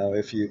flag. Now,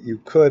 if you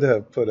could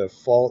have put a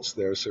false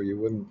there so you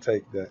wouldn't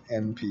take the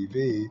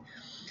NPV.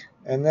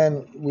 And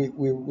then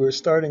we're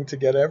starting to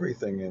get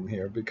everything in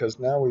here, because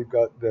now we've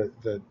got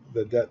the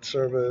debt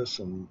service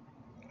and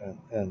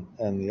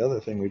the other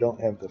thing, we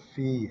don't have the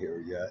fee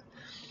here yet.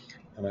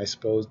 And I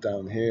suppose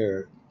down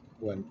here,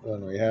 when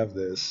we have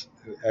this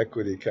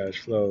equity cash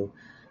flow,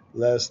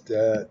 less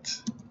debt,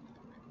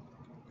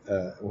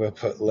 we'll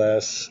put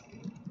less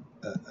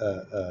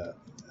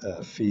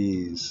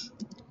fees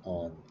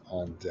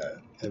on debt,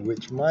 and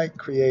which might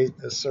create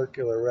a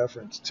circular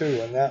reference too,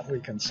 and that we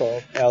can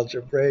solve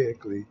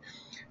algebraically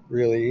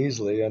really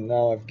easily. And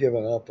now I've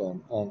given up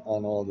on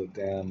all the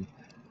damn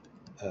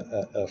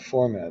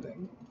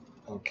formatting.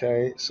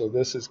 Okay, so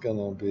this is going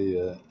to be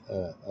a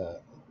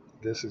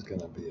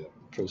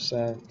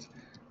percent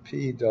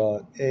p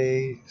dot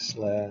a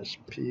slash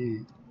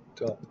p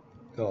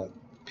dot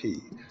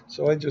p.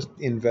 So I just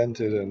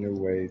invented a new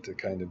way to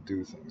kind of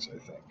do things, I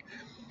think.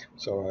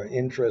 So our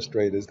interest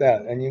rate is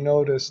that. And you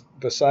notice,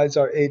 besides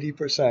our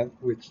 80%,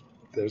 which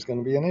there's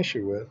going to be an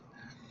issue with,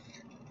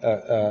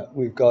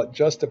 we've got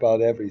just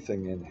about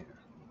everything in here.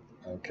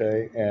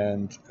 Okay,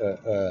 and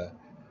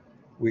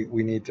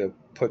we need to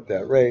put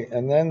that rate,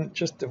 and then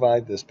just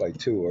divide this by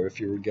 2, or if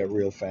you get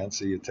real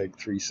fancy, you take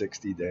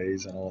 360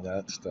 days and all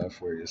that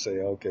stuff, where you say,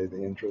 okay,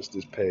 the interest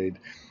is paid,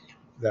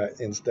 that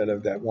instead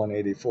of that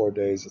 184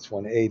 days, it's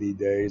 180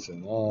 days,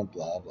 and blah,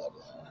 blah,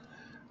 blah.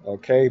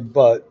 Okay,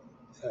 but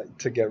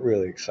to get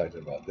really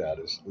excited about that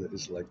is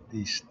like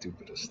the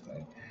stupidest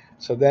thing.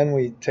 So then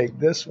we take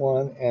this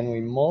one and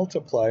we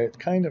multiply it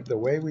kind of the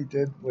way we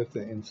did with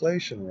the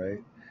inflation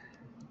rate.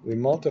 We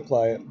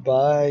multiply it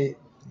by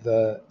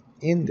the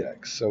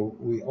index. So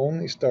we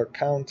only start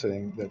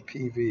counting the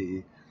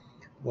PV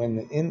when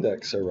the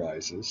index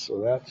arises. So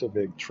that's a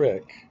big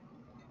trick.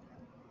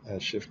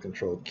 Shift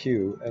Control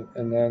Q,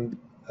 and then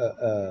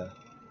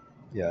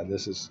yeah,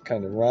 this is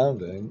kind of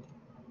rounding.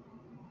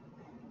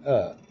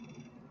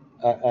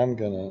 I'm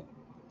gonna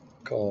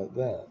call it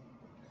that.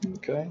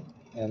 Okay,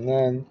 and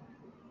then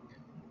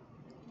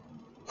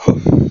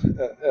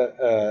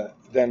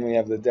then we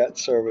have the debt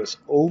service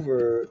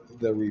over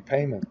the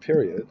repayment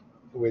period,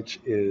 which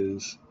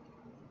is,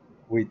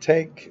 we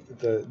take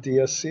the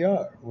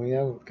DSCR. We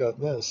haven't got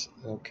this,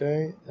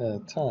 okay,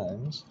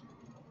 times,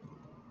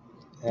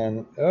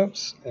 and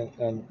oops,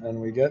 and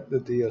we get the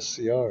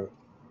DSCR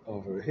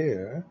over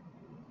here,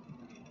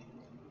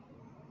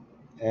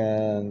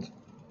 and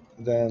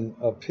then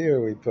up here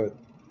we put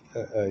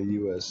a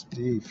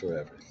USD for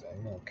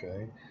everything,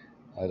 okay.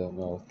 I don't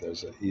know if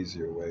there's an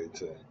easier way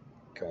to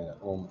kind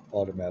of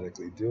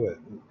automatically do it.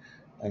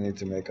 I need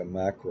to make a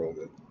macro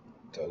that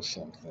does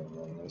something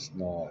on this.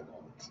 No, I don't.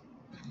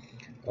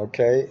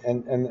 Okay,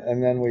 and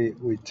then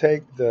we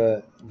take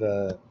the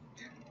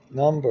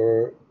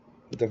number,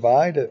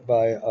 divide it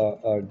by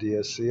our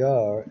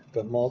DSCR,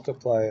 but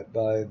multiply it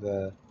by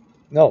the,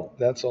 no,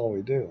 that's all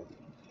we do.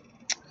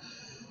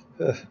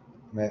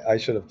 I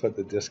should have put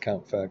the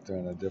discount factor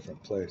in a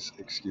different place.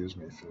 Excuse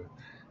me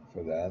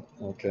for that.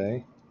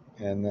 Okay,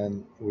 and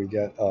then we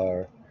get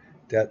our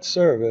debt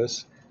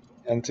service,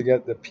 and to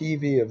get the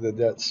PV of the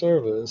debt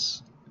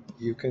service,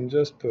 you can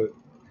just put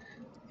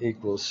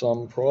equals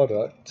sum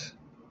product,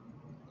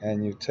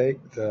 and you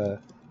take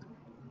the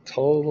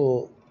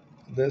total,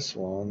 this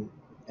one,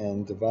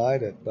 and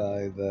divide it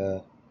by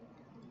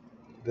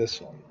this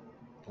one.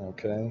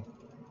 Okay,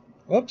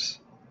 whoops,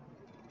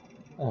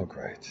 oh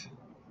great,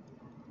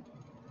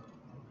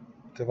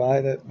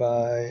 divide it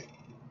by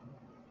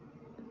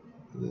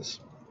this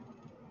one.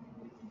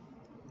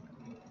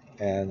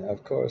 And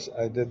of course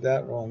I did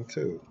that wrong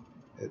too.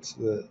 It's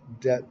the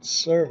debt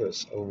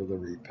service over the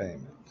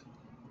repayment.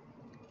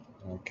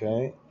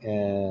 Okay,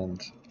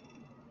 and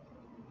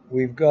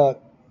we've got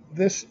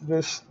this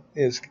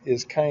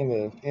is kind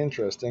of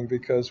interesting,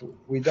 because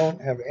we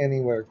don't have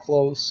anywhere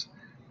close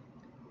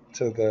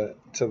to the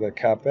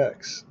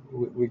capex.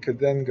 We could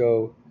then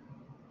go,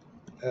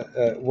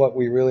 what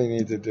we really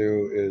need to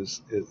do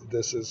is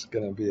this is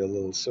going to be a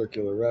little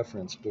circular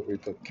reference, but we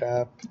put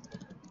cap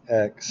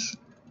x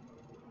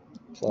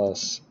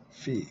plus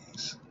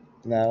fees.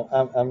 Now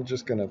I'm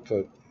just going to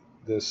put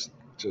this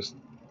just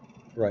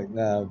right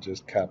now,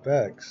 just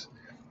CapEx,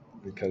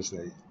 because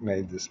they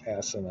made this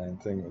asinine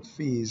thing with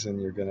fees, and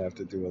you're going to have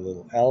to do a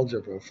little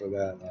algebra for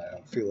that, and I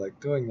don't feel like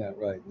doing that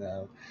right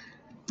now.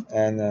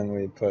 And then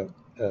we put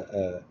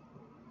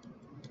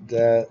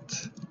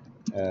debt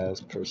as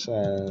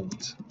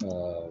percent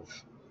of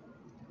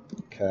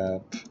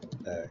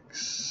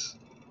CapEx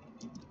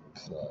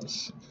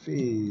plus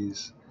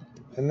fees,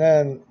 and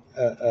then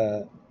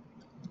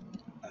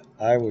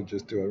I would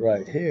just do it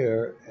right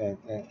here,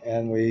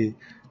 and we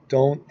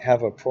don't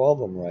have a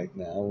problem right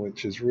now,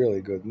 which is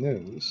really good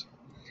news.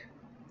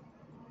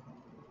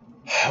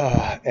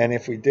 And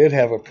if we did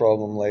have a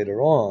problem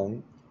later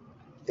on,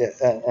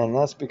 and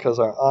that's because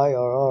our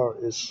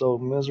IRR is so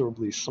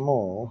miserably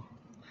small,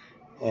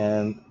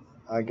 and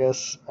I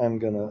guess I'm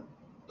going to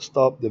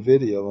stop the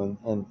video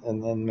and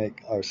then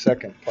make our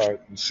second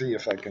part and see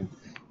if I can.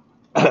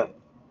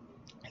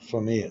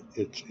 For me,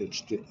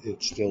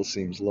 it still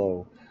seems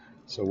low,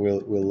 so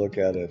we'll look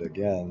at it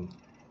again.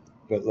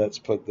 But let's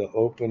put the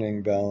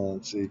opening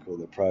balance equal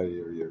the prior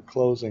year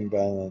closing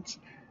balance.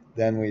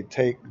 Then we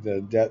take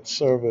the debt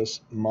service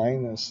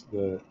minus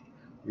the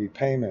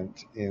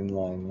repayment in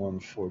line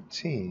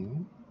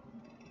 114.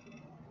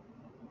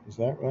 Is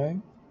that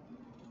right?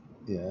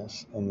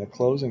 Yes. And the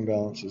closing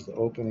balance is the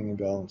opening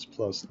balance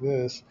plus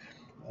this.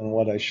 And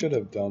what I should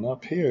have done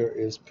up here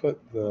is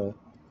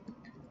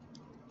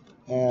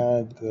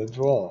add the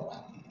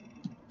draw.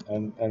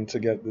 And to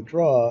get the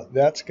draw,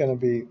 it's going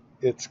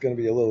to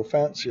be a little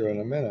fancier in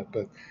a minute,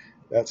 but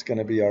that's going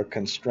to be our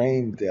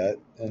constrained debt,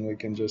 and we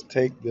can just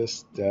take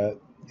this debt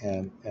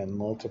and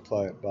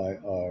multiply it by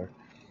our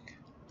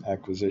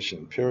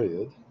acquisition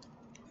period,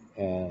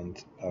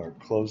 and our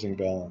closing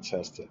balance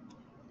has to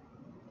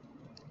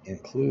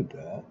include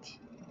that.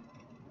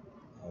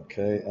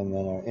 Okay, and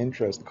then our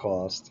interest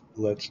cost,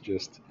 let's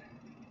just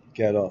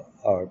get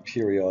our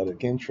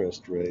periodic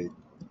interest rate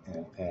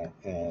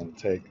and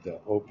take the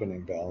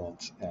opening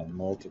balance and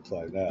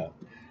multiply that.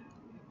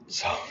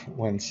 So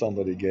when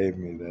somebody gave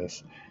me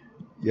this,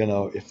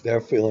 if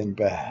they're feeling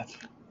bad,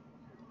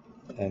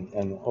 and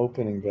the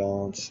opening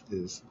balance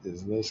is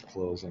this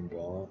closing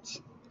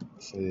balance,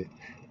 see,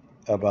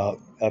 about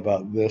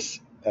this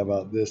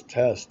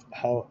test,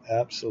 how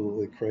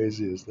absolutely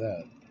crazy is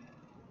that?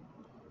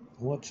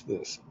 What's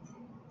this?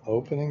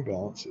 Opening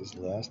balance is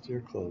last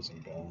year closing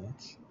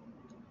balance,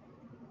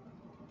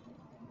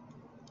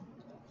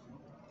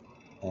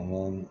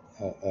 and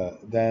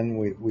then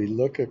we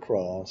look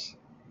across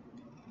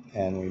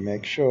and we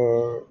make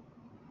sure.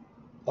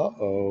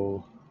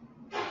 Uh-oh.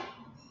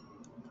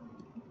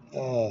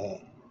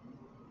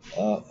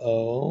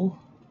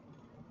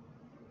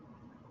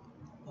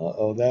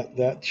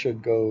 That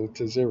should go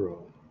to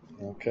 0.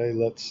 Okay,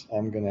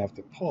 I'm going to have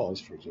to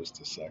pause for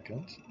just a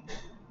second.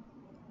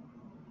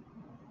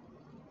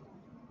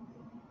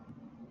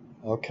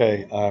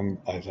 Okay,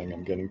 I think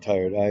I'm getting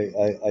tired.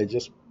 I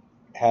just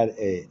had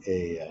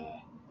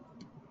a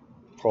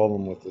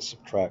problem with the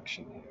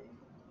subtraction here.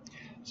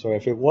 So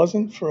if it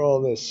wasn't for all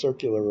this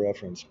circular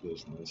reference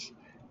business,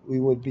 we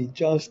would be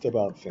just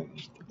about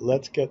finished.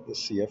 Let's get the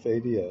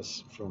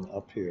CFADS from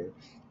up here,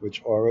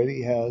 which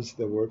already has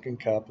the working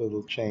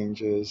capital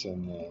changes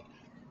and the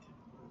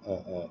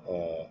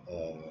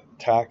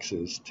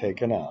taxes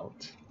taken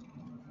out.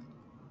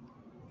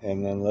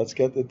 And then let's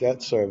get the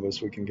debt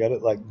service. We can get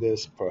it like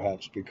this,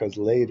 perhaps, because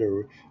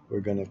later we're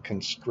going to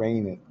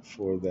constrain it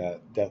for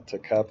that debt to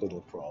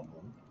capital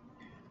problem.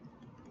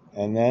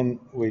 And then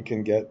we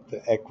can get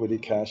the equity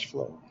cash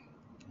flow.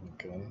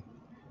 Okay.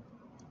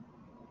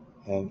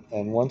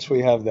 And once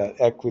we have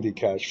that equity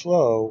cash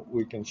flow,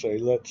 we can say,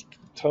 let's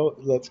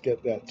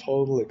get that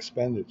total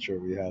expenditure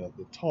we had at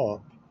the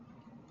top.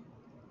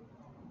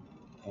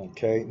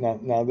 Okay.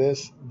 Now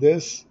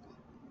this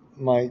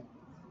might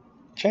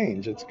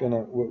change.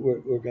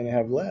 We're gonna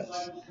have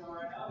less.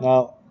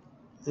 Now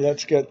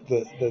let's get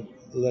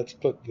let's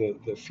put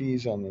the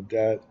fees on the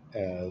debt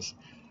as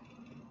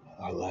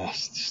our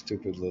last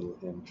stupid little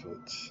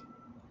input.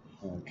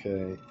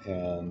 Okay,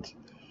 and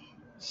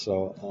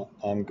so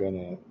I'm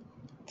gonna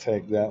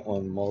take that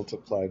one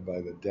multiplied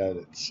by the debt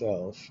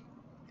itself.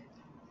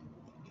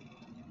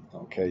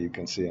 Okay, you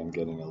can see I'm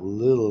getting a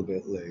little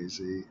bit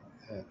lazy,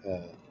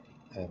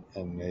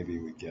 and maybe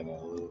we get in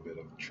a little bit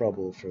of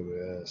trouble for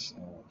this.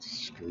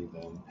 Screw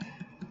them.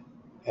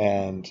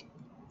 And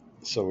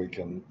so we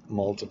can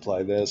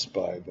multiply this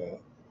by the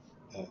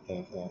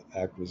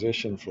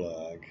acquisition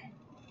flag.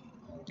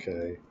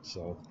 Okay,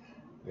 so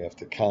we have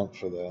to count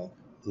for that.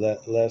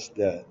 Less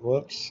debt.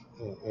 Whoops.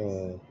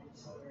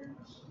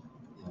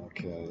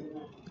 Okay.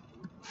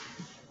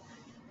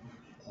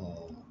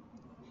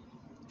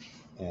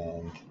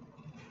 And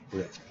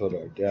let's put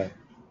our debt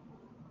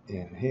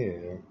in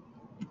here.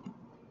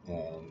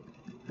 And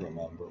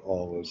remember,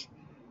 always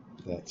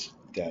that's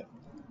debt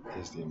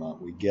is the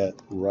amount we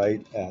get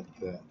right at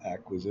the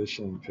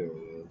acquisition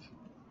period.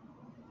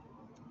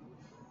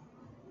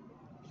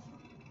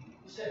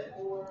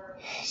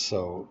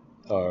 So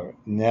our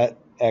net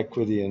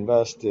equity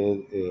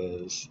invested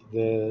is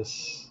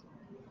this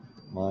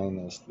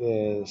minus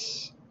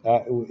this.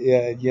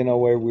 Yeah, you know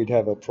where we'd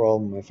have a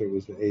problem if it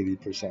was the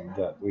 80%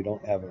 debt. We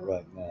don't have it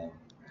right now.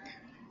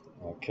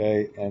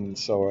 Okay, and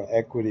so our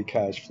equity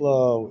cash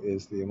flow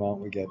is the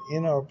amount we get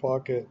in our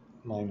pocket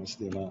minus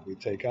the amount we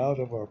take out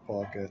of our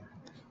pocket.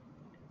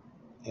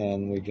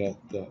 And we get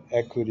the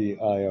equity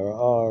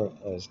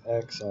IRR as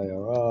X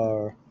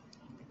IRR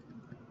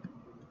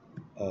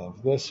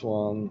of this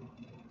one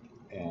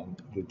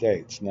and the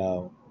dates.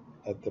 Now,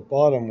 at the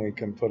bottom, we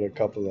can put a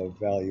couple of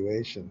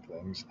valuation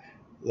things.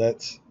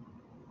 Let's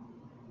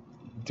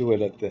do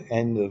it at the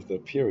end of the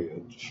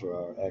period for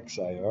our X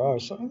IRR.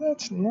 So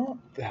that's not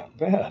that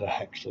bad,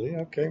 actually.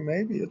 Okay,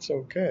 maybe it's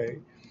okay.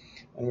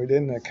 And we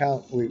didn't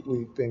account,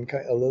 we've been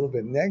a little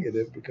bit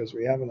negative because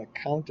we haven't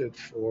accounted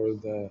for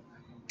the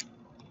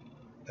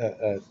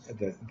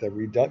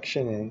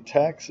reduction in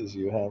taxes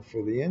you have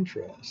for the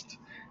interest.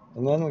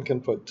 And then we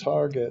can put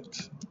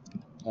target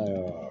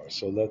IRR.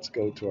 So let's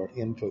go to our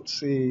input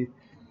C,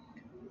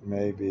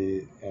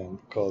 maybe, and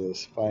call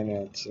this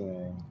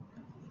financing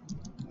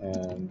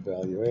and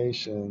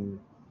valuation.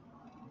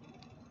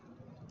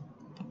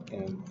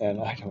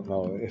 And I don't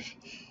know if,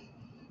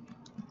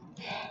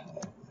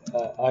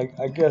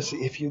 I guess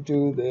if you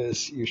do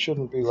this, you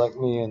shouldn't be like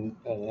me and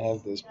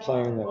have this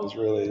plane that was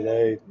really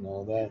late and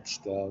all that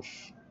stuff.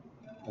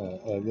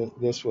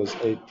 This was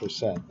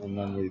 8%, and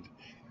then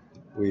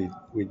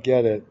we'd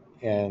get it,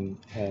 and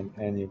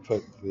you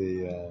put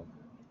the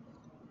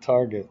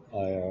target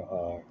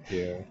IRR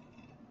here,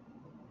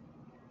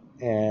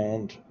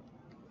 and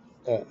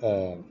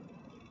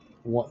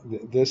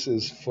this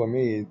is for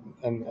me,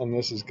 and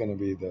this is going to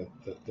be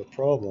the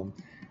problem,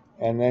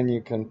 and then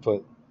you can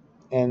put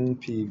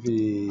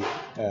NPV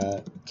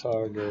at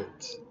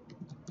target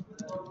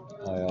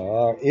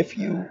IRR. If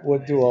you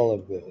would do all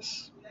of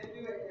this,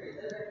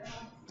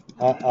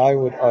 I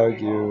would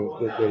argue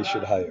that they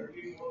should hire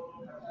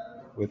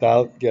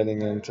without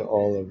getting into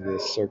all of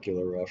this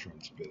circular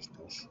reference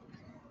business.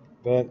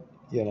 But,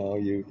 you know,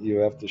 you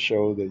have to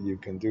show that you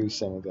can do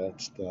some of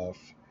that stuff.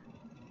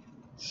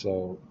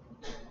 So,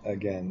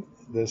 again,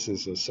 this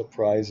is a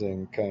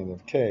surprising kind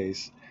of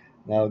case.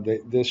 Now,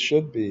 this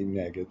should be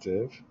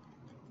negative.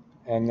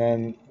 And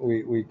then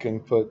we can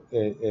put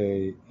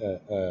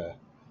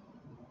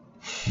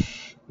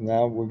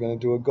now we're going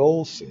to do a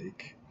goal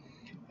seek.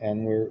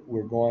 And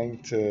we're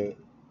going to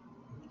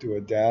do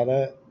a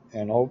data,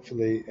 and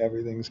hopefully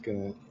everything's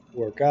going to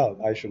work out.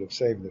 I should have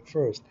saved it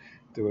first.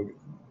 Do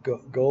a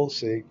goal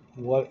seek.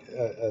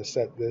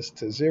 Set this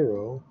to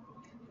 0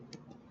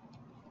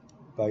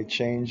 by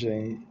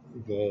changing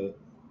the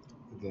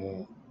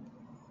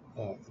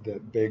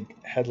big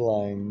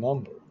headline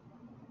number.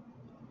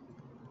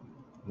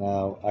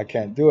 Now I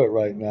can't do it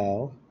right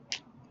now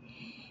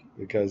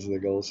because the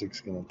goal seek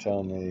is going to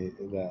tell me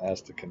that has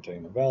to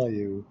contain a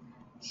value.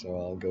 So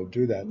I'll go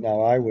do that. Now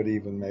I would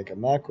even make a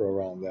macro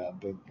around that,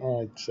 but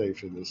I'd say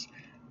for this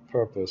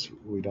purpose,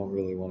 we don't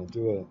really want to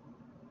do it.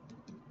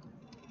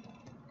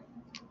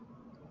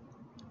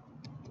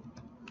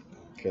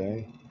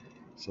 Okay,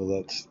 so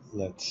let's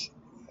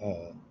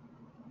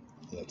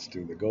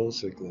do the goal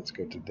seek. Let's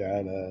go to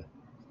data.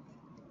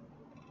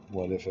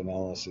 What if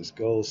analysis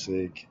goal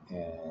seek,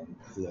 and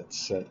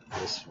let's set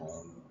this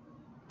one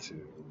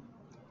to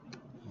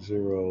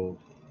 0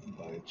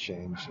 by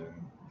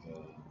changing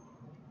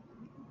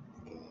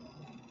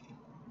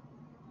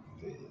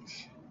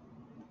these.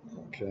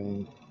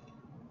 Okay,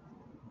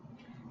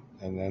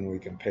 and then we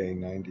can pay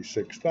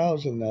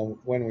 96,000. Now,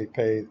 when we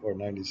pay, or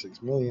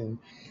 96 million,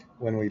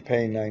 when we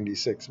pay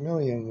 96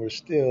 million, we're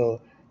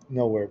still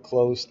nowhere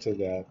close to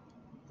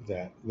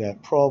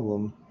that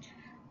problem.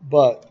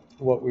 But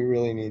what we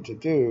really need to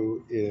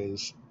do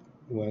is,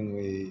 when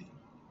we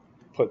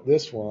put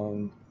this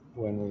one,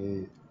 when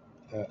we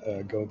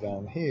go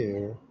down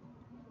here,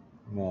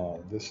 now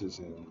this is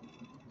in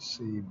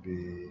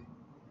CB.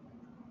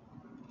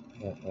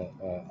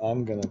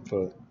 I'm going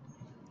to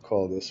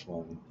call this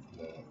one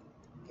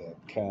the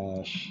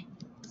cash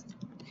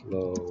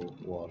flow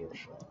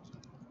waterfall.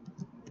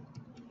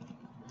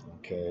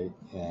 Okay,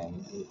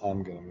 and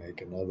I'm going to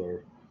make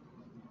another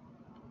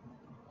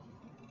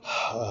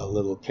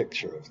little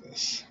picture of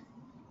this.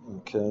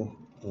 Okay,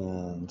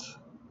 and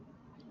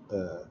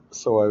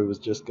so I was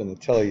just going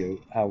to tell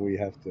you how we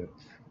have to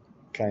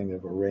kind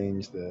of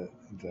arrange the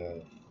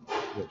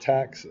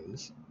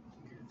taxes.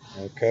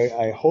 Okay,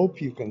 I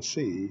hope you can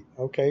see.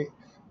 Okay,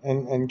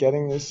 and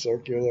getting this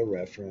circular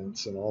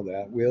reference and all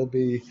that will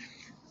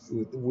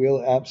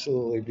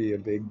absolutely be a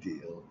big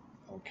deal.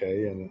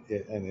 Okay, and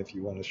if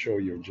you want to show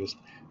you're just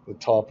the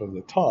top of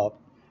the top,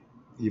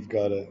 you've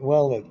got to,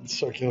 well, the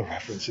circular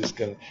reference is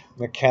going to,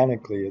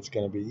 mechanically it's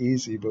going to be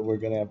easy, but we're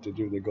going to have to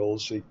do the goal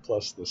seek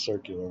plus the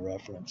circular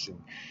reference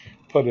and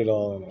put it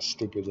all in a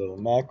stupid little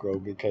macro,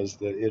 because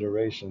the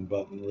iteration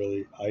button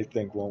really, I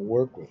think, won't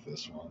work with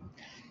this one.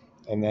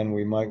 And then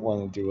we might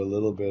want to do a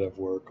little bit of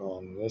work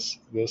on this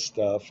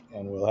stuff,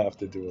 and we'll have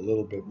to do a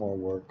little bit more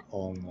work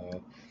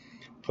on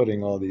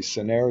putting all these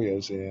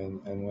scenarios in,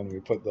 and when we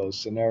put those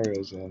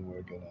scenarios in,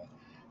 we're going to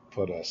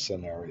put a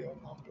scenario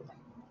number.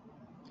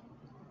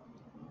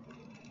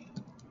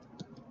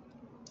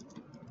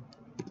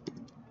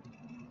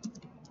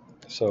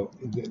 So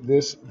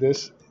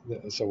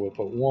so we'll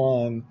put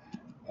 1,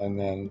 and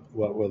then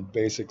what we'll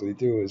basically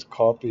do is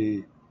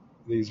copy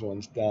these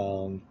ones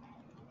down,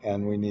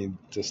 and we need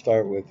to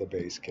start with the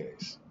base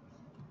case.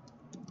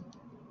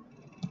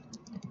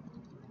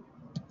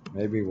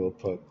 Maybe we'll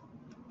put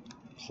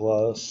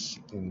plus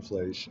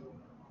inflation.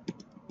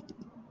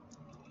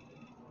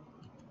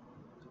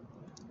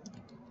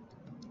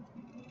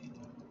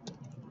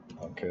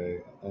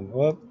 Okay, and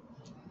what?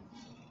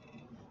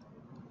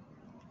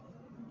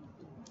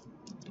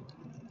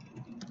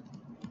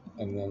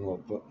 And then we'll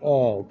put,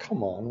 oh,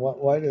 come on,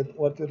 what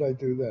did I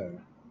do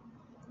there?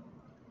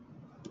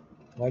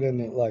 Why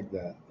didn't it like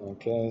that?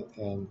 Okay,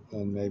 and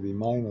maybe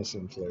minus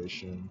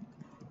inflation,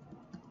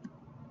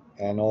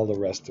 and all the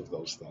rest of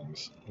those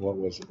things. What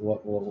was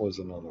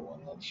another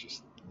one? Let's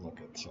just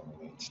look at some of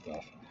that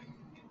stuff.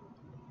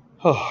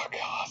 Oh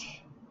God,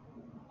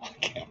 I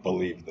can't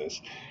believe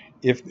this.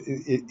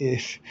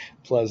 If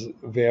plus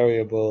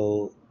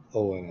variable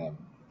O&M,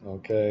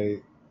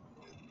 okay,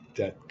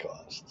 debt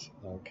costs,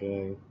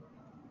 okay.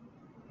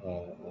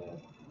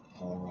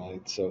 All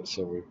right, so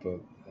we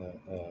put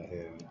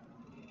here.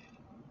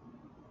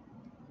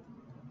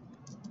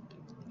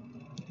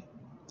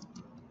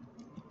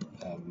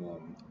 And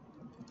then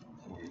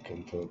we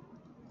can put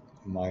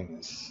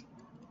minus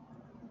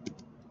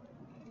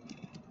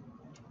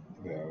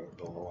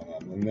variable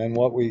O&M. And then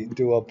what we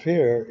do up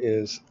here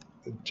is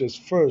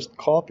just first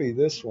copy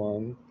this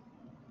one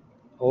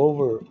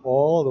over,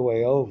 all the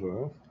way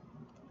over.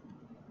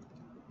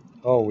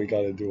 Oh, we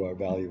got to do our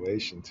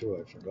valuation too.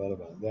 I forgot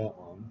about that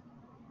one.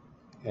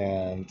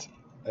 And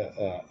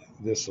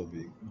this will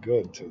be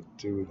good to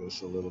do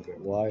this a little bit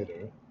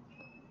wider.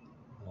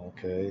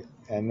 Okay,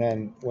 and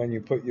then when you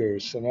put your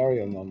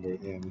scenario number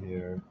in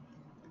here,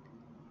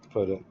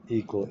 put an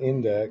equal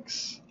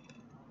index.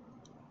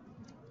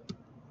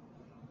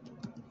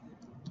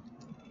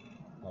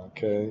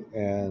 Okay,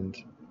 and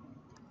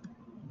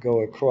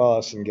go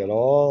across and get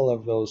all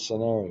of those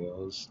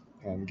scenarios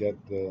and get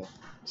the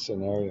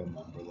scenario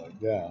number like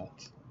that.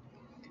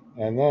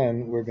 And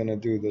then we're going to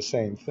do the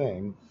same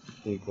thing,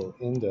 equal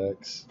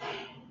index.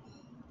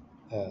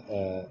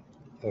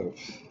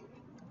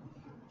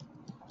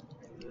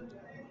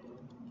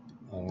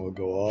 And we'll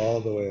go all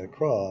the way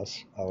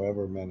across,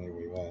 however many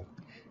we went,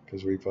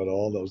 because we put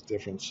all those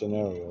different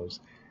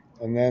scenarios.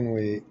 And then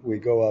we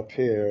go up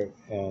here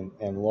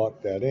and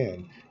lock that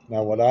in.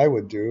 Now what I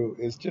would do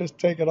is just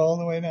take it all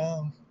the way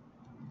down.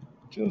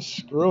 Just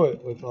screw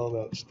it with all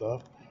that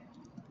stuff.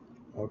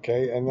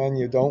 Okay, and then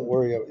you don't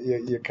worry,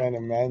 you kind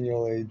of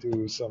manually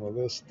do some of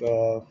this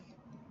stuff.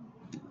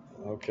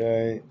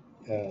 Okay,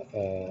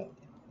 and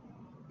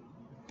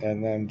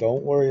then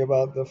don't worry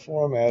about the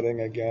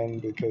formatting again,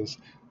 because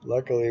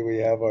luckily we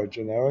have our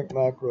generic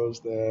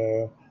macros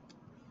there.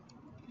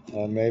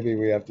 And maybe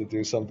we have to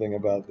do something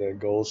about the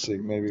goal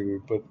seek. Maybe we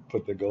put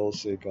the goal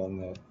seek on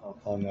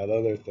that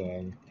other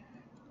thing.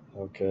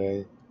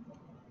 Okay,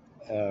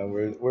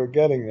 we're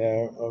getting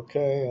there.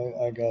 Okay,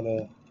 I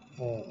gotta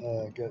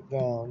get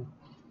down.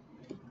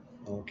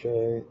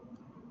 Okay,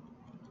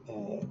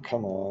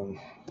 come on.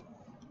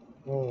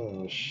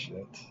 Oh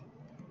shit!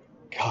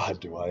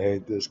 God, do I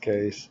hate this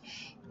case?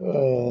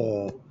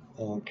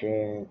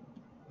 Okay.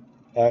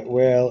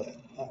 Well,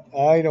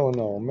 I don't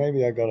know.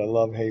 Maybe I got a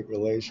love-hate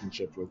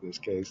relationship with this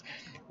case.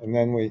 And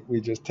then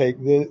we just take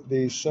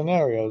these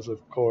scenarios,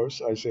 of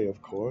course, I say of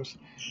course,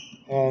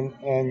 and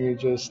you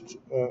just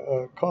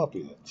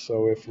copy it.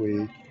 So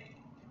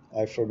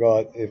I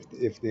forgot,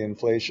 if the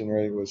inflation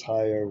rate was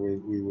higher,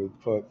 we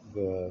would put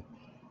the,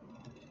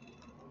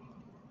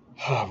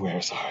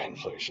 where's our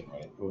inflation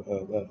rate?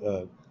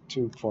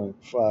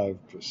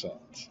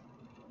 2.5%,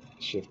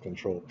 shift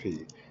control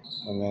P.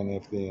 And then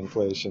if the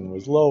inflation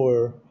was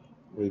lower,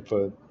 we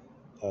put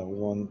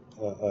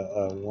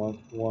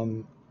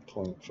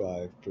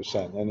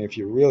 1.5%. And if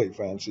you really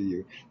fancy,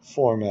 you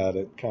format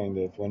it kind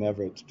of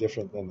whenever it's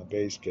different than the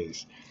base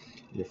case.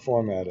 You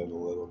format it a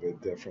little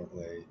bit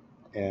differently.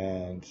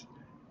 And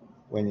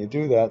when you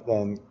do that,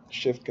 then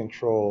shift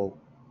control,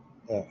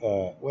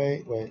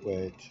 wait.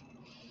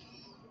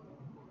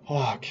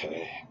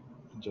 Okay,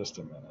 just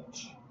a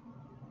minute.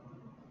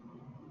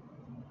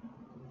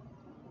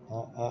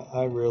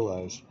 I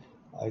realize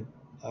I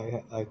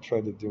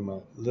try to do my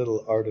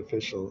little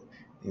artificial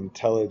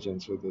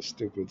intelligence with the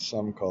stupid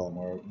sum column,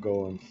 or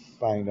go and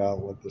find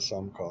out what the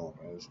sum column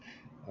is,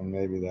 and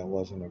maybe that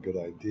wasn't a good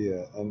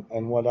idea.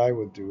 And what I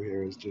would do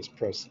here is just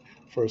first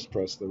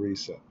press the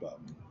reset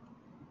button.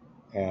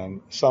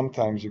 And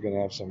sometimes you're going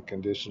to have some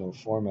conditional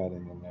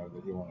formatting in there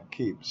that you want to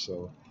keep,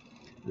 so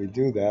we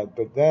do that.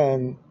 But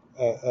then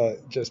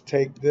just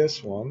take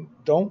this one.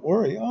 Don't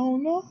worry. Oh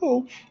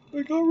no,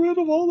 we got rid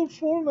of all the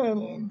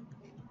formatting.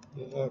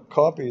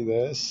 Copy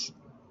this,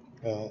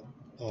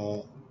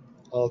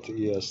 Alt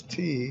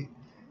EST,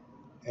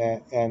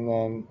 and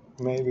then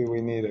maybe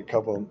we need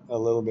a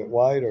little bit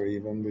wider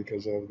even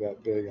because of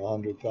that big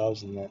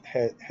 100,000 that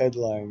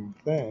headline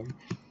thing,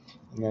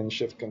 and then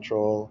shift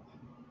control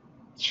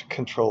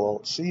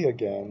Alt C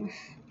again.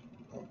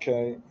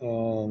 Okay,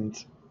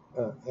 and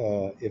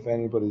if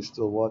anybody's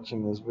still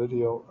watching this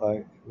video,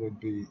 I would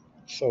be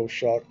so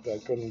shocked I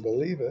couldn't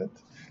believe it.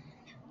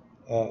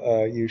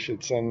 You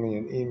should send me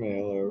an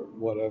email or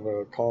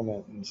whatever, a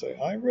comment, and say,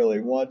 I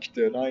really watched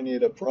it, I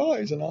need a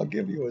prize, and I'll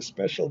give you a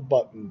special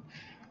button,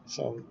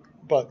 some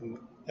button,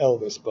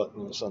 Elvis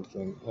button or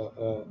something.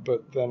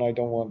 But then I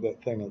don't want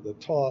that thing at the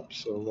top,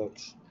 so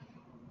let's,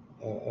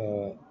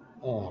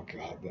 oh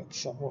God,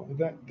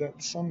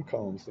 that's some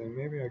column thing.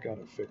 Maybe I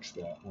gotta fix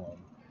that one.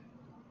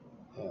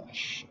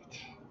 Shit.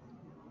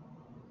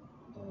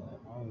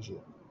 Why is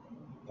it?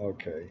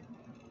 Okay.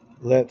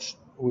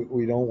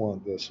 We don't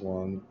want this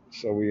one,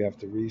 so we have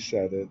to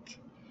reset it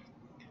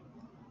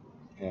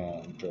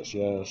and press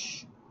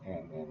yes,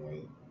 and then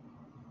we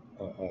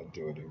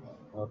do it again.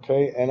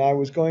 Okay, and I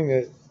was going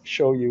to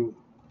show you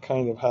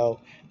kind of how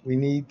we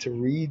need to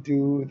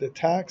redo the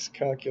tax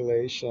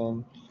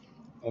calculation,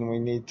 and we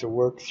need to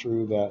work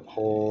through that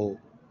whole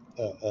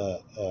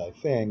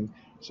thing.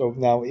 So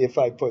now if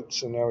I put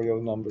scenario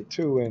number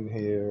 2 in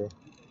here,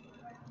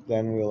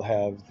 then we'll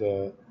have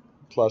the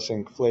plus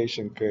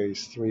inflation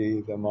case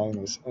 3, the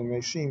minus, and they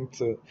seem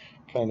to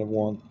kind of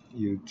want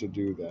you to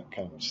do that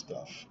kind of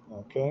stuff.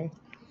 Okay,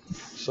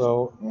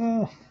 so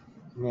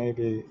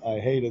maybe I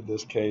hated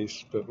this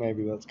case, but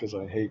maybe that's because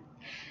I hate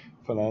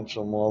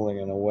financial modeling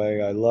in a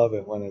way. I love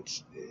it when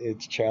it's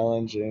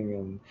challenging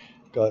and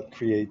got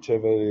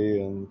creativity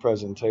and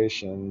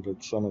presentation,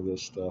 but some of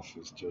this stuff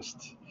is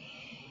just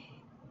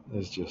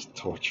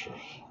torture.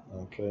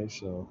 Okay,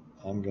 so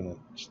I'm gonna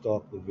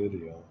stop the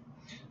video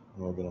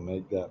and we're gonna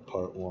make that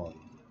part 1.